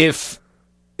if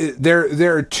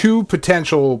there are two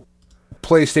potential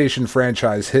PlayStation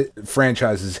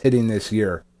franchises hitting this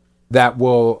year that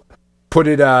will put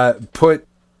a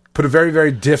very,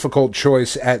 very difficult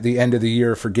choice at the end of the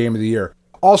year for Game of the Year.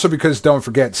 Also, because don't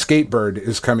forget, Skatebird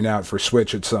is coming out for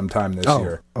Switch at some time this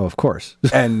year. Oh, of course.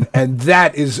 and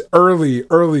that is an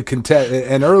early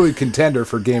contender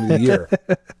for Game of the Year.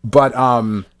 But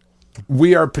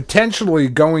we are potentially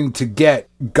going to get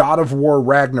God of War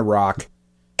Ragnarok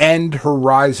and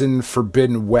Horizon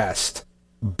Forbidden West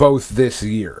both this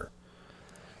year.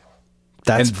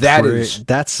 That's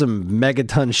some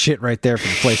megaton shit right there for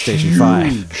the PlayStation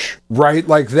 5. Right?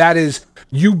 That is,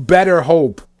 you better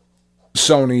hope,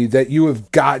 Sony, that you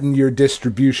have gotten your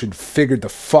distribution figured the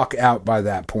fuck out by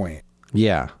that point.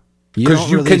 Yeah. Because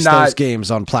you release those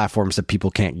games on platforms that people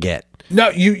can't get. No,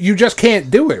 you just can't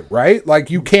do it, right?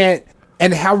 You can't.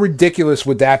 And how ridiculous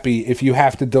would that be if you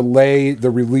have to delay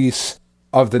the release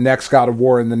of the next God of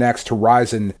War and the next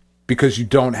Horizon because you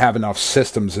don't have enough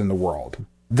systems in the world?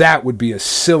 That would be a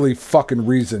silly fucking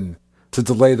reason to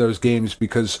delay those games,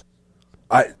 because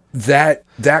that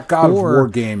God of War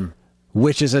game.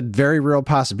 which is a very real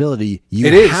possibility.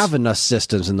 You have enough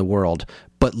systems in the world,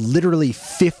 but literally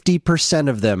 50%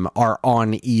 of them are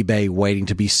on eBay waiting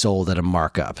to be sold at a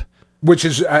markup. Which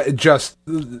is just...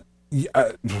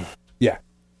 yeah.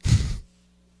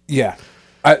 Yeah.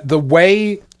 The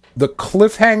way the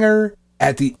cliffhanger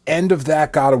at the end of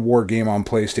that God of War game on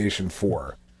PlayStation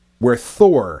 4, where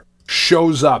Thor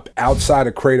shows up outside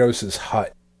of Kratos'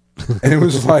 hut, and it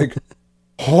was like,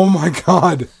 oh my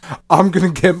God, I'm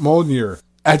going to get Mjolnir.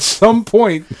 At some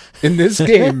point in this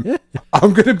game,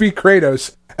 I'm going to be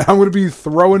Kratos, and I'm going to be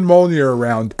throwing Mjolnir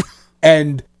around.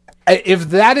 And if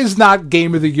that is not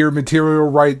Game of the Year material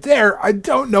right there, I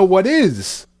don't know what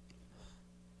is.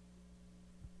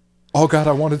 Oh God,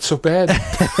 I want it so bad.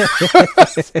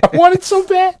 I want it so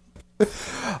bad.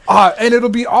 And it'll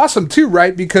be awesome too,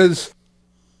 right? Because,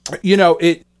 you know,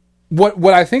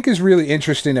 what I think is really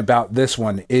interesting about this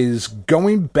one is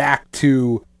going back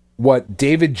to what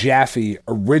David Jaffe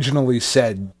originally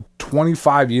said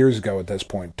 25 years ago at this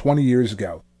point, 20 years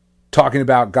ago, talking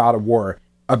about God of War,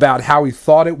 about how he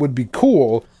thought it would be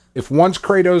cool if once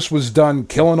Kratos was done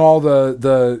killing all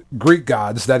the Greek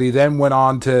gods, that he then went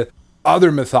on to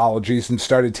other mythologies and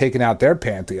started taking out their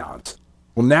pantheons.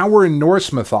 Well, now we're in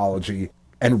Norse mythology,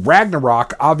 and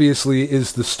Ragnarok obviously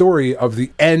is the story of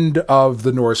the end of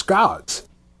the Norse gods,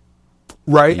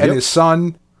 right? Yep. And his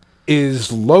son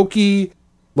is Loki,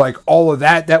 like all of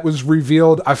that was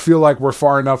revealed. I feel like we're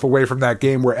far enough away from that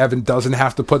game where Evan doesn't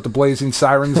have to put the blazing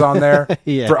sirens on there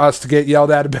for us to get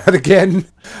yelled at about again.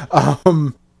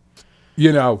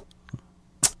 You know,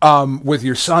 with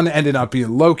your son ending up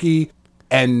being Loki,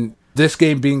 and this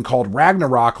game being called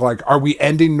Ragnarok, like, are we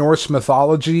ending Norse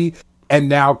mythology and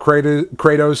now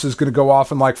Kratos is going to go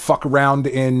off and like fuck around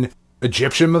in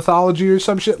Egyptian mythology or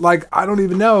some shit? Like, I don't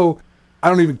even know. I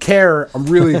don't even care. I'm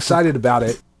really excited about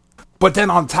it. But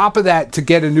then on top of that, to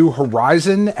get a new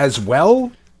Horizon as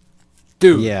well,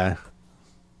 dude. Yeah.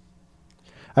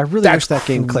 I really wish that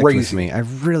game clicked with me. I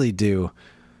really do.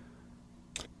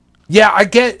 Yeah, I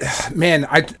get, man,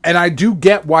 I do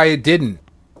get why it didn't.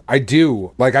 I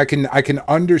do. Like, I can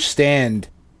understand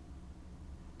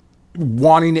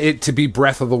wanting it to be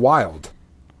Breath of the Wild.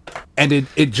 And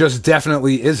it just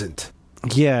definitely isn't.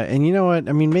 Yeah, and you know what?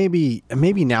 I mean, maybe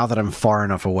now that I'm far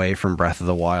enough away from Breath of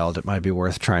the Wild, it might be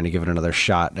worth trying to give it another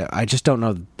shot. I just don't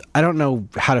know. I don't know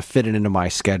how to fit it into my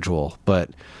schedule, but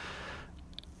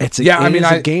it's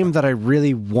a game that I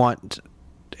really want.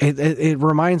 It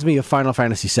reminds me of Final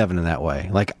Fantasy VII in that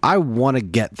way. Like, I want to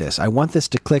get this. I want this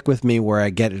to click with me where I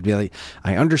get it to be like,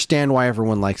 I understand why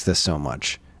everyone likes this so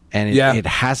much. And it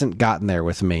hasn't gotten there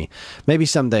with me. Maybe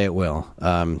someday it will.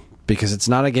 Because it's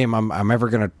not a game I'm ever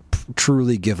going to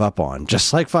truly give up on.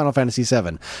 Just like Final Fantasy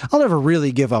VII. I'll never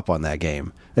really give up on that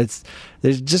game. There's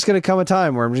just going to come a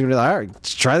time where I'm just going to be like, all right,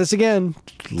 let's try this again.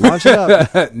 Launch it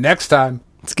up. Next time.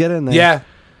 Let's get in there. Yeah.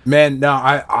 Man, no,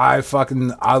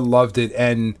 I loved it,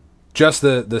 and just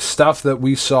the stuff that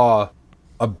we saw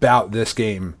about this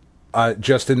game,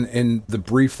 just in the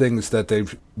brief things that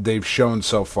they've shown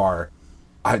so far,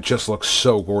 it just looks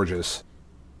so gorgeous.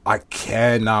 I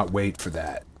cannot wait for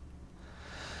that.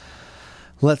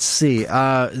 Let's see.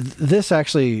 This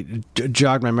actually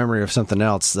jogged my memory of something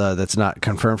else that's not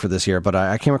confirmed for this year, but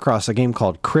I came across a game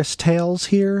called Chris Tales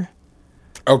here.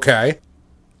 Okay.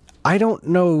 I don't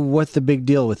know what the big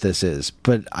deal with this is,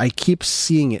 but I keep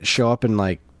seeing it show up in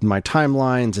like my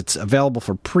timelines. It's available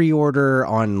for pre-order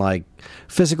on like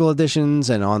physical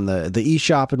editions and on the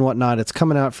eShop and whatnot. It's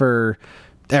coming out for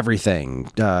everything.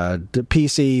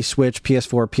 PC, Switch,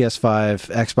 PS4,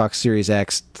 PS5, Xbox Series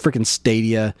X, freaking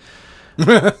Stadia.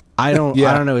 I don't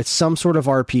know. It's some sort of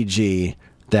RPG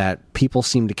that people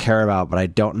seem to care about, but I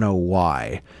don't know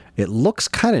why. It looks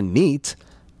kind of neat.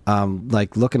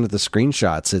 Like looking at the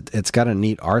screenshots, it's got a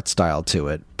neat art style to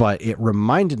it, but it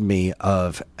reminded me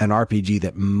of an RPG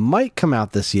that might come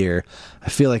out this year. I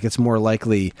feel like it's more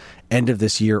likely end of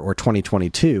this year or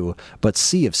 2022, but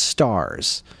Sea of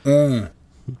Stars.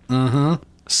 Mm-hmm.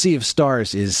 Sea of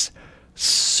Stars is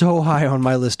so high on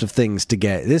my list of things to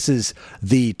get. This is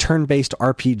the turn-based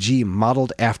RPG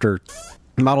modeled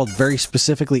very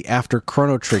specifically after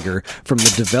Chrono Trigger, from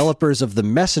the developers of The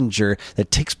Messenger, that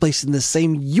takes place in the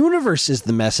same universe as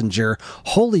The Messenger.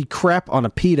 Holy crap on a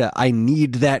pita, I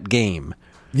need that game.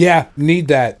 Yeah, need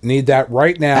that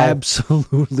right now.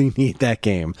 Absolutely need that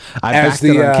game. I backed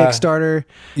it on Kickstarter.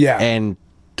 Yeah, and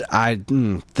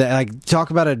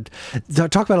talk about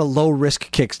a low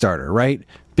risk Kickstarter, right?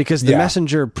 Because The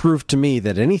Messenger proved to me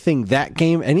that anything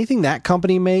that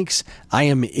company makes, I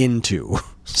am into.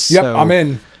 Yep, I'm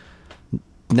in.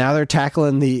 now they're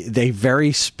tackling the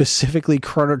very specifically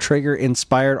Chrono Trigger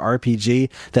inspired RPG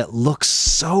that looks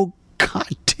so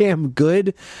goddamn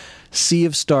good. Sea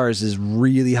of Stars is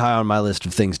really high on my list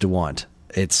of things to want.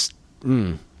 It's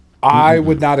I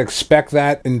would not expect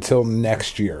that until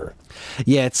next year.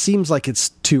 Yeah, it seems like it's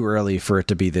too early for it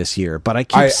to be this year, but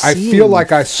I feel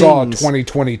like I saw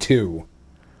 2022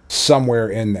 somewhere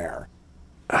in there.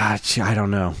 I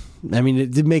don't know. I mean,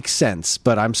 it makes sense,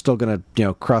 but I'm still gonna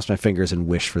cross my fingers and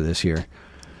wish for this year.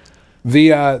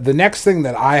 The next thing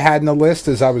that I had in the list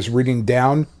as I was reading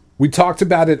down, we talked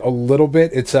about it a little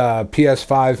bit. It's a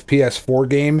PS5, PS4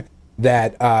 game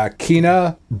that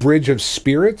Kena Bridge of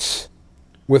Spirits,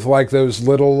 with like those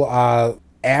little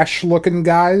ash-looking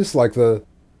guys, like the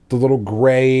little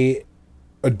gray,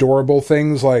 adorable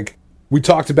things. Like, we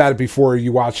talked about it before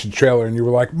you watched the trailer, and you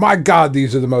were like, "My God,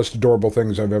 these are the most adorable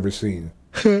things I've ever seen."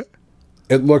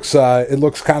 It looks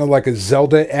kind of like a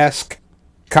Zelda-esque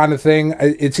kind of thing.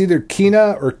 It's either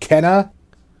Kena or Kenna.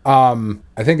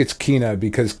 I think it's Kena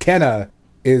because Kenna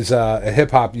is a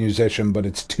hip hop musician, but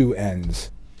it's two N's,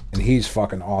 and he's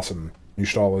fucking awesome. You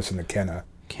should all listen to Kenna.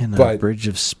 Bridge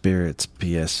of Spirits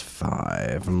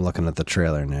PS5. I'm looking at the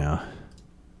trailer now.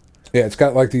 Yeah, it's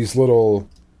got like these little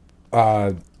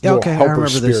helper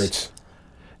spirits. This.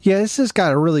 Yeah, this has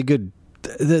got a really good.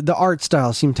 The art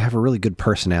style seemed to have a really good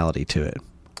personality to it.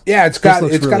 Yeah, it's got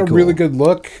a cool. really good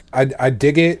look. I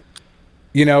dig it.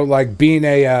 Like being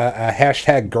a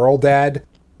hashtag girl dad,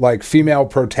 like female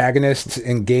protagonists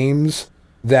in games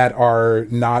that are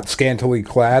not scantily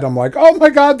clad. I'm like, oh my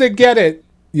God, they get it.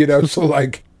 So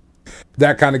like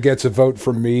that kind of gets a vote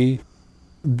from me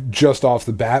just off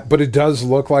the bat. But it does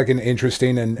look like an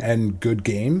interesting and good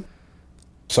game.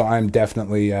 So I'm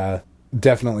definitely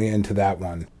into that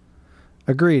one.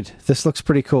 Agreed. This looks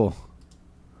pretty cool.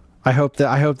 I hope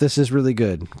this is really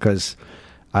good because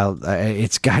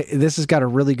this has got a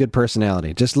really good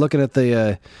personality. Just looking at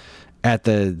the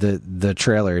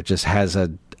trailer, it just has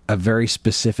a very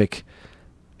specific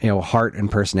heart and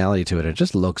personality to it. It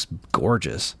just looks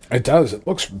gorgeous. It does. It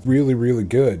looks really, really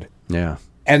good. Yeah.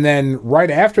 And then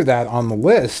right after that on the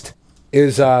list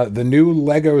is the new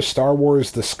Lego Star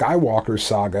Wars The Skywalker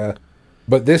Saga.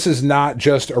 But this is not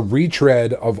just a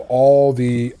retread of all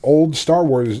the old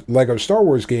Lego Star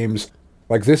Wars games.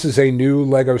 Like, this is a new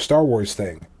Lego Star Wars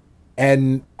thing.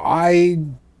 And I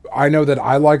know that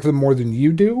I like them more than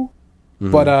you do,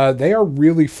 but they are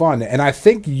really fun. And I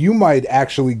think you might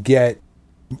actually get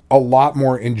a lot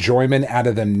more enjoyment out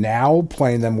of them now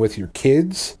playing them with your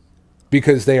kids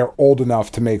because they are old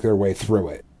enough to make their way through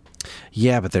it.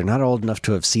 Yeah, but they're not old enough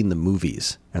to have seen the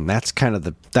movies, and that's kind of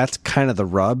the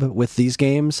rub with these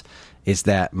games is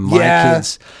that my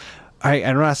kids.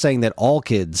 I'm not saying that all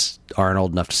kids aren't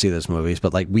old enough to see those movies,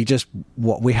 but like we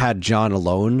had John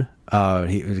alone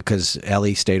because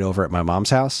Ellie stayed over at my mom's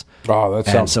house. Oh, that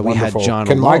sounds so wonderful. We had John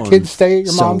Can alone. My kids stay at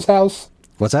your mom's house?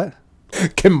 What's that?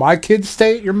 Can my kids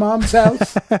stay at your mom's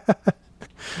house? I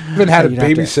haven't had a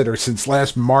babysitter since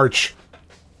last March.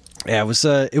 Yeah,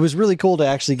 it was really cool to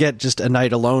actually get just a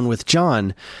night alone with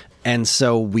John, and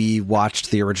so we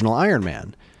watched the original Iron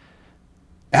Man.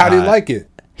 How do you like it?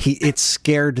 It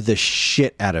scared the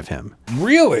shit out of him.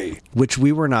 Really? Which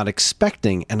we were not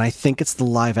expecting, and I think it's the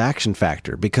live action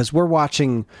factor because we're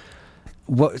watching.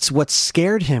 What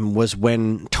scared him was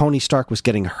when Tony Stark was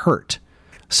getting hurt.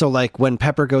 So like when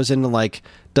Pepper goes into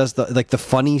does the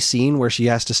funny scene where she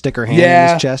has to stick her hand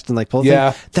in his chest and pull the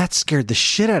thing, that scared the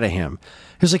shit out of him.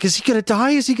 He was like, is he gonna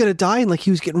die? Is he gonna die? And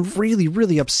he was getting really,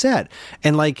 really upset.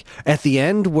 And at the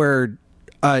end where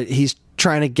he's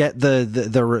trying to get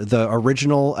the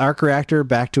original arc reactor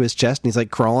back to his chest and he's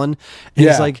crawling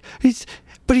and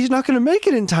but he's not gonna make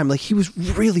it in time. He was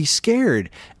really scared.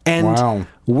 And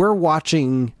we're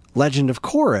watching Legend of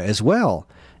Korra as well.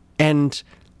 And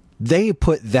they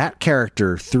put that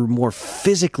character through more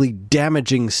physically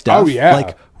damaging stuff. Oh,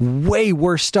 yeah. Way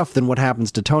worse stuff than what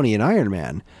happens to Tony in Iron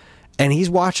Man. And he's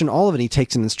watching all of it. He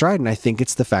takes it in stride. And I think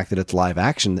it's the fact that it's live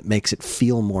action that makes it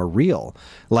feel more real.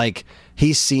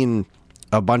 He's seen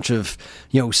a bunch of,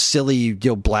 silly,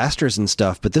 blasters and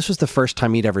stuff. But this was the first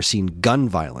time he'd ever seen gun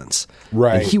violence.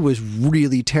 Right. And he was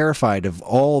really terrified of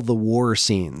all the war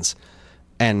scenes.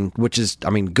 And which is,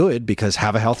 good because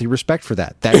have a healthy respect for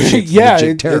that. That shit's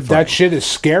legit terrifying. That shit is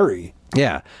scary.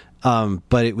 Yeah.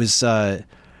 But it was, that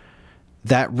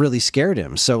really scared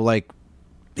him. So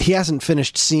he hasn't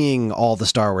finished seeing all the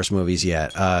Star Wars movies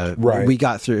yet. Right. We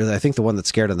got through, I think the one that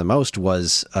scared him the most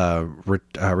was,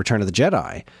 Return of the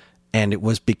Jedi. And it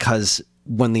was because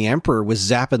when the Emperor was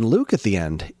zapping Luke at the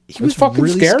end, he was fucking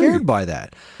really scary. scared by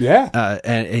that. Yeah.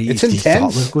 And it's he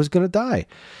intense. thought Luke was going to die.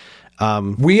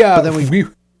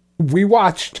 we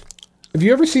watched. Have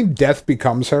you ever seen Death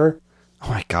Becomes Her? Oh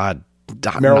my God.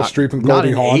 Meryl Streep and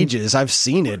Goldie Hawn? Not in ages. I've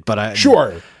seen it, but I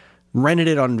rented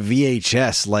it on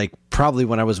VHS, like probably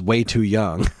when I was way too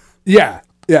young. Yeah.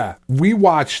 We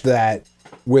watched that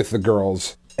with the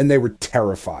girls, and they were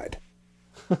terrified.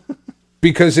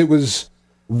 Because it was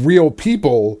real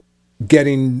people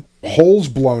getting holes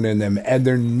blown in them, and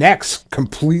their necks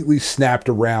completely snapped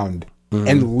around,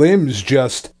 and limbs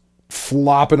just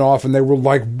flopping off, and they were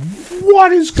like,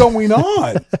 what is going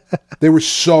on? They were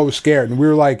so scared, and we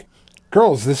were like,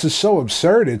 girls, this is so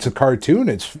absurd. It's a cartoon.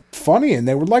 It's funny. And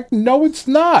they were like, no, it's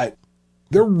not.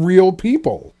 They're real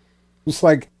people. It's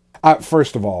like,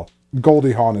 first of all,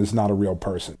 Goldie Hawn is not a real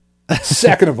person.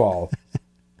 Second of all,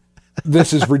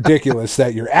 this is ridiculous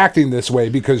that you're acting this way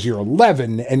because you're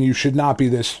 11 and you should not be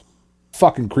this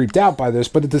fucking creeped out by this.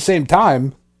 But at the same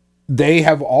time, they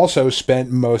have also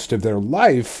spent most of their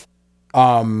life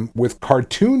with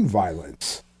cartoon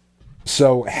violence.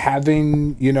 So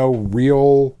having,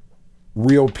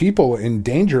 real people in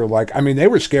danger, they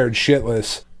were scared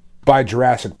shitless by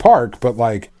Jurassic Park, but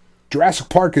Jurassic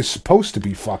Park is supposed to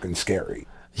be fucking scary.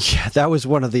 Yeah, that was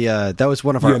one of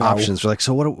our options. We're like,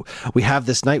 so what do we have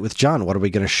this night with John? What are we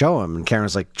going to show him? And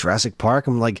Karen's like, Jurassic Park.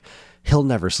 I'm like, he'll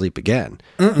never sleep again.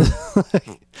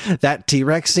 That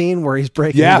T-Rex scene where he's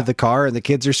breaking into the car and the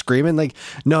kids are screaming, like,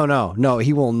 no,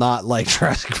 he will not like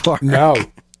Jurassic Park. No,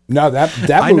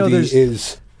 that movie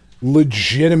is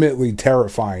legitimately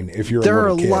terrifying if you're a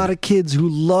little kid. There are a lot of kids who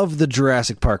love the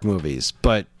Jurassic Park movies,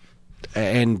 but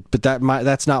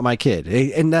that's not my kid.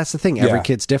 And that's the thing. Every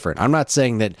kid's different. I'm not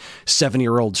saying that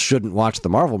 7-year-olds shouldn't watch the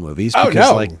Marvel movies.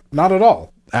 Because, not at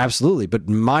all. Absolutely. But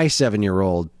my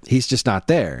 7-year-old, he's just not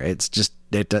there. It's just,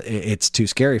 it's too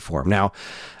scary for him. Now,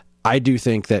 I do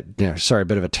think that, sorry, a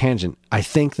bit of a tangent. I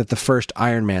think that the first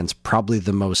Iron Man's probably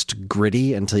the most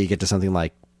gritty until you get to something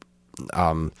like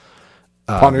Punisher?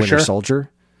 Winter Soldier.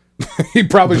 He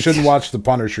probably shouldn't watch the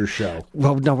Punisher show.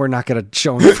 Well, no, we're not going to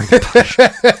show him Punisher.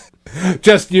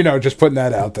 just putting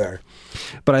that out there.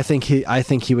 But I think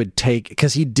he would take,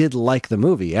 because he did like the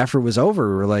movie. After it was over,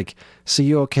 we were like, so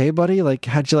you okay, buddy? Like,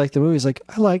 how'd you like the movie? He's like,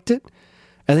 I liked it.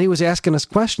 And then he was asking us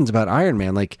questions about Iron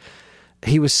Man. Like,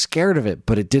 he was scared of it,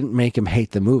 but it didn't make him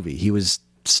hate the movie. He was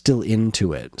still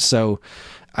into it. So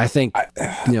I think,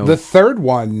 the third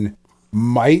one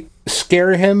might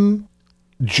scare him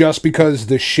just because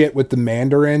the shit with the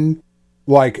Mandarin,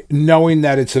 knowing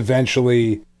that it's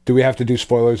eventually, do we have to do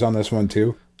spoilers on this one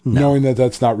too? No. Knowing that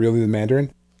that's not really the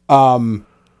Mandarin. But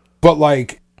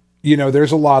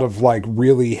there's a lot of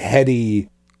really heady,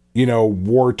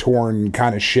 war-torn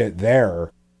kind of shit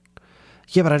there.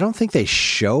 Yeah, but I don't think they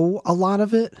show a lot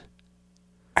of it.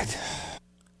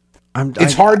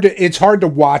 It's hard to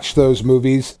watch those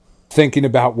movies thinking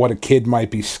about what a kid might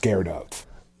be scared of.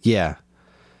 Yeah.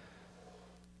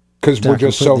 Because we're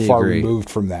just so far removed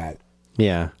from that.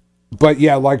 Yeah. But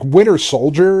yeah, Winter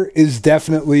Soldier is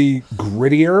definitely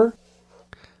grittier.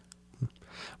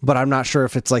 But I'm not sure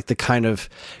if it's the kind of,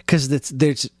 because it's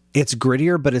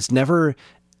grittier, but it's never,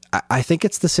 I think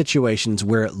it's the situations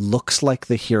where it looks like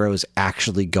the hero's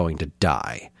actually going to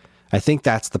die. I think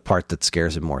that's the part that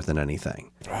scares him more than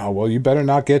anything. Oh, well, you better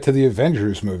not get to the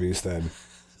Avengers movies then.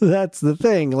 That's the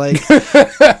thing,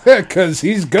 because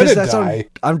he's gonna die.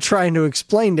 I'm trying to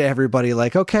explain to everybody,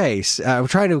 okay, I'm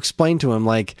trying to explain to him,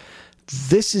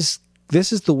 this is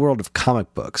the world of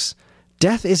comic books.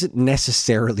 Death isn't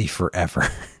necessarily forever.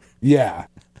 Yeah.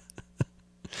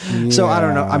 So I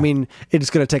don't know. I mean, it's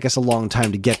going to take us a long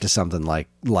time to get to something like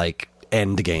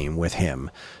Endgame with him.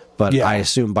 But I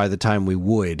assume by the time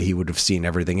he would have seen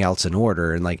everything else in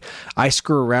order. And I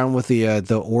screw around with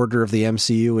the order of the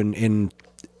MCU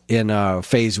in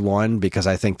phase 1 because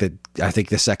I think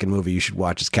the second movie you should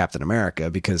watch is Captain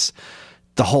America, because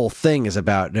the whole thing is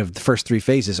about, the first 3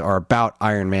 phases are about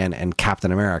Iron Man and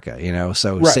Captain America,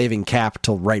 so saving Cap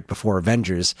till right before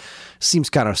Avengers seems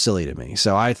kind of silly to me.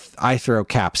 So I throw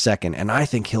Cap second, and I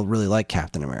think he'll really like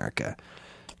Captain America.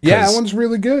 Yeah, that one's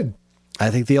really good. I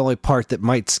think the only part that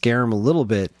might scare him a little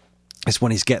bit is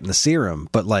when he's getting the serum,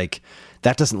 but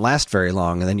that doesn't last very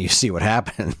long, and then you see what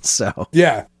happens. So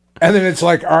yeah. And then it's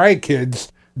all right,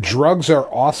 kids, drugs are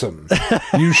awesome.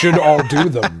 You should all do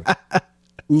them.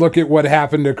 Look at what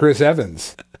happened to Chris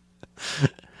Evans.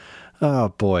 Oh,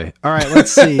 boy. All right,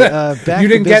 let's see. Back you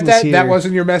didn't get that? Here. That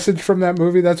wasn't your message from that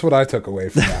movie? That's what I took away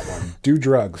from that one. Do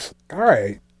drugs. All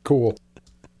right, cool.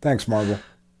 Thanks, Marvel.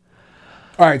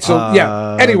 All right, so,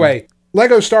 Anyway,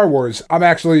 Lego Star Wars. I'm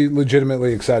actually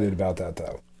legitimately excited about that,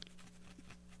 though.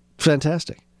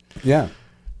 Fantastic. Yeah.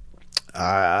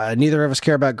 Neither of us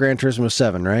care about Gran Turismo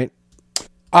 7, right?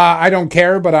 I don't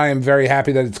care, but I am very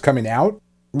happy that it's coming out.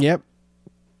 Yep.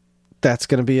 That's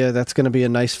gonna be a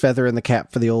nice feather in the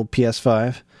cap for the old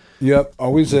PS5. Yep,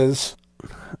 always is.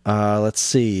 Let's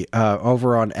see.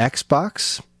 Over on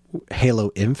Xbox,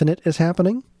 Halo Infinite is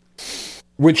happening,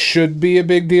 which should be a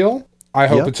big deal. I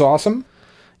hope it's awesome.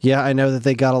 Yeah, I know that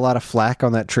they got a lot of flack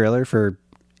on that trailer for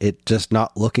it just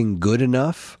not looking good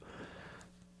enough.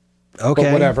 Okay,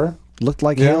 but whatever. Looked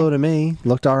like Halo to me.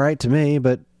 Looked all right to me,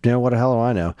 but what the hell do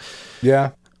I know?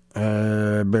 Yeah.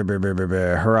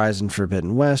 Horizon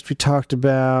Forbidden West we talked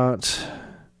about.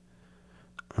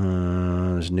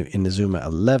 There's a new Inazuma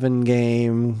 11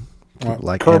 game.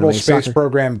 Like Kerbal Space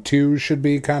Program 2 should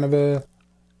be kind of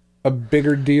a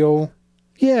bigger deal.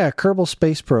 Yeah, Kerbal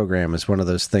Space Program is one of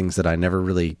those things that I never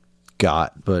really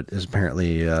got, but is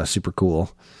apparently super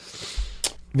cool.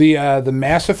 The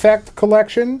Mass Effect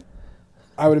collection,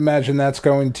 I would imagine that's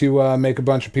going to make a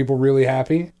bunch of people really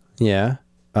happy. Yeah.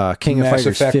 King of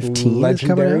Fighters 15 Legendary. Is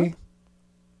coming out?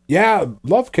 Yeah,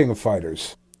 love King of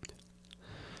Fighters.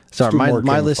 Sorry,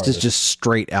 my list is just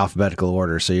straight alphabetical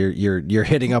order, so you're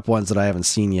hitting up ones that I haven't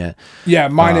seen yet. Yeah,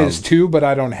 mine is too, but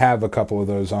I don't have a couple of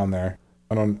those on there.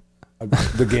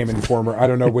 The Game Informer. I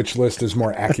don't know which list is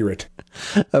more accurate.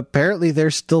 Apparently,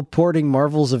 they're still porting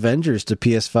Marvel's Avengers to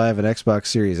PS5 and Xbox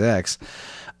Series X.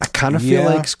 I kind of feel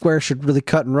like Square should really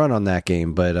cut and run on that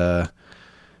game, but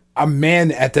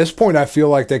man, at this point, I feel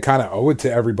like they kind of owe it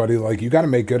to everybody. Like, you got to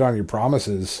make good on your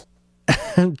promises.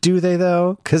 Do they,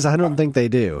 though? Because I don't think they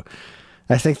do.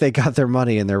 I think they got their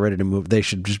money and they're ready to move. They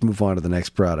should just move on to the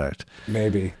next product.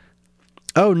 Maybe.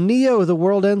 Oh, Neo, The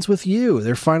World Ends With You.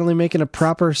 They're finally making a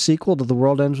proper sequel to The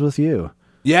World Ends With You.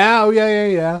 Yeah,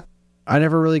 yeah. I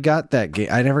never really got that game.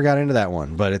 I never got into that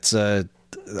one, but it's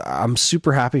I'm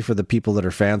super happy for the people that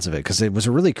are fans of it because it was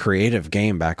a really creative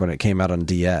game back when it came out on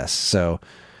DS. So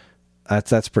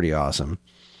that's pretty awesome.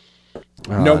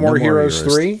 No More Heroes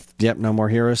 3? Yep, No More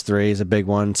Heroes 3 is a big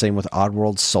one. Same with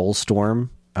Oddworld Soulstorm.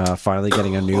 Finally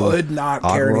getting a new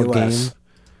Oddworld game.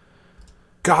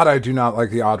 God, I do not like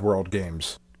the Oddworld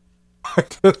games.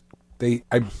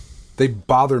 They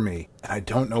bother me, and I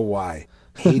don't know why.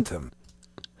 Hate them.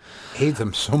 Hate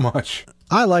them so much.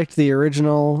 I liked the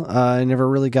original. I never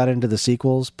really got into the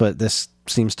sequels, but this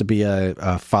seems to be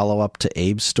a follow-up to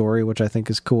Abe's story, which I think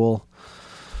is cool.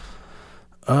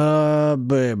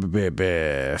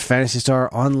 Phantasy Star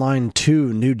Online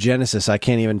 2 New Genesis. I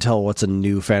can't even tell what's a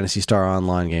new Phantasy Star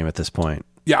Online game at this point.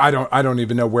 Yeah, I don't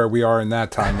even know where we are in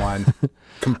that timeline.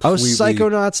 Completely. Oh,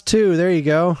 Psychonauts 2. There you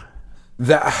go.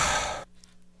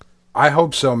 I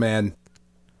hope so, man.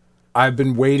 I've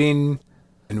been waiting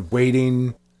and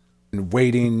waiting and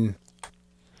waiting,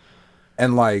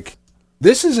 and like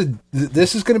this is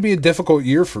going to be a difficult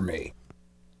year for me.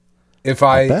 If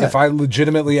I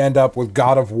legitimately end up with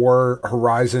God of War,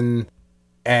 Horizon,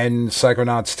 and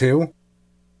Psychonauts 2,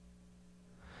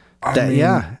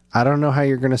 I don't know how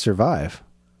you're going to survive.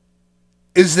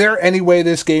 Is there any way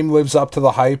this game lives up to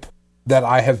the hype that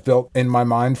I have built in my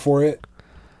mind for it?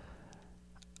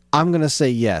 I'm going to say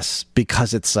yes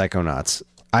because it's Psychonauts.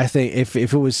 I think if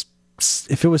it was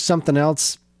something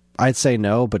else, I'd say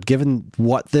no. But given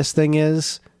what this thing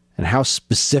is and how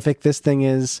specific this thing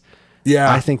is,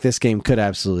 I think this game could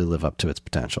absolutely live up to its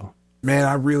potential. Man,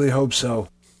 I really hope so.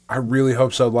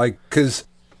 Like, because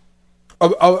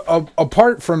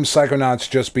apart from Psychonauts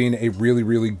just being a really,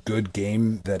 really good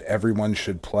game that everyone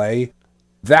should play,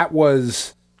 that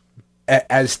was,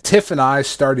 as Tiff and I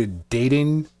started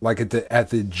dating, like at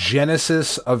the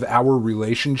genesis of our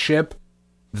relationship,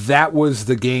 that was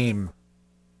the game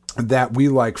that we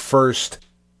like first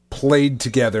played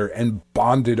together and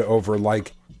bonded over,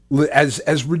 like,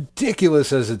 as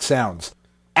ridiculous as it sounds.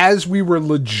 As we were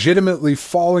legitimately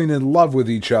falling in love with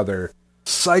each other,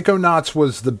 Psychonauts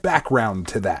was the background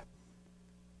to that.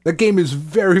 That game is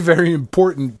very, very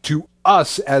important to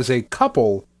us as a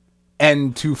couple,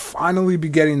 and to finally be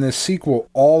getting this sequel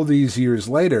all these years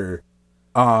later,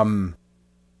 God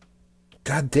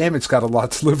damn, it's got a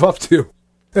lot to live up to.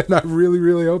 And I really,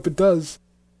 really hope it does.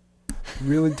 I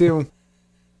really do.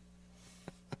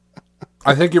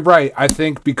 I think you're right. I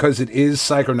think because it is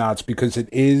Psychonauts, because it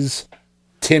is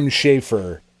Tim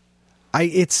Schafer.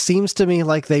 It seems to me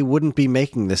like they wouldn't be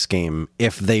making this game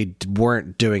if they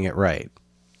weren't doing it right.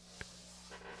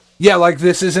 Yeah, like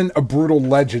this isn't a Brutal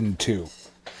Legend 2.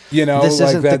 You know, this like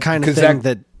isn't the kind of thing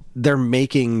that they're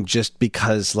making just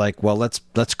because, like, well, let's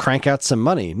crank out some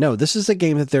money. No, this is a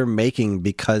game that they're making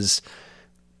because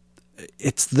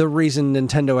it's the reason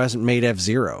Nintendo hasn't made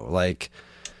F-Zero. Like,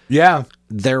 yeah,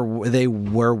 they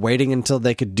were waiting until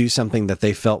they could do something that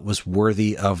they felt was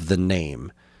worthy of the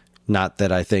name. Not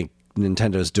that I think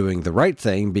Nintendo's doing the right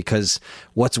thing, because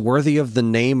what's worthy of the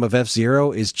name of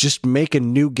F-Zero is just make a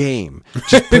new game.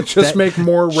 Just make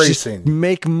more racing. Just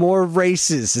make more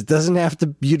races. It doesn't have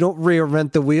to, you don't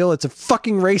reinvent the wheel. It's a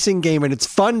fucking racing game, and it's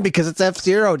fun because it's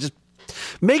F-Zero. Just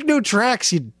make new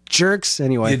tracks, you jerks.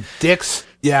 Anyway. You dicks.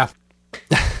 Yeah.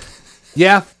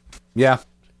 Yeah.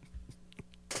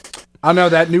 I know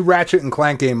that new Ratchet and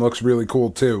Clank game looks really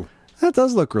cool too. That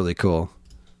does look really cool.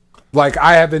 Like,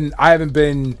 I haven't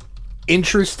been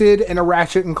interested in a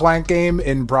Ratchet and Clank game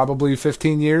in probably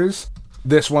 15 years.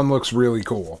 This one looks really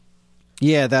cool.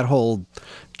 Yeah, that whole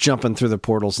jumping through the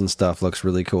portals and stuff looks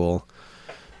really cool.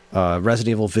 Resident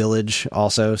Evil Village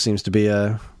also seems to be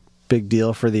a big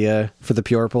deal for the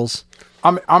Purples.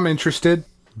 I'm interested.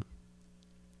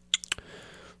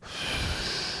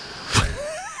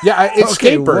 Yeah, it's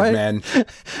okay, Skatebird, what? man.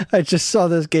 I just saw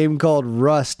this game called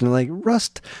Rust, and I'm like,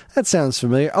 Rust, that sounds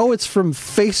familiar. Oh, it's from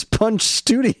Face Punch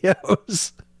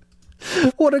Studios.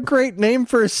 What a great name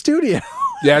for a studio.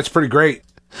 Yeah, it's pretty great.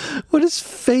 What has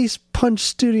Face Punch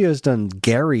Studios done?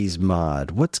 Gary's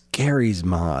Mod. What's Gary's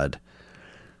Mod?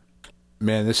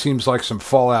 Man, this seems like some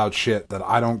Fallout shit that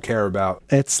I don't care about.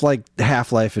 It's like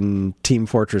Half-Life and Team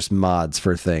Fortress mods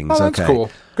for things. Oh, that's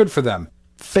cool. Good for them.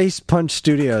 Face Punch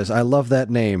Studios. I love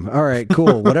that name. All right,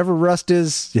 cool. Whatever Rust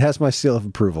is, it has my seal of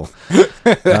approval.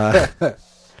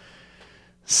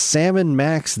 Sam &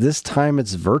 Max, this time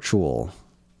it's virtual.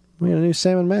 We got a new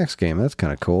Sam & Max game. That's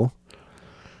kind of cool.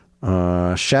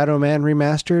 Shadow Man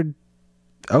Remastered.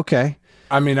 Okay.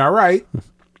 I mean, all right.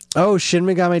 Oh, Shin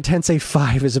Megami Tensei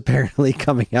 5 is apparently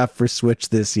coming out for Switch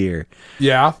this year.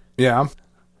 Yeah.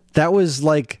 That was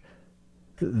like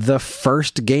the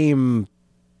first game.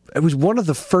 It was one of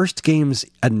the first games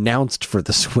announced for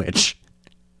the Switch,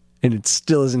 and it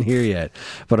still isn't here yet.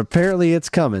 But apparently it's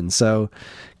coming, so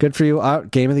good for you.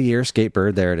 Game of the Year,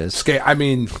 Skatebird. There it is.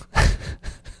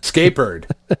 Skatebird.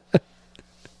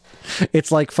 It's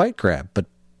like Fight Crab, but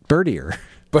birdier.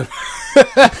 But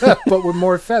with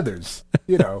more feathers.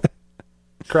 You know,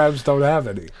 crabs don't have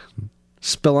any.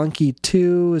 Spelunky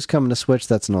 2 is coming to Switch.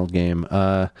 That's an old game.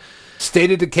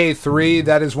 State of Decay 3,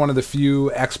 that is one of the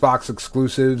few Xbox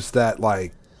exclusives that,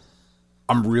 like,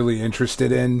 I'm really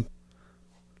interested in.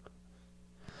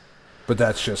 But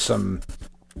that's just some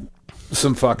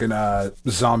fucking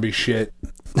zombie shit.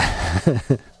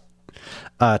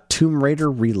 Tomb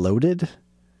Raider Reloaded?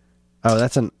 Oh,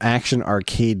 that's an action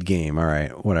arcade game. All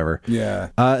right, whatever. Yeah.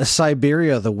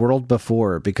 Siberia, The World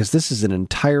Before, because this is an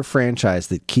entire franchise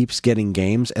that keeps getting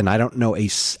games, and I don't know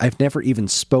I've never even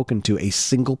spoken to a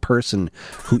single person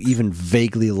who even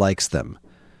vaguely likes them.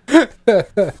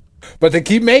 But they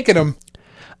keep making them.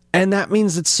 And that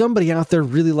means that somebody out there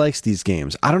really likes these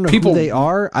games. I don't know who they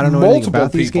are. I don't know anything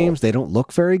about these games. They don't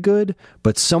look very good,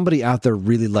 but somebody out there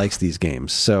really likes these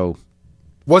games. So...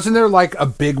 Wasn't there like a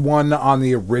big one on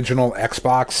the original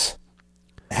Xbox?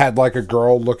 Had like a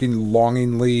girl looking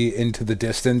longingly into the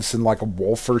distance and like a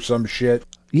wolf or some shit.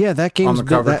 Yeah, that game's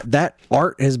been, that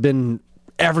art has been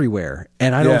everywhere,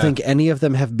 and I don't think any of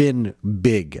them have been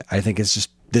big. I think it's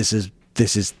just this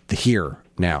is here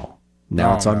now.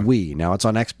 Now it's on Wii. Now it's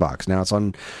on Xbox. Now it's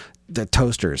on the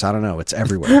toasters. I don't know. It's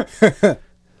everywhere.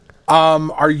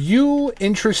 Are you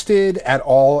interested at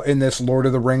all in this Lord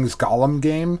of the Rings Gollum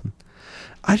game?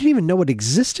 I didn't even know it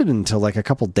existed until like a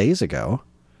couple days ago.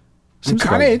 Seems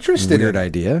kind of interested. Weird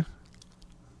idea.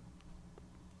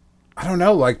 I don't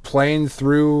know, like playing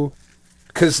through,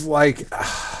 because like,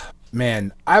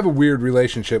 man, I have a weird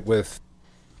relationship with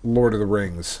Lord of the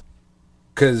Rings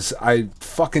because I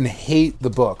fucking hate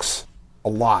the books a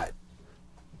lot,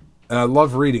 and I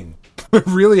love reading. I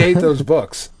really hate those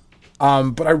books,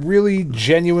 but I really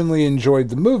genuinely enjoyed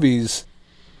the movies.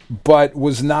 But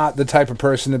was not the type of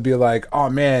person to be like, oh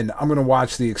man, I'm going to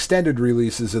watch the extended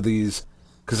releases of these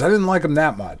because I didn't like them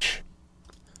that much.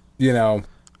 You know?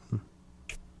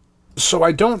 So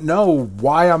I don't know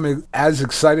why I'm as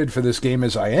excited for this game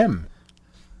as I am.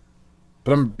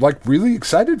 But I'm like really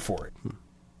excited for it.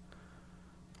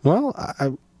 Well,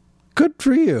 good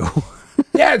for you.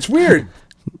 Yeah, it's weird.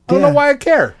 I don't know why I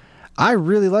care. I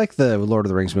really like the Lord of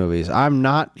the Rings movies. I'm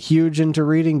not huge into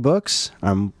reading books.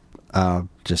 I'm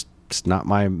just it's not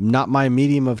my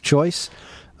medium of choice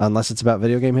unless it's about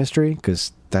video game history,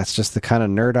 because that's just the kind of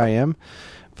nerd I am.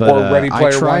 But or Ready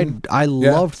Player One. I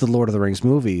loved the Lord of the Rings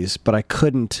movies, but I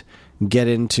couldn't get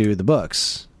into the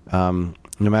books, no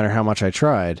matter how much I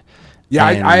tried. Yeah,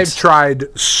 I've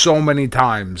tried so many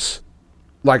times.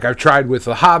 Like, I've tried with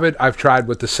The Hobbit, I've tried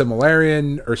with the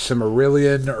Silmarillion,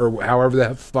 or however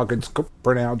the fuck it's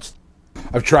pronounced.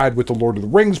 I've tried with the Lord of the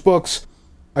Rings books.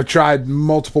 I've tried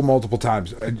multiple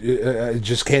times. I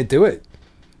just can't do it.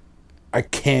 I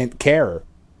can't care.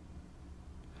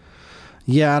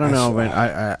 Yeah, I don't know, man.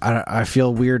 I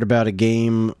feel weird about a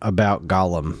game about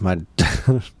Gollum. I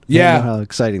don't know how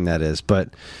exciting that is,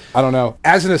 but I don't know.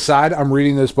 As an aside, I'm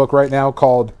reading this book right now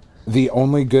called The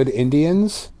Only Good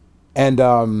Indians, and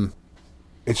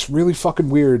it's really fucking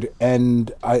weird,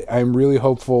 and I'm really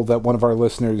hopeful that one of our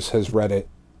listeners has read it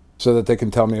so that they can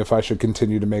tell me if I should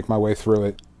continue to make my way through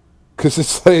it. Because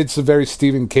it's a very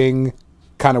Stephen King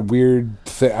kind of weird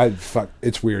thing.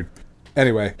 It's weird.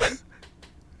 Anyway.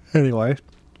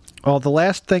 Well, the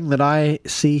last thing that I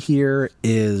see here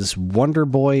is Wonder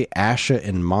Boy, Asha,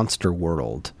 and Monster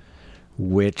World,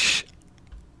 which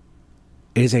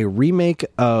is a remake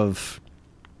of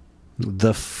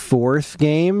the 4th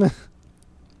game.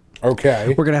 Okay.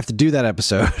 We're going to have to do that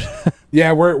episode.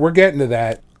 Yeah, we're getting to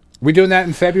that. We doing that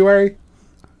in February?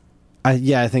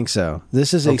 Yeah, I think so.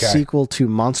 This is a sequel to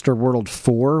Monster World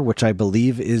 4, which I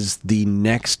believe is the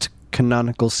next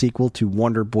canonical sequel to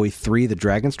Wonder Boy 3, The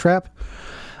Dragon's Trap.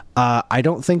 I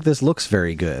don't think this looks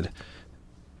very good.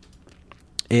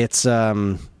 It's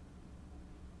I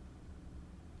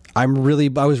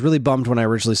was really bummed when I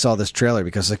originally saw this trailer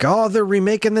because like, oh, they're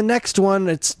remaking the next one.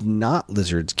 It's not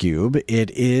Lizard's Cube. It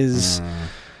is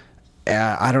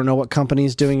I don't know what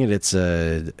company's doing it. It's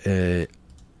a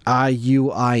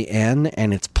IUIN,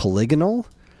 and it's polygonal,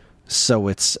 so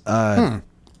it's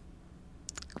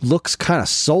looks kind of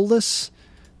soulless.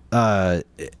 The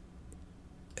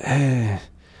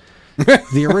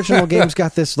original game's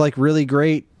got this like really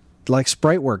great like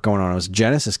sprite work going on. It was a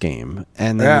Genesis game,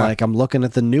 and then like I'm looking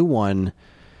at the new one,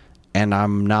 and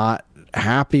I'm not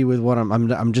happy with what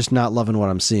I'm just not loving what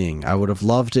I'm seeing. I would have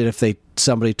loved it if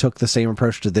somebody took the same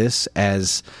approach to this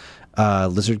as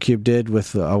Lizard Cube did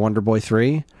with Wonder Boy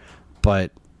 3,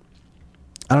 but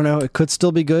I don't know. It could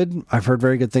still be good. I've heard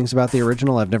very good things about the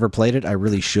original. I've never played it. I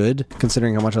really should,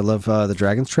 considering how much I love the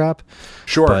Dragon's Trap.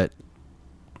 Sure. But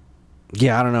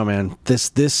yeah, I don't know, man.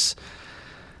 This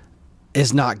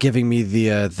is not giving me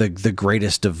the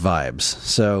greatest of vibes.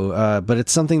 So, but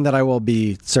it's something that I will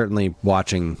be certainly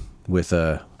watching with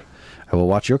I will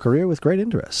watch your career with great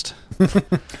interest.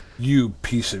 You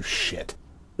piece of shit.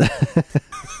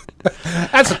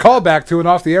 That's a callback to an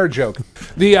off-the-air joke.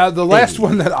 The last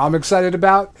one that I'm excited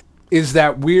about is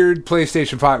that weird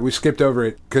PlayStation 5. We skipped over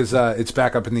it because it's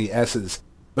back up in the S's.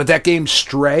 But that game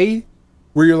Stray,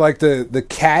 where you're like the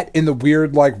cat in the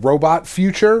weird like robot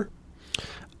future.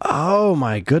 Oh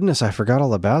my goodness, I forgot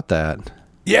all about that.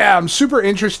 Yeah, I'm super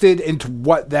interested into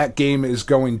what that game is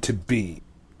going to be.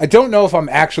 I don't know if I'm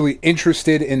actually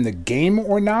interested in the game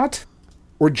or not,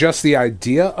 or just the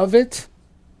idea of it.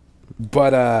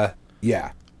 But,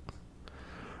 yeah.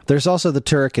 There's also the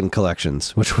Turrican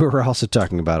collections, which we were also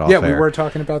talking about off-air. Yeah, we were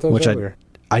talking about those earlier.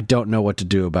 I don't know what to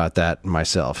do about that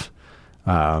myself.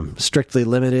 Strictly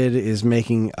Limited is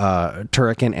making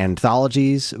Turrican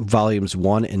Anthologies, Volumes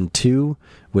 1 and 2,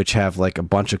 which have like a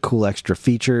bunch of cool extra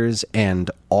features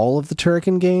and all of the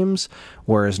Turrican games,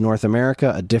 whereas North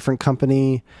America, a different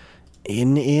company,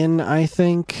 I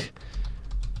think...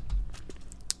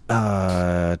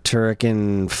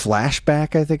 Turrican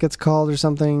Flashback, I think it's called, or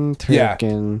something.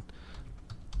 Turrican...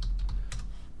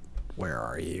 Where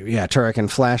are you? Yeah, Turrican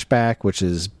Flashback, which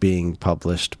is being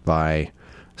published by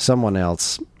someone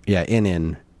else. Yeah,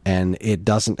 and it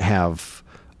doesn't have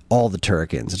all the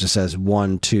Turricans. It just says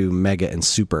 1, 2, Mega, and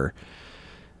Super.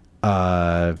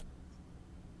 I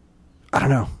don't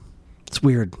know. It's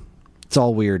weird. It's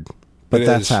all weird. But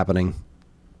that's happening.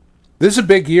 This is a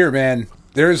big year, man.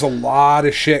 There's a lot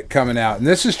of shit coming out, and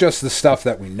this is just the stuff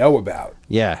that we know about.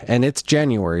 Yeah, and it's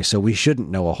January, so we shouldn't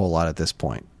know a whole lot at this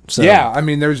point. So, yeah, I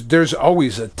mean, there's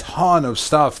always a ton of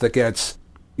stuff that gets,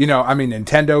 I mean,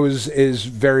 Nintendo is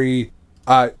very,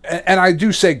 and I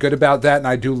do say good about that, and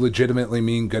I do legitimately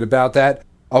mean good about that,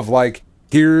 of like,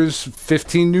 here's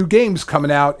 15 new games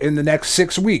coming out in the next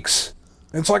 6 weeks.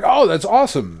 And it's like, oh, that's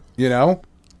awesome, It's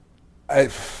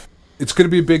going to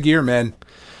be a big year, man.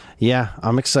 Yeah,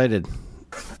 I'm excited.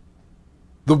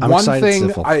 I'm one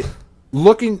thing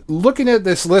looking at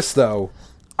this list though,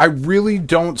 I really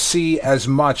don't see as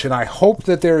much, and I hope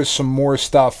that there is some more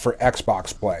stuff for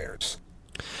Xbox players.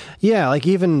 Yeah, like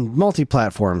even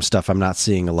multi-platform stuff I'm not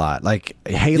seeing a lot. Like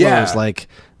Halo is like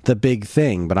the big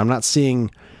thing, but I'm not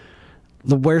seeing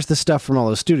where's the stuff from all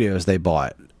those studios they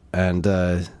bought. And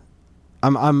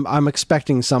I'm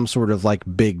expecting some sort of like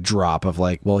big drop of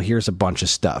like, well, here's a bunch of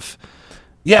stuff.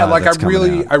 Yeah, like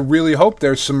I really hope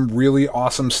there's some really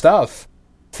awesome stuff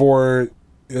for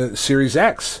Series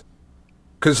X.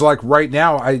 Because like right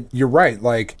now, you're right.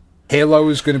 Like Halo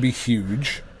is going to be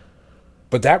huge,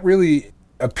 but that really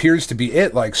appears to be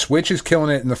it. Like Switch is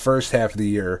killing it in the first half of the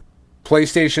year.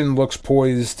 PlayStation looks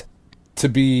poised to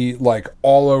be like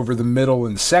all over the middle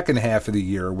and second half of the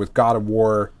year with God of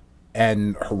War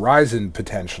and Horizon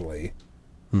potentially.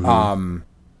 And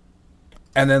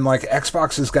then like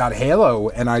Xbox has got Halo,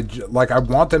 and I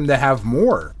want them to have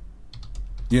more.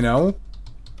 You know,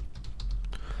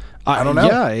 I don't know.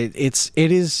 Yeah, it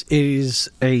is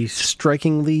a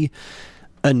strikingly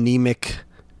anemic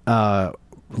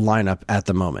lineup at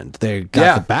the moment. They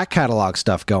got the back catalog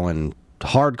stuff going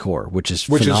hardcore, which is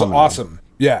phenomenal. Awesome.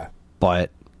 Yeah,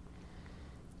 but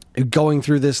going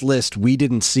through this list, we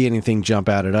didn't see anything jump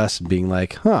out at us and being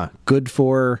like, "Huh, good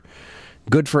for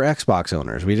Xbox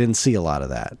owners." We didn't see a lot of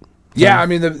that. Yeah, I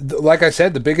mean, like I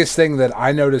said, the biggest thing that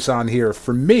I notice on here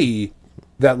for me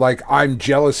that like I'm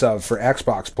jealous of for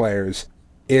Xbox players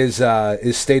is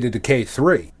State of Decay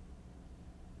 3.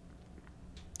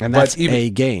 And that's a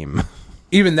game.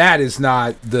 Even that is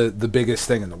not the biggest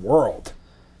thing in the world.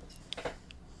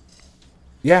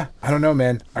 Yeah, I don't know,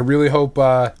 man. I really hope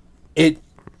I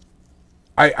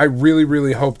really,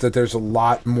 really hope that there's a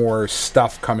lot more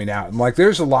stuff coming out. And like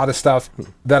there's a lot of stuff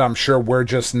that I'm sure we're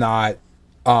just not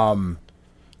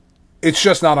it's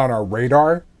just not on our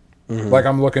radar. Like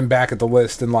I'm looking back at the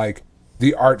list and like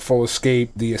the Artful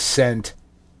Escape, the Ascent.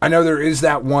 I know there is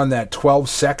that one that 12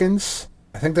 seconds.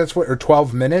 I think that's or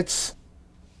 12 minutes.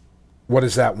 What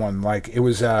is that one? Like it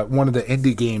was one of the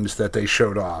indie games that they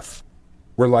showed off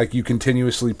where like you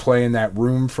continuously play in that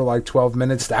room for like 12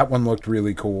 minutes. That one looked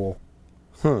really cool.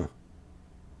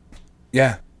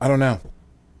 Yeah, I don't know.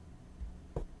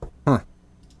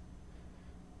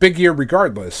 Big year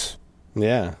regardless.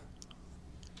 Yeah.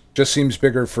 Just seems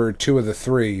bigger for 2 of the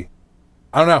 3.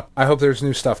 I don't know. I hope there's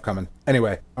new stuff coming.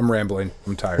 Anyway, I'm rambling.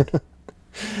 I'm tired.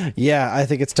 Yeah, I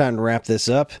think it's time to wrap this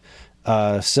up.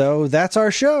 So that's our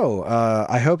show.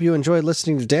 I hope you enjoyed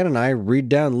listening to Dan and I read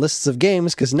down lists of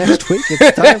games, because next week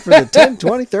it's time for the 10,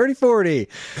 20, 30, 40.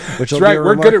 Which That's right.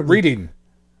 We're good at reading.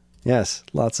 Yes,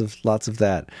 lots of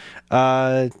that.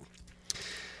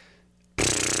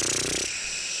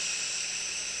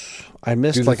 I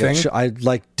missed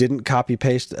I didn't copy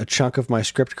paste a chunk of my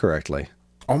script correctly.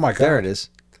 Oh my god. There it is.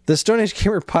 The Stone Age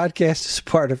Gamer podcast is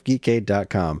part of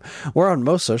Geekade.com. We're on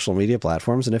most social media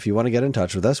platforms, and if you want to get in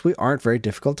touch with us, we aren't very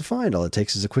difficult to find. All it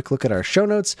takes is a quick look at our show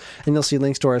notes, and you'll see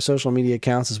links to our social media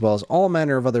accounts, as well as all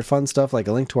manner of other fun stuff, like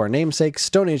a link to our namesake,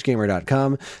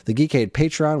 StoneAgeGamer.com, the Geekade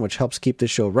Patreon, which helps keep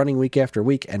this show running week after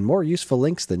week, and more useful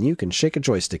links than you can shake a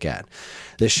joystick at.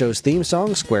 This show's theme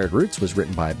song, Squared Roots, was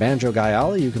written by Banjo Guy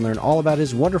Ollie. You can learn all about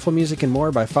his wonderful music and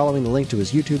more by following the link to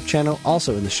his YouTube channel,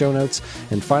 also in the show notes.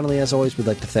 And finally, as always, we'd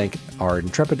like to thank our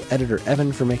intrepid editor,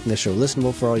 Evan, for making this show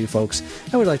listenable for all you folks,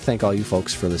 and we'd like to thank all you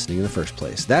folks for listening in the first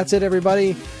place. That's it,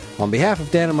 everybody. On behalf of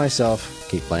Dan and myself,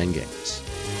 keep playing games.